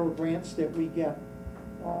range of federal grants that we get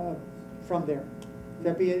from there.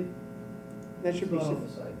 That be it? That should be. It's not on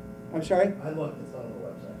the site. I'm sorry? I looked, it's not on the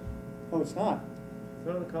website. Oh, it's not? Is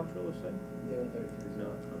that on the comptroller's site? Yeah, 33.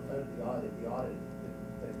 No. The audit,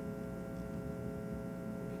 the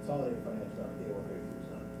consolidated financial, the 33 is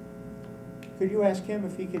not. Could you ask him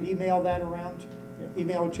if he could email that around? Yeah.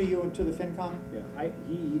 Email it to you and to the FinCom? Yeah,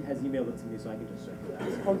 he has emailed it to me, so I can just search for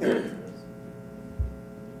that. Okay.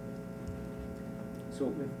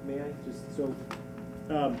 So, may I just, so,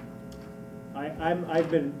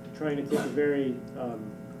 I've been trying to take a very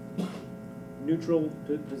neutral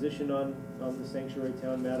position on the sanctuary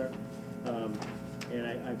town matter. And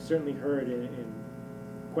I've certainly heard in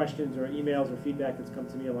questions or emails or feedback that's come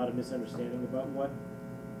to me a lot of misunderstanding about what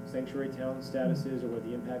sanctuary town status is or what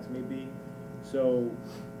the impacts may be. So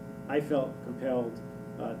I felt compelled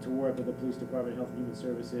to work with the Police Department, Health and Human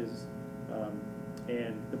Services,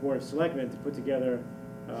 and the Board of Selectmen to put together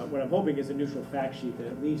what I'm hoping is a neutral fact sheet that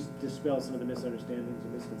at least dispels some of the misunderstandings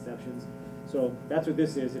and misconceptions. So that's what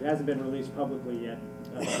this is. It hasn't been released publicly yet.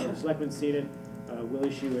 The Board of Selectmen's seen it. We'll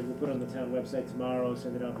issue it. We'll put it on the town website tomorrow,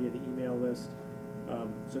 send it out via the email list.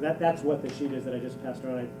 So that's what the sheet is that I just passed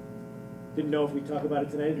around. I didn't know if we'd talk about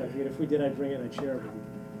it tonight. I figured if we did, I'd bring it and I'd share it with you.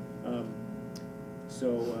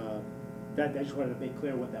 That I just wanted to make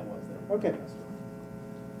clear what that was there. Okay.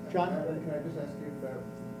 John? Can I just ask you about?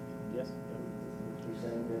 Yes. What you're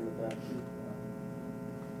saying there with that sheet?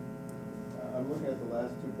 I'm looking at the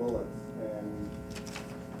last two bullets, and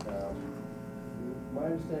my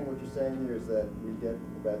understanding what you're saying here is that we get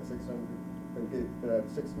about $6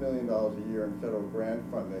 million a year in federal grant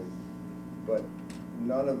funding, but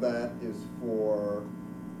none of that is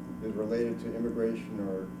related to immigration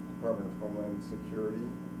or Department of Homeland Security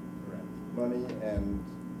money, and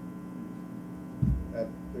at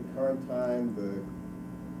the current time, the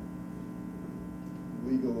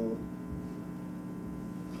legal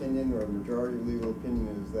opinion or majority legal opinion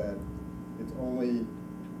is that it's only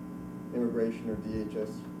immigration or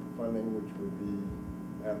DHS funding which would be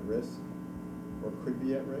at risk or could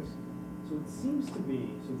be at risk. So it seems to be.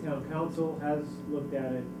 So town council has looked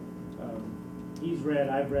at it. He's read,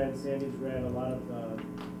 I've read, Sandy's read a lot of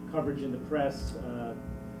coverage in the press,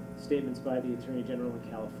 statements by the Attorney General in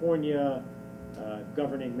California,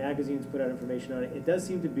 governing magazines put out information on it. It does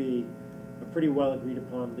seem to be a pretty well agreed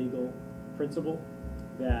upon legal principle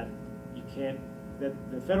that that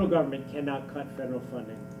the federal government cannot cut federal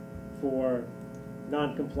funding for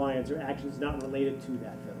non-compliance or actions not related to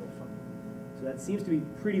that federal funding. So that seems to be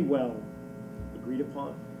pretty well agreed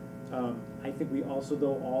upon. I think we also,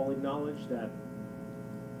 though, all acknowledge that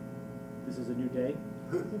this is a new day,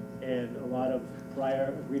 and a lot of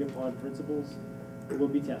prior agreed-upon principles will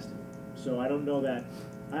be tested. So I don't know that,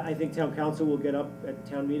 I think town council will get up at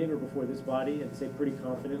town meeting or before this body and say pretty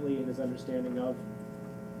confidently in his understanding of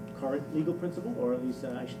current legal principle, or at least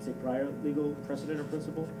I should say prior legal precedent or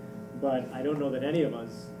principle. But I don't know that any of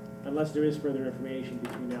us, unless there is further information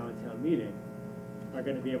between now and town meeting, are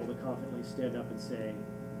going to be able to confidently stand up and say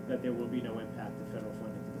that there will be no impact to federal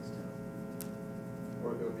funding to this town.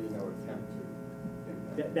 Or there'll be no attempt to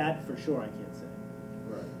impact. That for sure I can't say.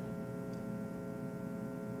 Right.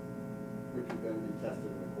 Which would then be tested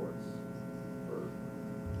in the courts for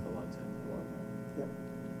a long time.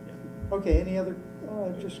 Yeah. Okay, any other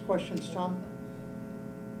just questions, Tom?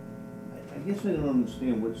 I guess I don't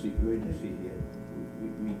understand what's the urgency here.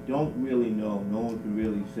 We don't really know, no one can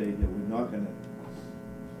really say that we're not gonna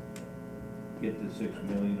get the 6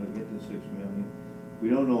 million or get the 6 million. We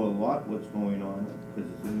don't know a lot what's going on because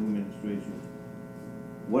it's a new administration.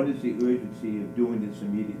 What is the urgency of doing this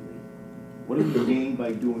immediately? What do we gain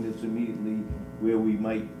by doing this immediately where we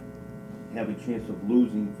might have a chance of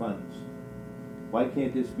losing funds? Why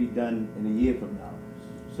can't this be done in a year from now,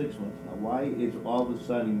 6 months now? Why is all of a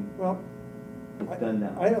sudden it's done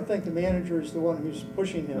now? I don't think the manager is the one who's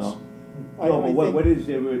pushing this. No, but what is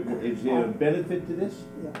there a benefit to this?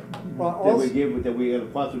 Yeah. Well, that we have a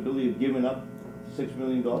possibility of giving up $6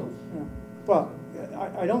 million? Yeah. Well,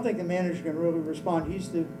 I don't think the manager can really respond. He's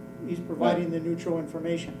providing the neutral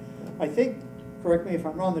information. I think, correct me if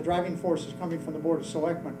I'm wrong, the driving force is coming from the Board of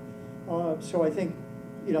Selectmen. So I think,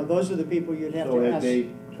 those are the people you'd have to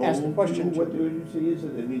ask the question to. What the urgency is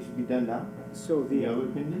that it needs to be done now? So the other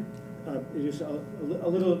opinion? Just a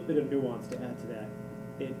little bit of nuance to add to that.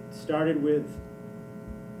 It started with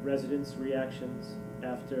residents' reactions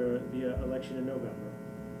after the election in November.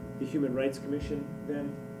 The Human Rights Commission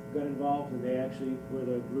then got involved, and they actually were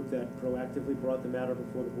the group that proactively brought the matter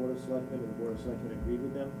before the Board of Selectmen, and the Board of Selectmen agreed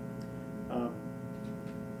with them.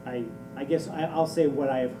 I guess I'll say what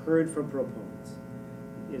I have heard from proponents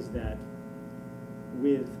is that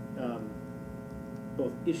with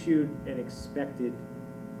both issued and expected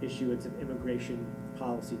issuance of immigration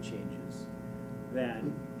policy changes, that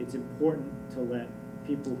it's important to let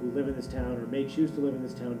people who live in this town or may choose to live in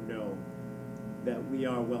this town know that we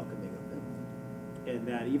are welcoming of them. And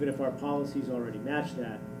that even if our policies already match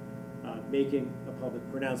that, making a public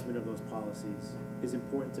pronouncement of those policies is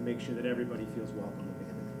important to make sure that everybody feels welcome living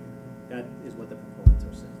in the community. That is what the proponents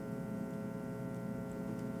are saying.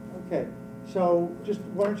 Okay, so just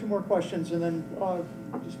one or two more questions and then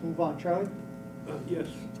just move on. Charlie? Yes,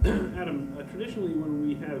 Adam, traditionally when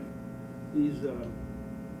we have these,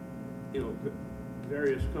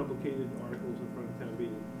 various complicated articles in front of town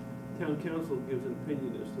meeting, town council gives an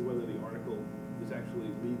opinion as to whether the article is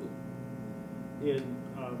actually legal. And,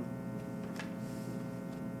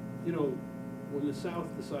 when the South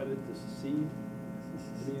decided to secede,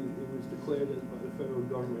 it was declared by the federal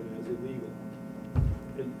government as illegal.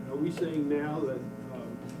 And are we saying now that,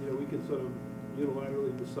 we can sort of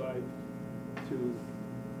unilaterally decide to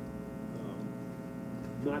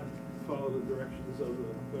not follow the directions of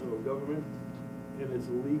the federal government, and it's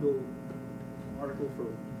a legal article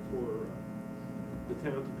for the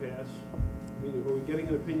town to pass? I mean, are we getting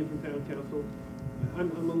an opinion from town council?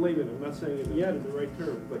 I'm a layman, I'm not saying it in the right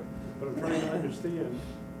terms, but I'm trying to understand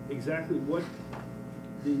exactly what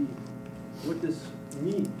this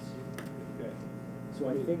means. Okay. So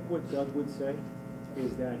I think what Doug would say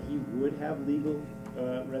is that he would have legal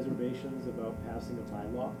reservations about passing a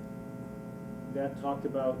bylaw that talked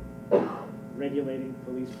about regulating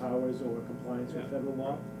police powers or compliance with federal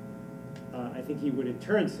law. I think he would in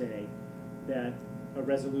turn say that a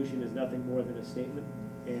resolution is nothing more than a statement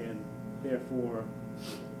and therefore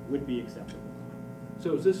would be acceptable.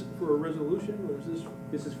 So is this for a resolution or is this?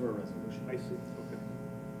 This is for a resolution. I see, okay.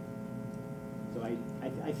 So I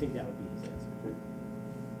think that would be his answer.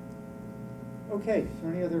 Okay, is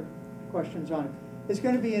there any other questions on it? It's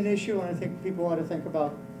going to be an issue, and I think people ought to think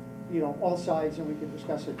about, all sides, and we can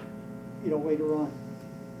discuss it, later on.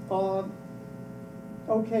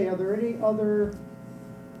 Okay, are there any other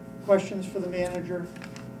questions for the manager?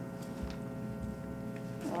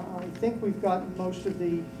 I think we've gotten most of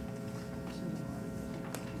the.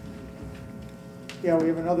 Yeah, we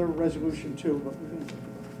have another resolution too, but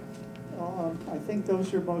I think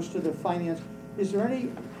those are most of the finance. Is there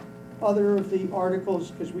any other of the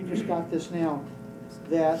articles, because we just got this now,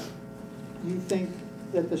 that you think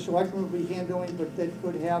that the selectmen will be handling, but that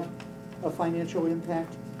could have a financial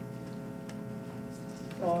impact?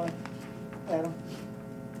 Adam?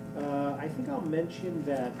 I think I'll mention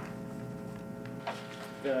that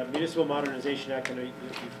the Municipal Modernization Act, I know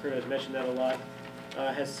you've heard us mention that a lot,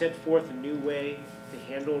 has set forth a new way to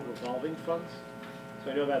handle revolving funds.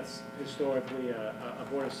 So I know that's historically a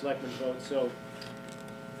Board of Selectmen vote. So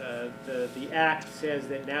the Act says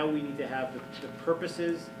that now we need to have the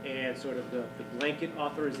purposes and sort of the blanket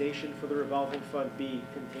authorization for the revolving fund be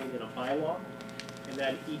contained in a bylaw, and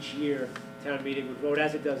that each year town meeting would vote,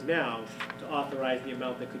 as it does now, to authorize the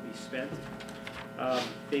amount that could be spent.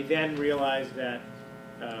 They then realized that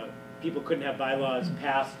people couldn't have bylaws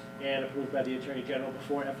passed and approved by the Attorney General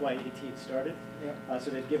before FY18 started. Yep.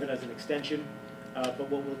 So they've given us an extension. But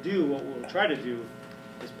what we'll try to do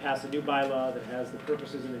is pass a new bylaw that has the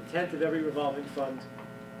purposes and intent of every revolving fund,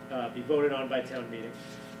 be voted on by town meeting,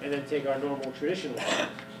 and then take our normal traditional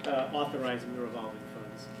authorizing the revolving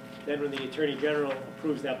funds. Then when the Attorney General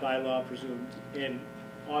approves that bylaw, presumed in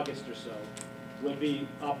August or so, we'll be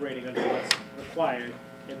operating under what's required,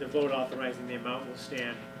 and the vote authorizing the amount will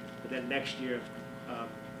stand. But then next year,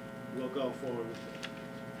 we'll go forward with,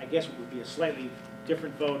 I guess it would be a slightly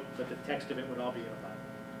different vote, but the text of it would all be in a bylaw.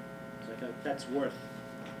 So I thought that's worth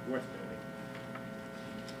noting.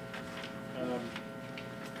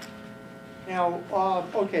 Now,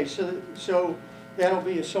 okay, so that'll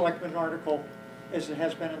be a selectman article as it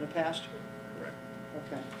has been in the past? Correct.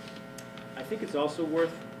 Okay. I think it's also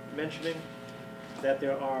worth mentioning that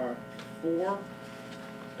there are 4,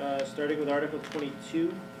 starting with Article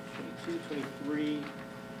 22, 23,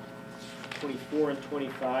 24, and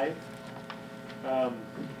 25.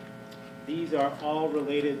 These are all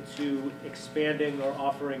related to expanding or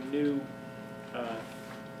offering new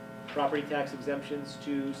property tax exemptions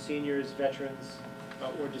to seniors, veterans,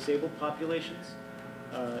 or disabled populations.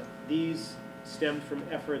 These stemmed from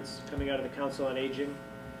efforts coming out of the Council on Aging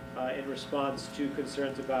in response to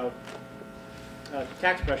concerns about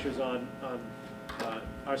tax pressures on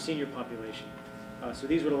our senior population. So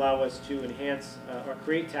these would allow us to enhance or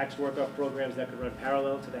create tax work-off programs that could run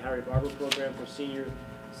parallel to the Harry Barber program for senior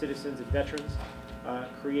citizens and veterans.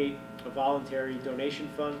 create a voluntary donation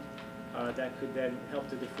fund that could then help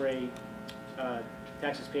to defray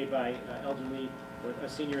taxes paid by elderly or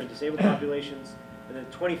senior and disabled populations, and then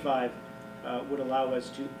 25 would allow us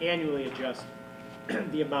to annually adjust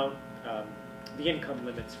the amount, the income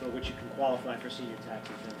limits for which you can qualify for senior tax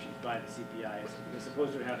exemptions by the CPI, as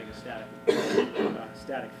opposed to having a static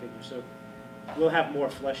figure. So we'll have more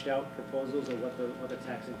fleshed out proposals of what the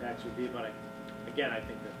tax impacts would be, but again, I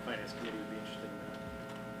think the Finance Committee would be interested in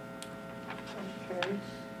that. Okay.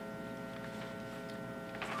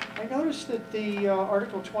 I noticed that the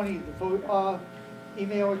Article 20, the vote,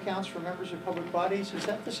 email accounts for members of public bodies, is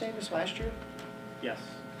that the same as last year? Yes.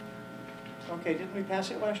 Okay, didn't we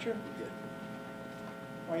pass it last year? We did.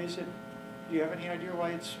 Why is it, do you have any idea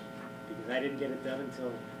why it's? Because I didn't get it done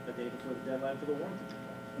until the day before the deadline for the warrant.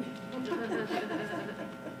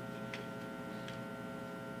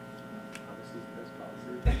 Obviously, the best policy.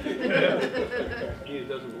 It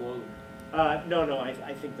doesn't belong. No,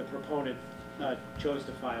 I think the proponent chose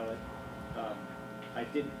to file it. I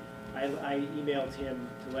emailed him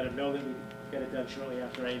to let him know that we got it done shortly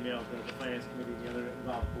after I emailed the Finance Committee and the other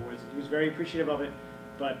involved boards. He was very appreciative of it,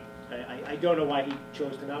 but I don't know why he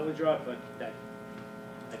chose to not withdraw it, but I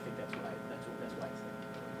think that's why it's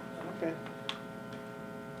there. Okay.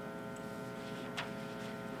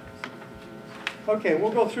 Okay,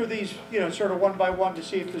 we'll go through these, sort of one by one to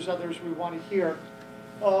see if there's others we want to hear.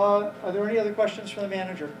 Are there any other questions for the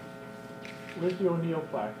manager? Where's the O'Neill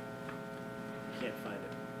plaque? Can't find it.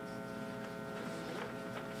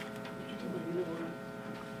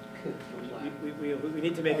 We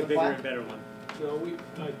need to make a bigger and better one. No,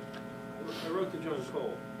 I wrote to John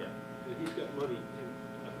Cole. Yeah. And he's got money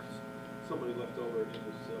somebody left over in his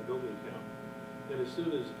building account. And as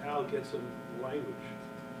soon as Al gets some language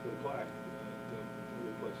for the plaque,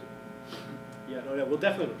 we'll replace it. Yeah, no, we'll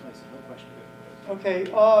definitely replace it, no question. Okay,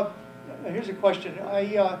 here's a question.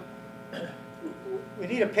 We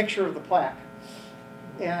need a picture of the plaque.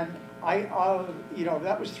 And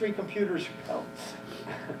that was 3 computers ago.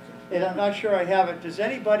 And I'm not sure I have it. Does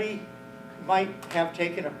anybody might have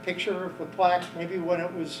taken a picture of the plaque, maybe when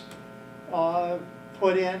it was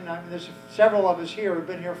put in? I mean, there's several of us here who've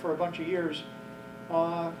been here for a bunch of years.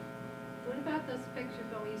 What about those pictures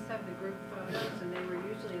when we used to have the group photos and they were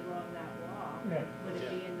usually along that wall? Yeah. Would it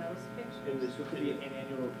be in those pictures? And this could be in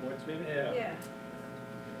annual reports, maybe? Yeah. Yeah.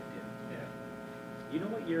 You know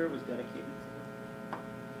what year it was dedicated to?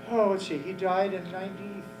 Oh, let's see, he died in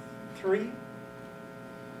 93?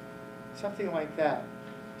 Something like that.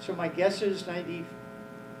 So my guess is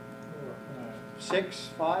 96,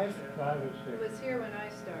 5? 5 or 6. It was here when I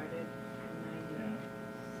started in '96.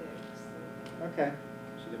 Okay.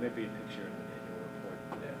 So there may be a picture in the annual report.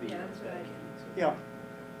 Yeah, that's right. Yeah.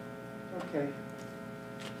 Okay.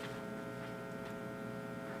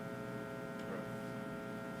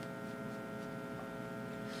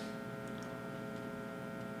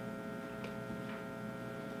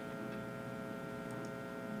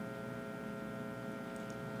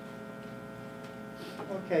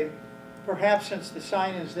 Okay, perhaps since the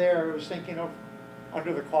sign is there, I was thinking of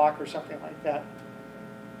under the clock or something like that.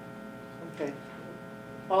 Okay.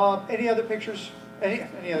 Any other pictures?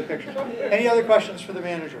 Any other pictures? Any other questions for the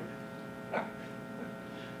manager?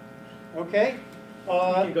 Okay. You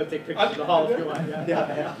can go take pictures of the hall if you want.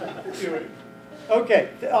 Yeah.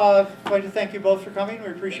 Okay. I'd like to thank you both for coming. We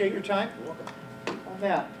appreciate your time on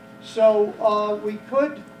that. So we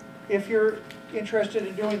could, if you're interested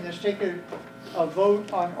in doing this, take a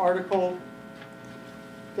vote on Article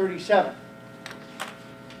 37.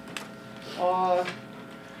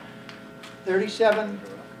 37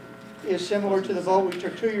 is similar to the vote we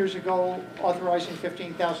took 2 years ago authorizing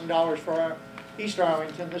 $15,000 for our East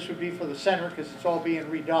Arlington. This would be for the center because it's all being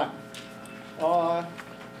redone.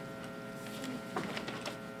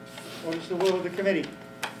 What is the will of the committee?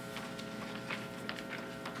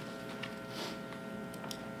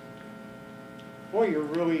 Boy, you're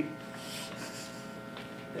really...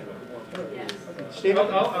 Yes. Stephen?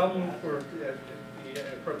 I'll move for the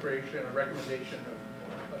appropriation, a recommendation of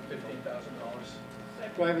 $15,000.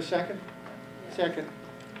 Do I have a second? Yes. Second.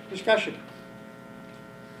 Discussion.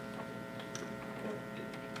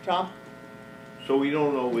 Tom? So we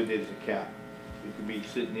don't know where there's a cap. We could be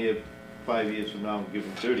sitting here 5 years from now and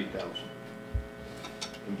giving 30,000.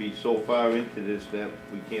 And be so far into this that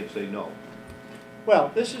we can't say no.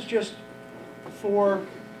 Well, this is just for,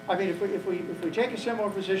 I mean, if we take a similar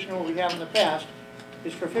position to what we have in the past,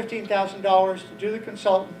 it's for $15,000 to do the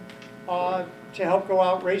consultant, to help go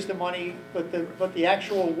out, raise the money, but the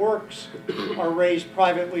actual works are raised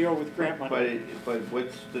privately or with grant money. But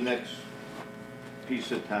what's the next piece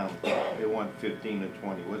of town, they want 15 or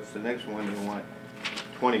 20. What's the next one they want?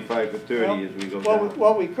 25 or 30 as we go down.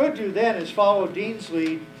 What we could do then is follow Dean's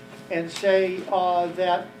lead and say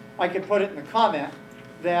that, I could put it in the comment,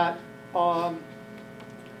 that the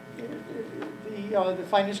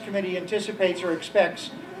Finance Committee anticipates or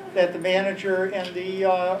expects that the manager and the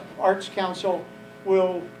Arts Council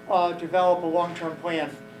will develop a long-term plan.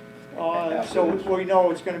 So we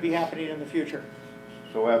know it's going to be happening in the future.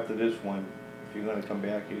 So after this one, if you're going to come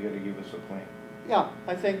back, you got to give us a plan. Yeah,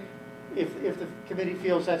 I think if the committee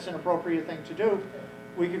feels that's an appropriate thing to do,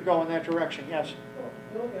 we could go in that direction, yes. Well,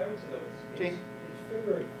 the only thing I would say though is it's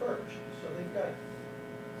February 1st, so they've got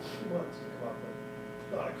 2 months to come up with,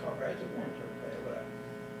 not a comprehensive long-term plan, but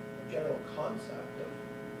a general concept of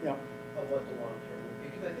what the long-term would be.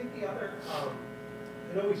 Because I think the other,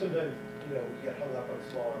 I know we sometimes, we get hung up on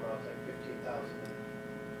smaller amounts like 15,000 and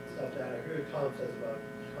stuff that I agree with Tom says about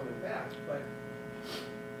coming back, but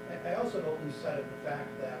I also don't lose sight of the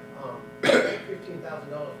fact that $15,000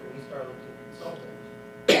 for East Arlington consultant,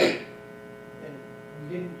 and we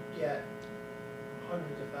didn't get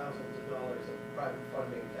hundreds of thousands of dollars of private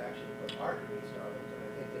funding to actually put art in East Arlington.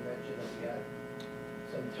 I think they mentioned that we had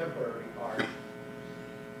some temporary art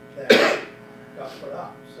that got put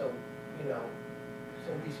up. So,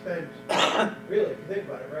 so we spent, really, if you think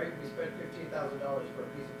about it, right, we spent $15,000 for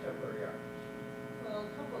a piece of temporary art. Well, a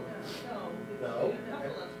couple of things, No. a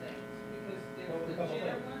couple of things, because there's the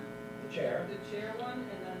chair one. The chair. The chair one,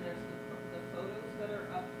 and then there's the photos that are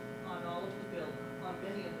up on all of the on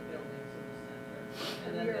many of the buildings in the center.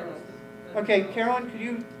 And then there was the Okay, Carolyn, could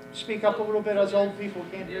you speak up a little bit, as old people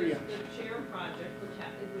can't hear you? There's the chair project, which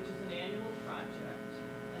is an annual project,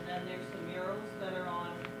 and then there's the murals that are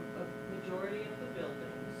on a majority of the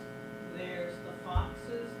buildings. There's the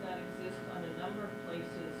foxes that exist on a number of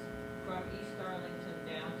places from East Arlington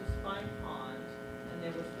down to Spine Pond, and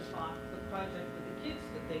there was the project with the kids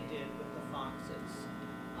that they did with the foxes.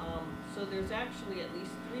 So there's actually at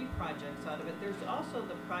least 3 projects out of it. There's also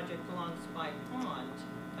the project along Spine Pond.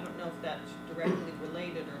 I don't know if that's directly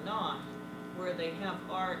related or not, where they have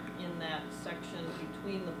art in that section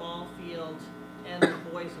between the ball field and the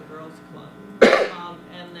Boys and Girls Club.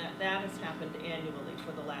 And that has happened annually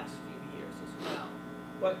for the last few years as well.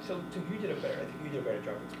 What, so you did I think you did a better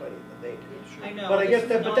job explaining it than they did. Sure. I know. But I guess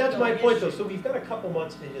that's my point though. Issue. So we've got a couple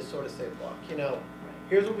months to just sort of say, look,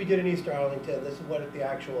 here's what we did in East Arlington. This is what the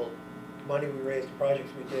actual money we raised, the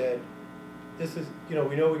projects we did. This is, we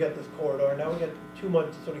know we got this corridor. Now we got 2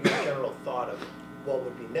 months to sort of get a general thought of what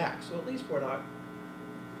would be next. So at least we're not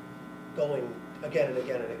going again and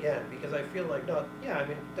again and again, because I feel like, that's it. I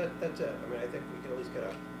mean, I think we can at least get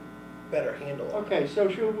a better handle on it. Okay, so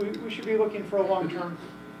we should be looking for a long-term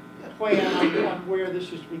plan on where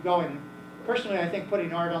this is to be going. Personally, I think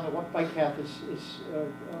putting art on the bike path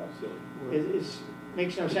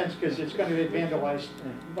makes no sense, because it's going to get vandalized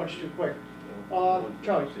much too quick.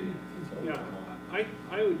 Charlie? Yeah, I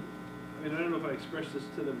don't know if I expressed this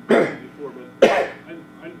to them before, but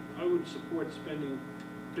I would support spending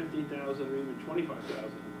 $15,000 or even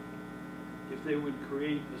 $25,000 if they would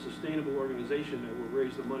create a sustainable organization that will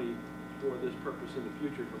raise the money for this purpose in the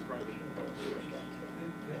future from private sources.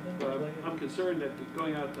 But I'm concerned that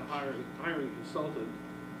going out to hiring a consultant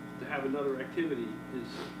to have another activity is,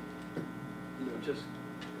 just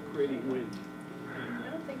creating wind. I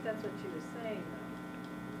don't think that's what she was saying, though.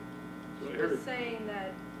 She was saying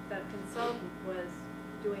that the consultant was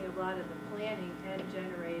doing a lot of the planning and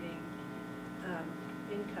generating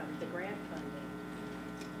income, the grant funding.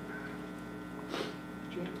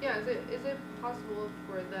 Yeah, is it possible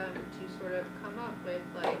for them to sort of come up with,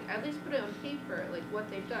 at least put it on paper, what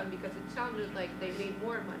they've done? Because it sounded like they made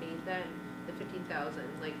more money than the 15,000,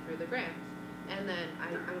 through the grants. And then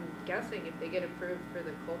I'm guessing if they get approved for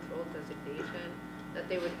the cultural designation, that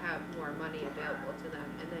they would have more money available to them,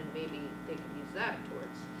 and then maybe they could use that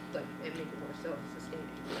towards, and make it more self-sustaining.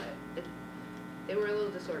 But they were a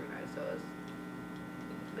little disorganized, so it was.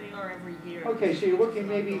 They are every year. Okay, so you're looking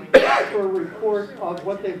maybe for a report of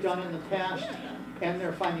what they've done in the past and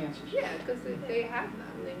their finances. Yeah, because they have them,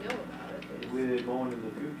 they know about it. Where they're going in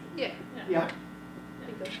the future. Yeah. Yeah.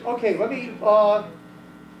 Okay, let me,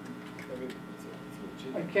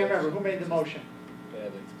 I can't remember, who made the motion?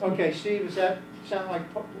 Okay, Steve, does that sound like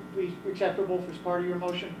acceptable as part of your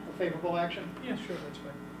motion, a favorable action? Yeah, sure, that's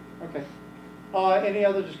fine. Okay. Any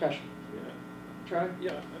other discussion? Yeah. Charlie?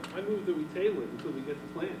 Yeah, I move that we table it until we get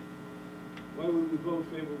the plan. Why would we vote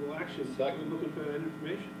favorable action? We're looking for that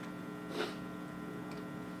information.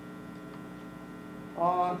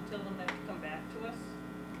 Tell them they have to come back to us?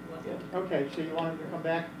 Okay, so you want them to come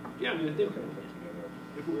back? Yeah, I mean, I think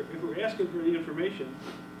if we're asking for the information,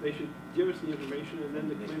 they should give us the information, and then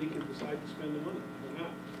the committee can decide to spend the money or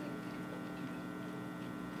not.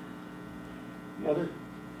 Other?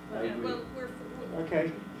 Well,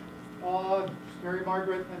 Okay. Mary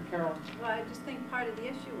Margaret and Carolyn. Well, I just think part of the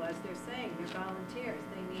issue was they're saying they're volunteers.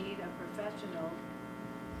 They need a professional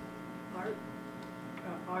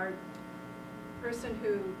art person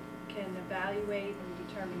who can evaluate and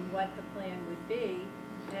determine what the plan would be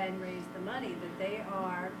and raise the money, that they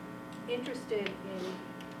are interested in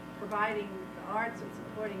providing the arts and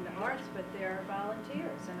supporting the arts, but they're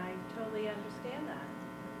volunteers, and I totally understand that.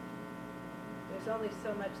 There's only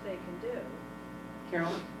so much they can do.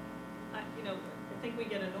 Carolyn? I think we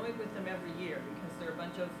get annoyed with them every year because they're a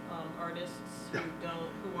bunch of artists who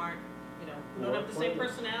aren't, who don't have the same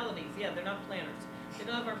personalities. Yeah, they're not planners. They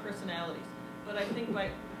don't have our personalities. But I think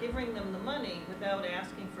by giving them the money without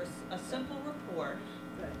asking for a simple report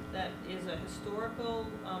that is a historical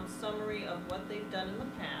summary of what they've done in the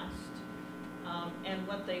past and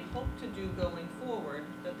what they hope to do going forward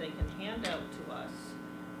that they can hand out to us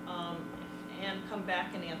and come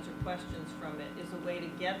back and answer questions from it is a way to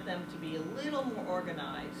get them to be a little more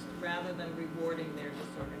organized rather than rewarding their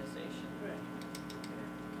disorganization.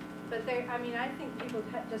 But I think people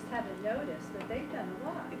just haven't noticed that they've done a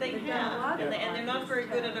lot. They They've have, done a lot of and they're not art very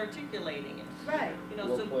this good at time. articulating it. Right.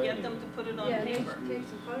 So get them to put it on paper. Take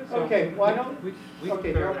some photographs. Okay, why don't, We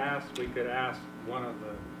okay, could ask one of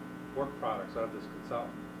the work products of this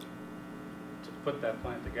consultant to put that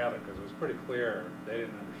plan together, because it was pretty clear they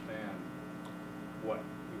didn't understand what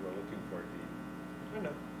we were looking for, Dean. I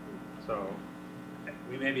know. So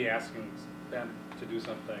we may be asking them to do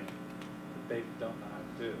something that they don't know how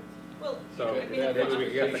to do. Well, So maybe we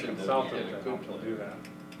could get the consultant to help them do that.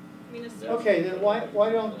 okay, then why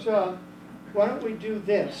don't we do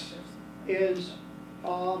this, is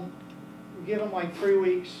we give them like 3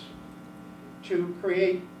 weeks to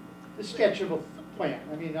create the sketch of a plan.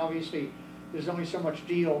 I mean, obviously, there's only so much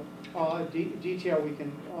detail we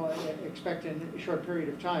can expect in a short period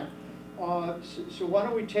of time. So why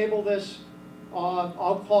don't we table this?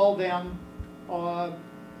 I'll call them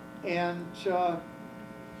and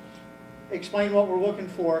explain what we're looking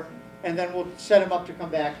for, and then we'll set them up to come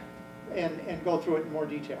back and go through it in more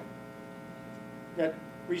detail. Is that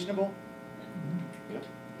reasonable?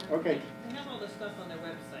 Okay. They have all this stuff on their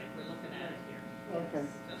website. We're looking at it here. Okay.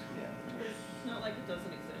 It's not like it doesn't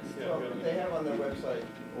exist. Well, they have on their website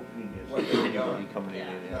what they've done. Coming in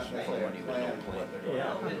and asking for money, we don't know what they're doing.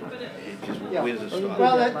 It just, where's the start?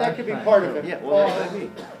 Well, that could be part of it. Yeah, well, that's what I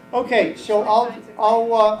mean. Okay, so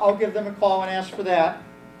I'll give them a call and ask for that.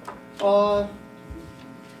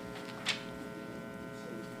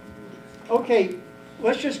 Okay,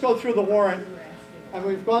 let's just go through the warrant, and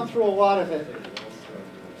we've gone through a lot of it.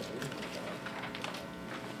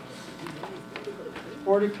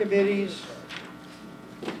 Board of committees,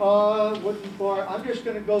 wooden bar. I'm just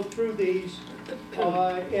going to go through these,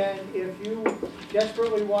 and if you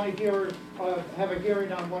desperately want to hear, have a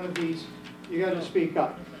hearing on one of these, you got to speak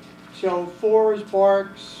up. So 4 is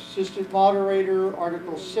Barks, assistant moderator.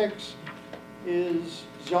 Article 6 is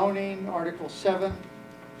zoning. Article 7,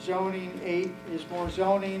 zoning. 8 is more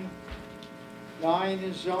zoning. 9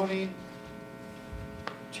 is zoning.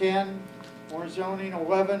 10, more zoning.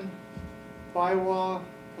 11, bylaw,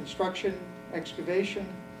 construction, excavation.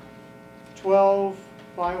 12,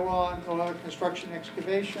 bylaw, construction,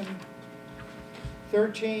 excavation.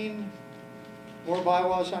 13, more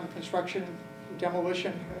bylaws on construction,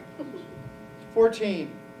 demolition.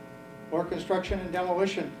 14, more construction and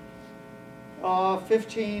demolition.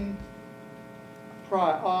 15,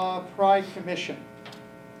 Pride Commission.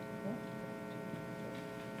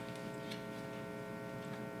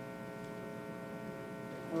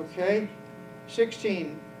 Okay.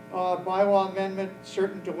 16, bylaw amendment,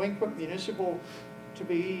 certain delinquent municipal to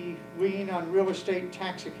be lien on real estate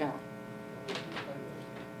tax account.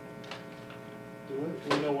 Do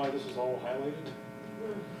we know why this is all highlighted?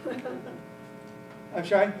 I'm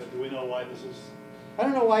sorry? Do we know why this is? I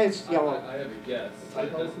don't know why it's yellow. I have a guess. It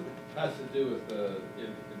has to do with the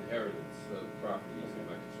inheritance of properties in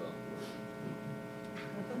Microsoft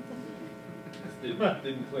Word.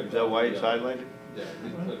 Didn't click. Is that why it's highlighted? Yeah, it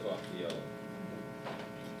didn't click off the yellow.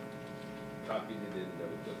 Copied it in,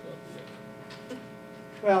 never clicked off the yellow.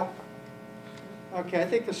 Well, okay, I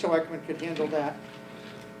think the selectmen could handle that.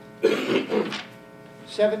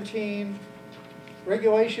 17,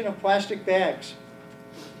 regulation of plastic bags.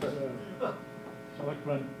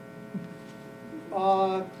 Selectmen.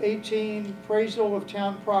 18, appraisal of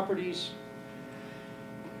town properties.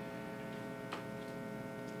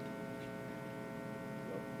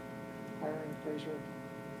 Hiring appraiser.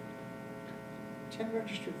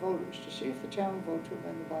 unregistered voters to see if the town will vote to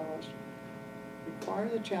amend the bylaws. Require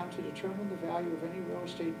the town to determine the value of any real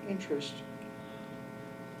estate interest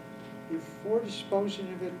before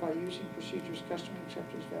disposing of it by using procedures customary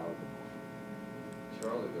accepted as valid.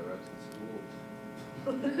 Charlie, they're absent schools.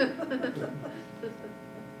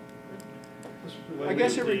 I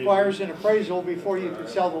guess it requires an appraisal before you can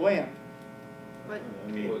sell the land. But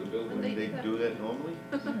I mean, wouldn't they do that normally?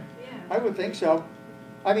 I would think so.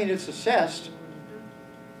 I mean, it's assessed.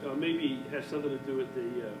 Maybe it has something to do with the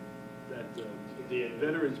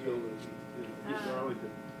Veterans Building in East Arlington.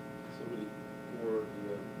 Somebody, Or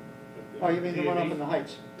Oh, you mean the one up in the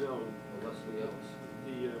Heights? no, Leslie Ellis.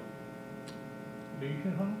 the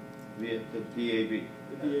Legion Hall? The DAB. The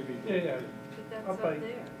DAV. Yeah. But that's Up up by-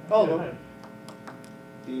 there. Oh, Yeah.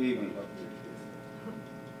 DAB.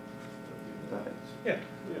 Yeah.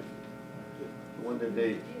 The one that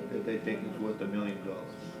they think is worth $1 million.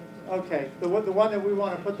 okay. The one that we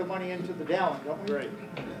want to put the money into the Dallin, don't we? Right.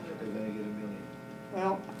 They're gonna get $1 million.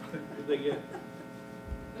 Well, What did they get?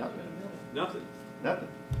 Nothing. Nothing. Nothing.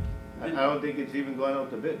 I don't think it's even gone out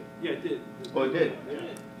to bid. Yeah, it did. Oh, it did? Yeah.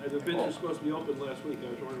 And the bids were supposed to be open last week. I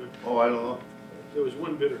was wondering. Oh, I don't know. There was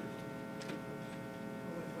one bidder.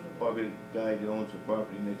 Probably the guy that owns the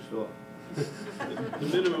property next door. The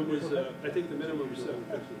minimum was, I think the minimum was $750.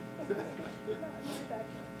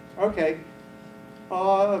 okay.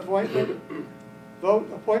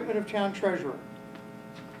 Appointment of town treasurer.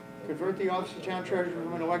 Convert the office of town treasurer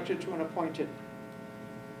from an elected to an appointed.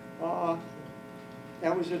 That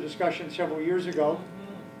was a discussion several years ago.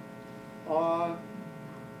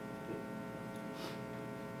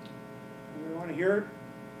 You want to hear it?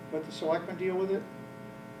 Let the selectmen deal with it?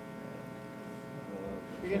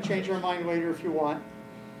 You can change our mind later if you want.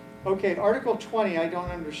 Okay, Article 20, I don't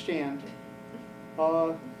understand,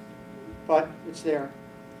 but it's there.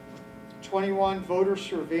 21, Voter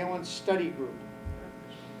Surveillance Study Group.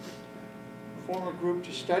 Form a group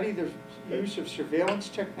to study the use of surveillance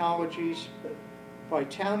technologies by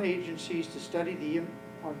town agencies to study the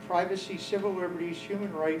on privacy, civil liberties,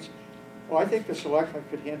 human rights. Well, I think the selectmen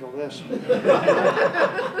could handle this. body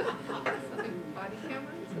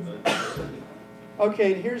cameras?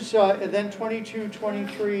 Okay, and here's, and then 22,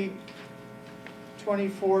 23,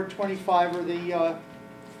 24, 25 are the, Council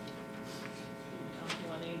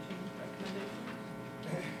on Aging recommendations.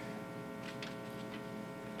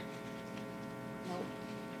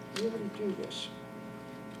 we already do this.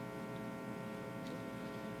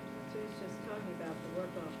 So he's just talking about the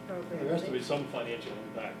work-off program. There has to be some financial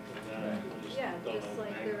impact of that. We just Yeah, don't just know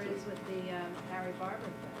like the there magnitude. is with the Harry Barber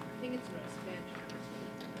thing. I think it's an expansion or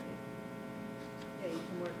something, right? Yeah, you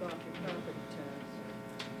can work off your property tax.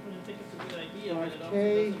 Which I think it's a good idea, but it also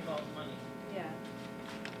Okay. does involve money. Yeah.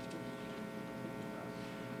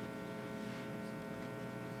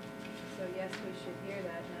 So yes, we should hear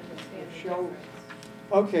that and understand the Shall- difference.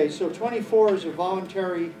 Okay, so 24 is a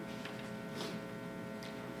voluntary,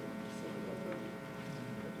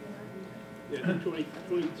 Yeah, 22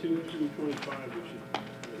 to 25, we should. Plus,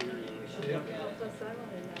 I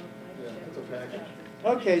want to know. It's a package.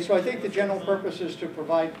 okay, so I think the general purpose is to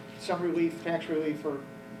provide some relief, tax relief for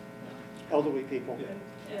elderly people.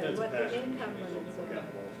 Yeah, what the income limits are. Yeah.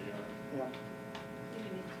 You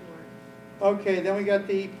need more. Okay, then we got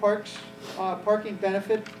the parks, parking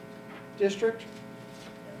benefit district.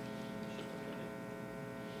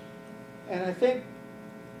 And I think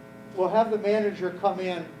we'll have the manager come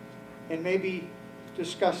in and maybe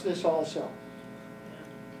discuss this also.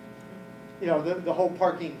 You know, the whole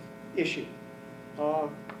parking issue.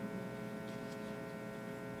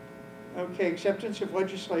 Okay, acceptance of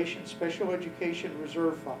legislation, special education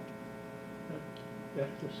reserve fund. That's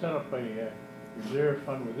to set up a reserve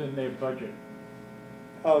fund within their budget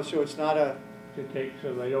Oh, so it's not a, to take,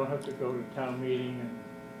 so they don't have to go to town meeting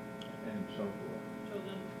and so forth. So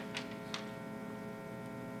then,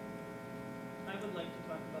 I would like to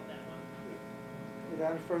talk about that one.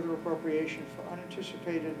 without further appropriation for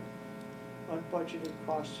unanticipated, unbudgeted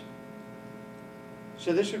costs.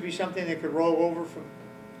 So this would be something that could roll over from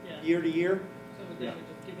Yeah. year to year? So that they were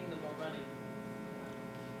just giving them more money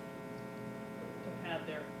to pad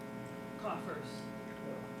their coffers.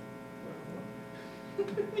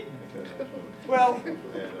 Well,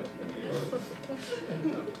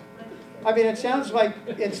 I mean, it sounds like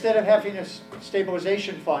instead of having a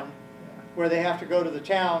stabilization fund where they have to go to the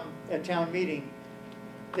town at town meeting,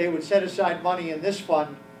 they would set aside money in this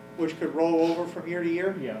fund, which could roll over from year to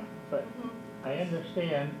year? Yeah, but I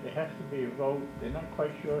understand there has to be a vote. They're not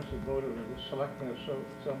quite sure it's a vote of the selectmen or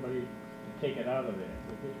somebody to take it out of there.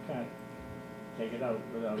 We just can't take it out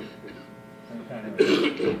without some kind of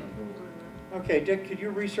vote. Okay, Dick, could you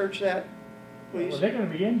research that, please? Well, they're gonna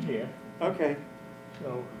be in here, Okay,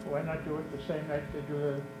 so why not do it the same night they do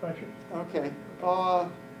the budget? okay.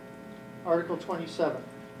 Article 27.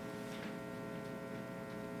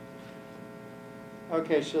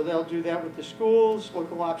 Okay, so they'll do that with the schools,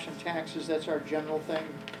 local option taxes, that's our general thing.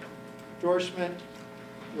 Endorsement,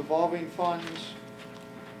 revolving funds.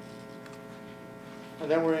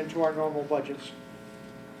 And then we're into our normal budgets,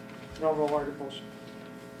 normal articles.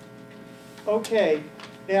 Okay,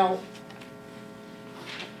 now,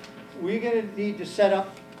 we're gonna need to set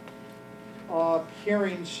up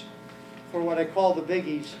hearings for what I call the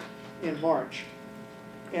biggies in March.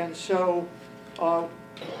 And so, the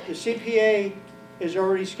CPA is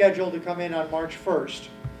already scheduled to come in on March 1st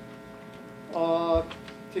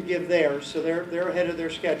to give theirs, so they're ahead of their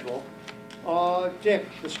schedule. Dick,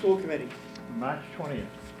 the school committee. March 20th.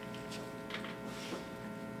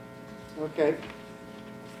 Okay.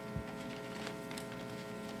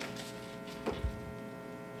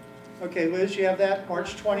 Okay, Liz, you have that?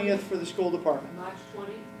 March 20th for the school department. March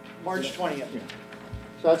 20? March 20th. Yeah.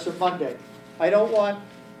 So that's a Monday. I don't want,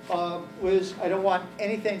 Liz, I don't want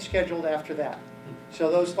anything scheduled after that. So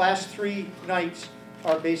those last 3 nights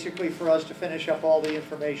are basically for us to finish up all the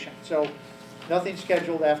information. So nothing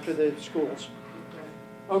scheduled after the schools.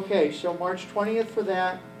 Okay, so March 20th for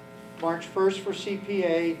that, March 1st for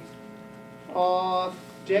CPA.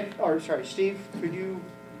 Dick, or sorry, Steve, could you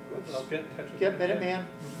I'll get in touch with get you. Minuteman?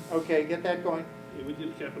 Okay, get that going. Yeah, we did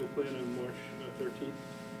a capital plan on March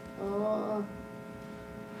 13th.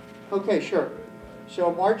 Okay, sure.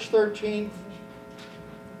 So March 13th.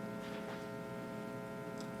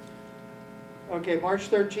 Okay, March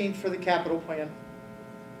 13th for the capital plan.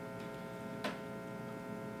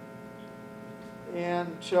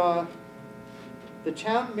 And the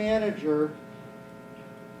town manager,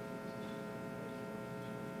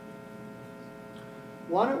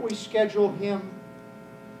 why don't we schedule him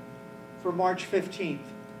for March 15th?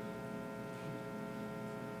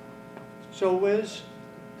 So Liz,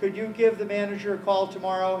 could you give the manager a call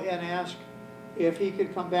tomorrow and ask if he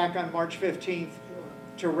could come back on March 15th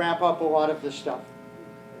to wrap up a lot of this stuff?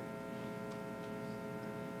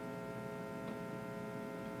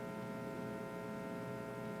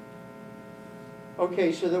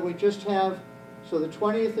 Okay, so that we just have, so the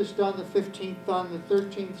 20th is done, the 15th done, the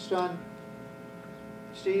 13th is done.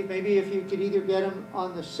 Steve, maybe if you could either get him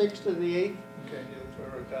on the 6th or the 8th? Okay, yeah, that's what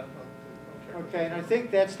I wrote down. I'll check with Okay, and I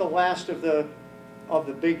think that's the last of the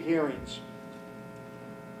big hearings.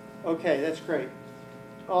 Okay, that's great.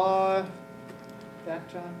 That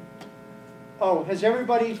time. Oh, has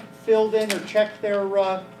everybody filled in or checked their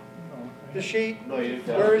the sheet? No, you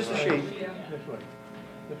didn't. Where is the sheet? This way.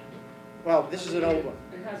 This way. Well, this is an old one.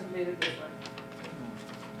 It hasn't made it this way.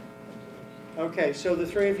 Okay, so the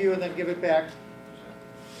 3 of you, and then give it back.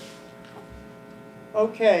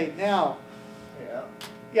 Okay, now, Yeah.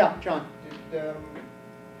 yeah, John. Did you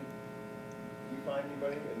find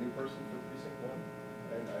anybody, a new person for precinct 1?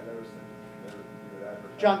 And I noticed that you would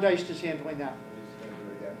advertise. John Deist is handling that. He's gonna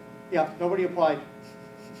do it again. Yeah, nobody applied.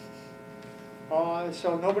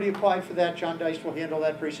 So nobody applied for that. John Deist will handle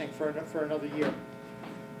that precinct for another year.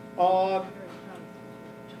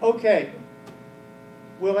 Okay.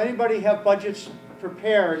 Will anybody have budgets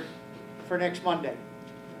prepared for next Monday?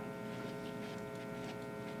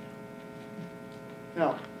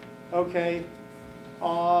 No. Okay.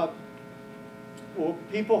 Will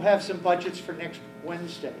people have some budgets for next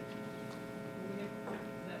Wednesday? Is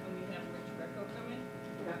that when we have Rich Greco come in?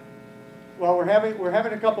 Yeah. Well, we're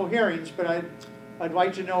having a couple hearings, but I'd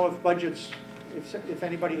like to know if budgets, if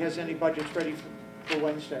anybody has any budgets ready for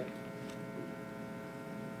Wednesday.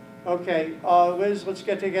 Okay, Liz, let's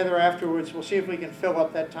get together afterwards. We'll see if we can fill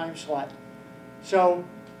up that time slot. So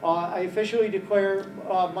I officially declare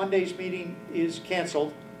Monday's meeting is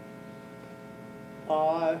canceled.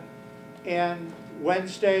 And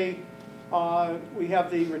Wednesday, we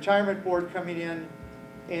have the retirement board coming in,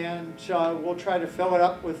 and we'll try to fill it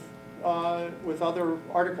up with other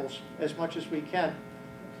articles as much as we can.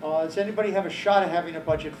 Does anybody have a shot at having a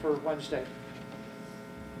budget for Wednesday?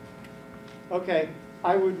 Okay,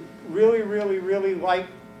 I would really, really, really like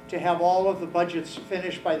to have all of the budgets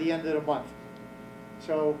finished by the end of the month.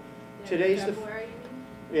 So today's the... February, you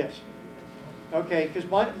mean? Yes. Okay, because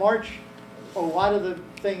March, a lot of the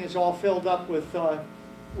thing is all filled up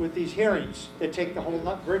with these hearings that take the whole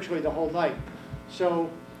night, virtually the whole night. So,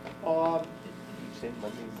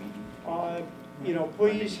 you know,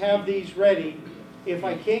 please have these ready. If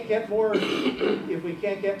I can't get more, if we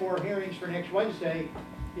can't get more hearings for next Wednesday,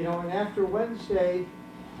 you know, and after Wednesday,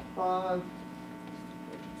 well,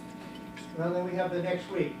 then we have the next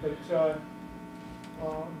week. But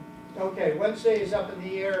Okay, Wednesday is up in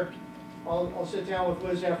the air. I'll sit down with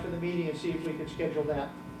Liz after the meeting and see if we can schedule that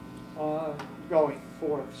going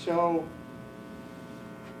forth. So,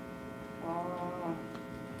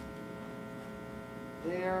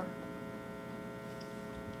 there.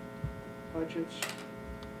 Budgets.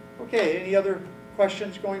 Okay, any other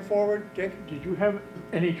questions going forward? Dick? Did you have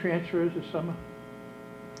any transfers this summer?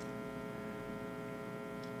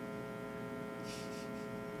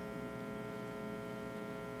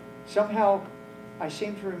 Somehow, I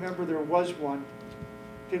seem to remember there was one.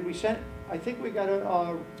 Did we send, I think we got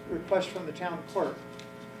a request from the town clerk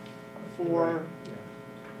for,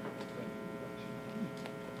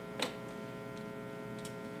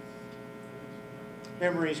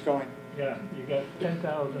 memory's going. Yeah, you got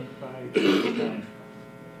 10,509.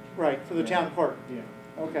 Right, for the town clerk. Yeah.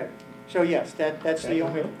 Okay, so yes, that's the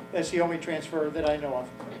only transfer that I know of.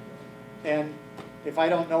 And if I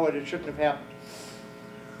don't know it, it shouldn't have happened.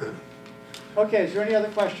 Okay, is there any other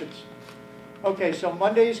questions? Okay, so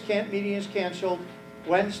Monday's meeting is canceled.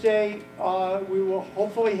 Wednesday, we will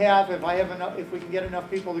hopefully have, if we can get enough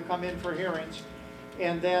people to come in for hearings.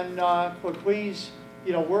 And then, but please,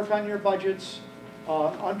 work on your budgets,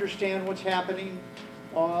 understand what's happening.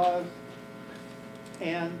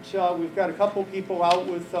 And we've got a couple people out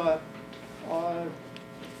with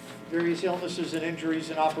various illnesses and injuries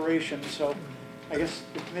and operations, so I guess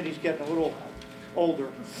the committee's getting a little older.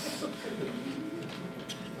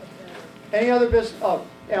 Any other business? Oh,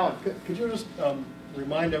 Alan. Could you just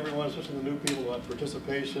remind everyone, especially the new people, about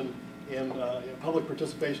participation in public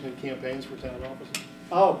participation in campaigns for town offices?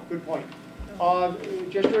 Oh, good point.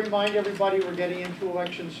 Just to remind everybody, we're getting into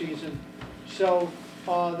election season. So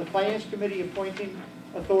the Finance Committee appointing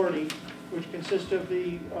authority, which consists of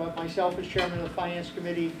myself as chairman of the Finance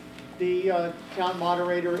Committee, the town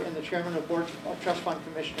moderator, and the chairman of Board of Trust Fund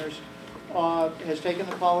Commissioners, has taken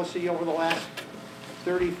the policy over the last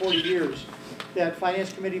 30, 40 years that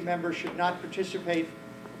Finance Committee members should not participate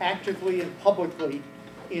actively and publicly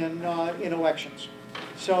in elections.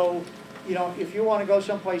 So, if you want to go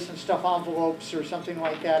someplace and stuff envelopes or something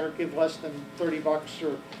like that, or give less than $30,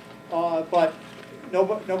 or but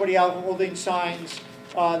nobody out holding signs,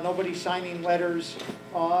 nobody signing letters,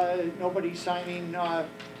 nobody signing,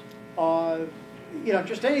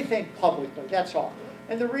 just anything publicly. That's all.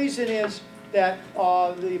 And the reason is that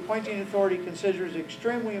the appointing authority considers it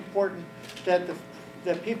extremely important that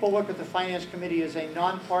that people look at the Finance Committee as a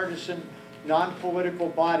nonpartisan, non-political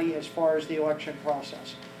body as far as the election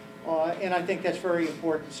process. And I think that's very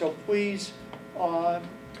important. So please,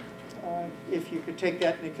 if you could take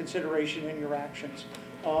that into consideration in your actions,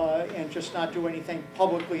 and just not do anything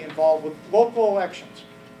publicly involved with local elections.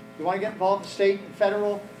 You want to get involved in state and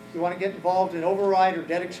federal, you want to get involved in override or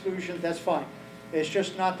debt exclusion, that's fine. It's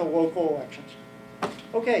just not the local elections.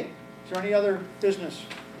 Okay, is there any other business?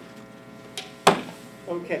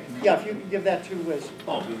 Okay, yeah, if you can give that to Liz.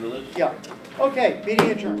 Oh, Liz? Yeah. Okay,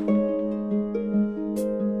 meeting adjourned.